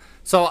Bale.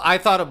 So I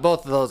thought of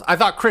both of those. I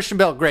thought Christian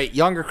Bale, great.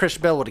 Younger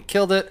Christian Bale would have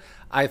killed it.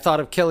 I thought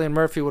of Cillian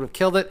Murphy would have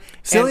killed it.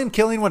 Cillian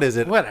Killing. What is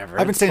it? Whatever.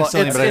 I've been It's saying both.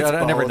 Cillian, but It's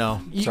I never both.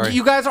 know. You- Sorry.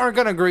 You guys aren't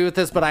going to agree with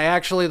this, but I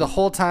actually, the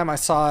whole time I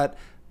saw it,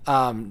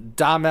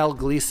 Domhnall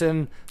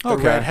Gleeson, the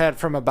Okay. redhead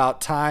from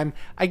About Time.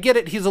 I get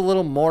it. He's a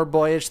little more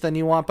boyish than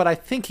you want, but I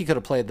think he could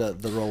have played the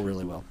role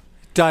really well.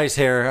 Dye his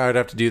hair. I would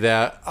have to do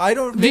that. I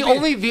don't. The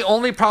maybe-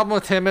 only problem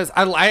with him is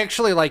I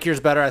actually like yours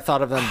better. I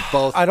thought of them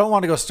both. I don't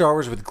want to go Star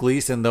Wars with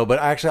Gleason though, but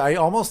actually, I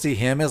almost see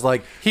him as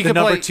like He the could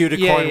number play- 2 to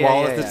yeah,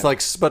 Cornwallis. yeah, yeah. It's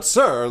like, but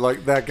sir,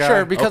 like that guy.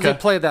 Sure, because he Okay.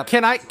 played that.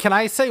 Can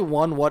I say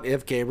one what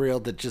if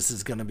Gabriel that just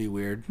is going to be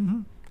weird?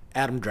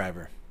 Adam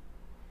Driver.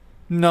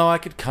 No, I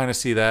could kind of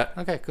see that.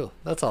 Okay, cool.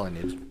 That's all I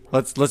need.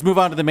 Let's move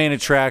on to the main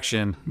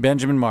attraction.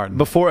 Benjamin Martin.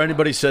 Before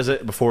anybody says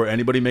it, before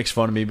anybody makes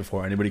fun of me,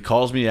 before anybody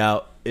calls me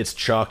out, it's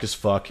chalk as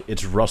fuck.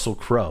 It's Russell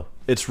Crowe.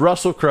 It's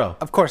Russell Crowe.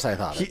 Of course, I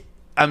thought it.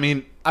 I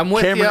mean, I'm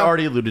with Cameron you.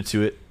 already alluded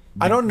to it.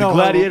 I don't know The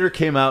how- Gladiator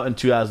came out in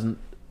 2000.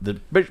 pretty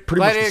much the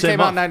Gladiator same came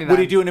out in month. 99. Would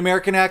he do an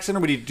American accent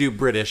or would he do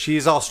British?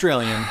 He's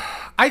Australian.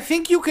 I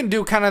think you can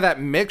do kind of that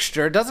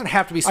mixture. It doesn't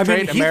have to be I straight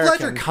mean, Heath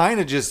American. Ledger kind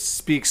of just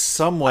speaks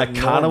somewhat. I kind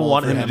of normal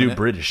want for him to do and it-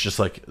 British,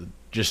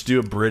 just do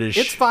a British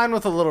It's fine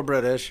with a little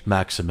British.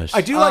 Maximus. I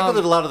do like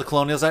that a lot of the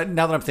colonials.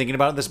 Now that I'm thinking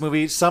about it in this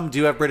movie, some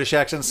do have British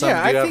accents. Some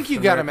Yeah, do I have think you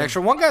got a American.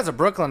 mixture. One guy's a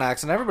Brooklyn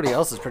accent. Everybody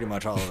else is pretty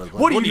much all over the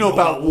place. What do you know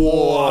about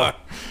war?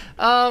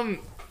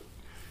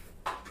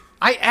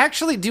 I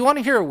actually do you want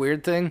to hear a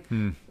weird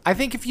thing? I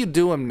think if you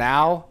do him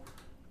now,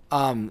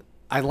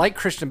 I like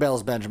Christian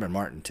Bale's Benjamin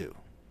Martin too.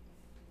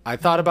 I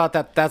thought about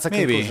that. That's a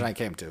Maybe. conclusion I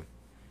came to.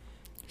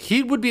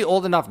 He would be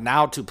old enough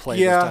now to play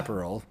Yeah. this type of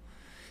role.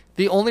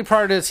 The only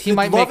part is he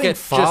might make Loving it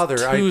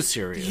just too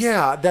serious.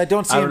 Yeah, I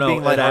don't see I him don't know.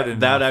 being lighthearted.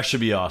 That would enough. actually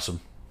be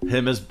awesome.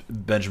 Him as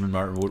Benjamin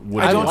Martin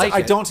would I do don't. it. like I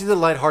it. don't see the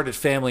lighthearted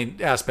family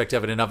aspect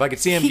of it enough. I could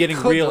see him He getting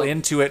could, real though.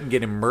 into it and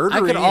getting murdered.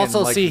 I could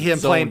also see him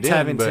playing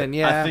Tevington.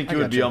 Yeah, I think it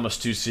would be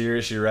almost too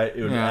serious. You're right.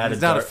 It would Yeah, add he's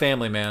a not a dark,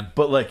 family man.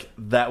 but like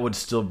that would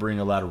still bring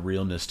a lot of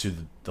realness to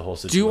the whole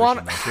situation. Do you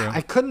want? though.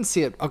 I couldn't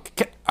see it.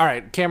 Okay, all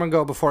right, Cameron,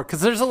 go before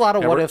because there's a lot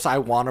of what we're- ifs I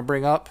want to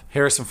bring up.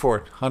 Harrison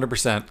Ford,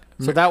 100%.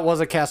 So that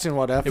was a casting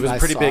what if. It was and a I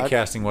pretty saw big it.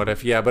 casting. What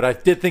if? Yeah, but I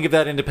did think of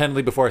that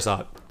independently before I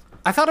saw it.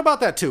 I thought about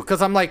that too because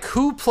I'm like,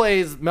 who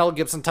plays Mel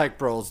Gibson type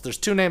roles? There's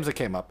two names that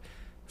came up.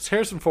 It's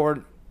Harrison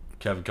Ford.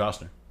 Kevin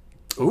Costner?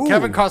 Ooh,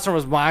 Kevin Costner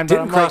was mine, but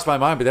didn't I'm cross like,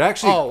 my mind, but it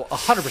actually. oh,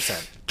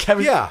 100%.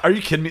 Kevin? Yeah. Are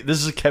you kidding me?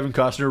 This is a Kevin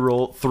Costner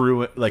role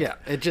through it. Like Yeah,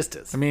 it just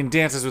is. I mean,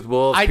 Dances with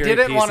Wolves. I period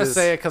didn't want to pieces.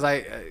 say it because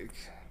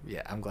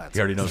yeah, I'm glad. he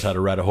already knows how to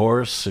ride a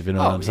horse. If you know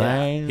what I'm yeah.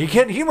 saying. He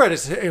can ride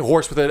a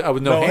horse with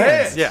with no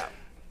hands. Yeah,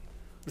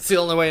 it's the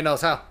only way he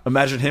knows how.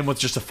 Imagine him with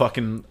just a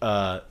fucking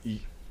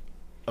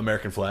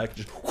American flag.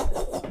 Just,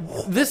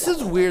 This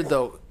is weird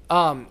though.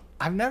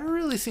 I've never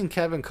really seen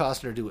Kevin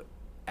Costner do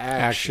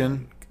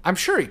action. I'm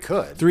sure he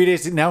could. 3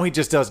 days now, he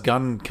just does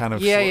gun kind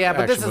of. Yeah,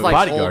 but this action is movies. like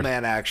Bodyguard. old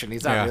man action.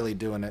 He's not Yeah. really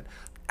doing it.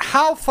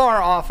 How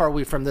far off are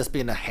we from this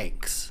being a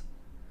Hanks?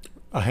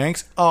 a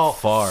Hanks. Oh,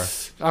 far.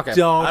 Okay.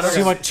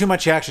 don't too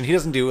much action. He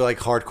doesn't do like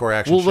hardcore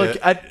action. Well, shit.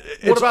 look. What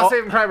It's about all-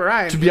 Saving Private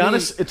Ryan? To be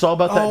honest, it's all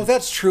about that. oh,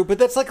 that's true, but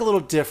that's like a little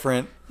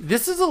different.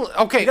 This is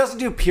okay. He doesn't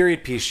do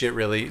period piece shit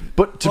really.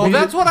 but to Well, me,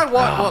 that's what I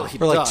want. Well, he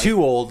Or, like, does.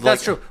 too old,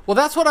 That's like- true. Well,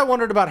 that's what I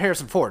wondered about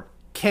Harrison Ford.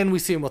 Can we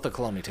see him with a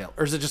Cologne tail,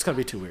 or is it just going to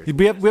be too weird?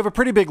 We have a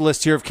pretty big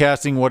list here of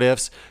casting what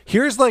ifs.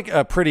 Here's like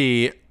a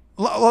pretty.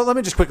 Let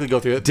me just quickly go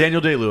through it.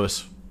 Daniel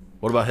Day-Lewis.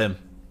 What about him?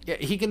 Yeah,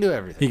 he can do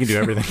everything. He can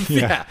do everything.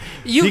 Yeah,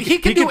 he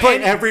can do play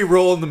any, every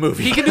role in the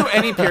movie. He can do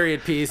any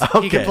period piece. He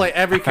Okay. can play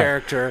every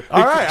character.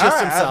 All right, just all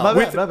right.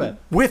 himself. My bad.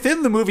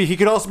 Within the movie, he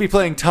could also be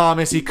playing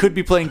Thomas. He could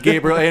be playing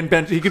Gabriel and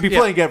Ben. He could be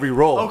playing every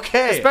role.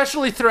 Okay.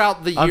 Especially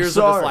throughout the I'm years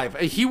of his sorry. life,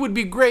 he would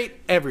be great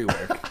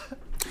everywhere.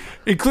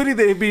 Including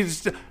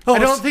the. I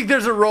don't think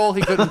there's a role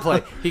he couldn't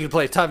play. He could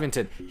play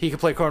Tuvington. He could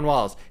play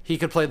Cornwallis. He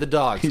could play the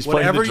dogs. He's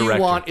playing the Whatever you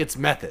director. want, it's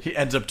method. He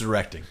ends up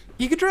directing.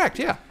 He could direct,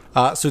 yeah.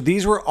 So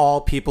these were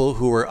all people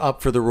who were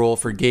up for the role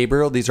for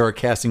Gabriel. These are our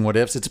casting what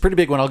ifs. It's a pretty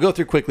big one. I'll go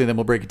through quickly, then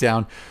we'll break it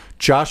down.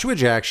 Joshua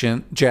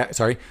Jackson,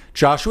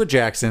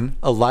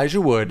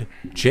 Elijah Wood,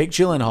 Jake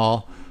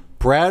Gyllenhaal,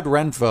 Brad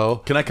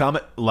Renfro. Can I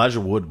comment?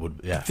 Elijah Wood would.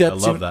 Yeah, I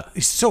love that.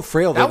 He's so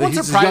frail. That though. one He's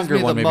a surprised younger me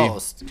the one, maybe.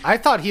 most. I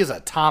thought he has a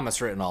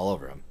Thomas written all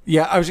over him.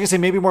 Yeah, I was gonna say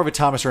maybe more of a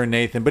Thomas or a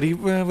Nathan, but he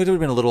would have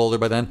been a little older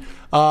by then.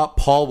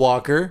 Paul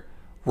Walker,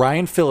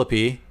 Ryan Phillippe.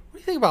 What do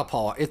you think about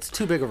Paul? It's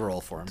too big of a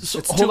role for him. So,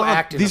 It's hold too on.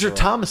 active. These of are a role.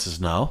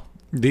 Thomases now.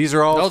 These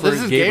are all No, for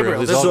this is Gabriel. Gabriel.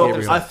 This This is is all So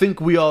Gabriel. Gabriel. I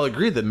think we all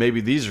agree that maybe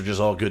these are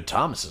just all good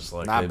Thomases.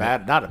 Like Not they-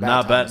 bad- not a bad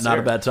not Thomas not a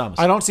here. bad Thomas.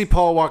 I don't see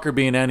Paul Walker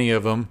being any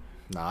of them.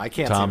 No, I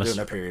can't Thomas. see him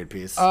doing a period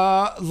piece.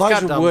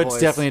 Elijah dumb Wood's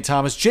voice. definitely a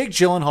Thomas. Jake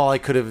Gyllenhaal I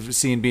could have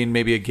seen being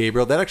maybe a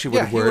Gabriel. That actually would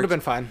yeah, have he would worked. have been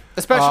fine,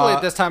 especially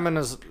at this time in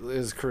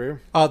his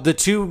career. The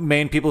two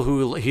main people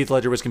who Heath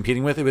Ledger was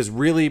competing with, it was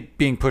really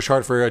being pushed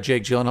hard for a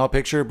Jake Gyllenhaal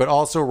picture, but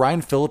also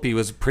Ryan Phillippe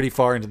was pretty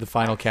far into the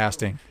final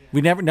casting.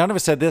 None of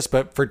us said this,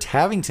 but for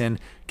Tavington,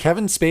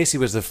 Kevin Spacey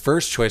was the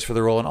first choice for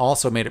the role and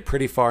also made it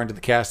pretty far into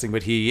the casting,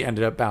 but he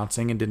ended up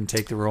bouncing and didn't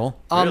take the role.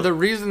 The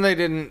reason they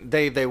didn't,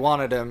 they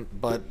wanted him,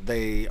 but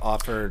they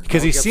offered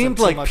Because Mel he Gibson seemed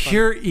too like much money.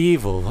 pure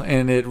evil,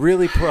 and it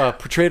really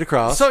portrayed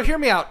across. So hear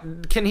me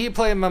out. Can he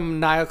play a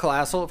maniacal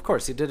asshole? Of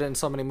course, he did it in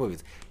so many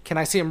movies. Can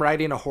I see him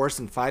riding a horse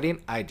and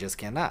fighting? I just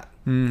cannot.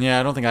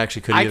 Yeah, I don't think I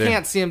actually could I either.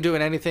 can't see him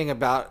doing anything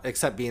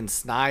except being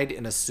snide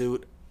in a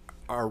suit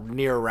or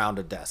near around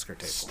a desk or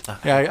table.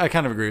 Yeah, I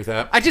kind of agree with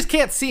that. I just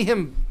can't see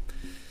him.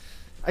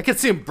 I could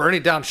see him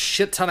burning down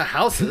shit ton of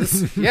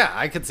houses. Yeah,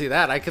 I could see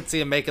that. I could see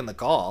him making the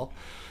call.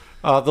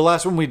 The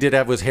last one we did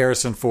have was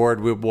Harrison Ford,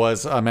 who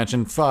was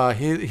mentioned.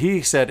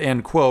 He said,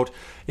 end quote,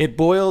 "It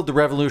boiled the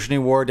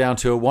Revolutionary War down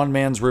to a one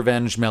man's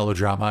revenge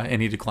melodrama," and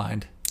he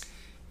declined.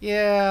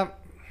 Yeah,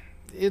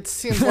 it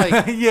seems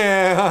like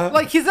Yeah.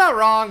 like he's not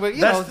wrong, but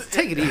you know, That's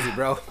take it easy,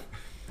 bro.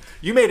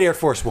 You made Air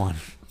Force One.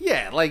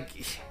 Yeah, like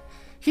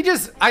he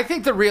just. I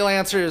think the real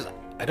answer is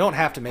I don't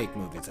have to make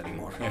movies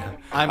anymore.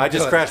 I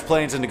just good. crashed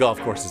planes into golf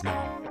courses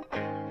now.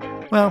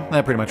 Well,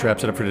 that pretty much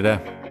wraps it up for today.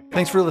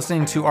 Thanks for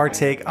listening to our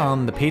take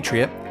on The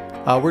Patriot.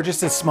 We're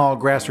just a small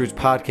grassroots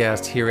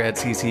podcast here at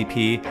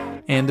CCP,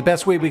 and the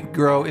best way we can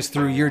grow is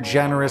through your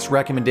generous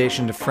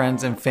recommendation to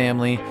friends and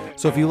family.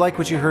 So if you like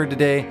what you heard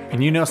today,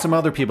 and you know some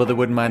other people that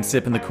wouldn't mind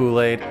sipping the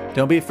Kool-Aid,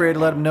 don't be afraid to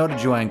let them know to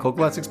join Cult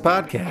Classics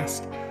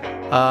Podcast.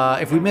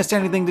 If we missed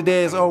anything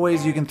today, as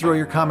always, you can throw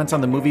your comments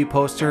on the movie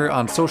poster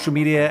on social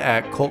media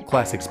at Cult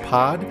Classics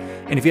Pod.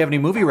 And if you have any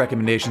movie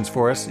recommendations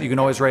for us, you can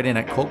always write in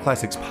at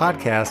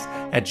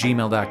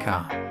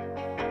cultclassicspodcast@gmail.com.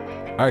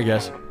 All right,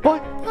 guys. Bye.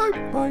 Bye.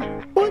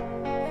 Bye. Bye.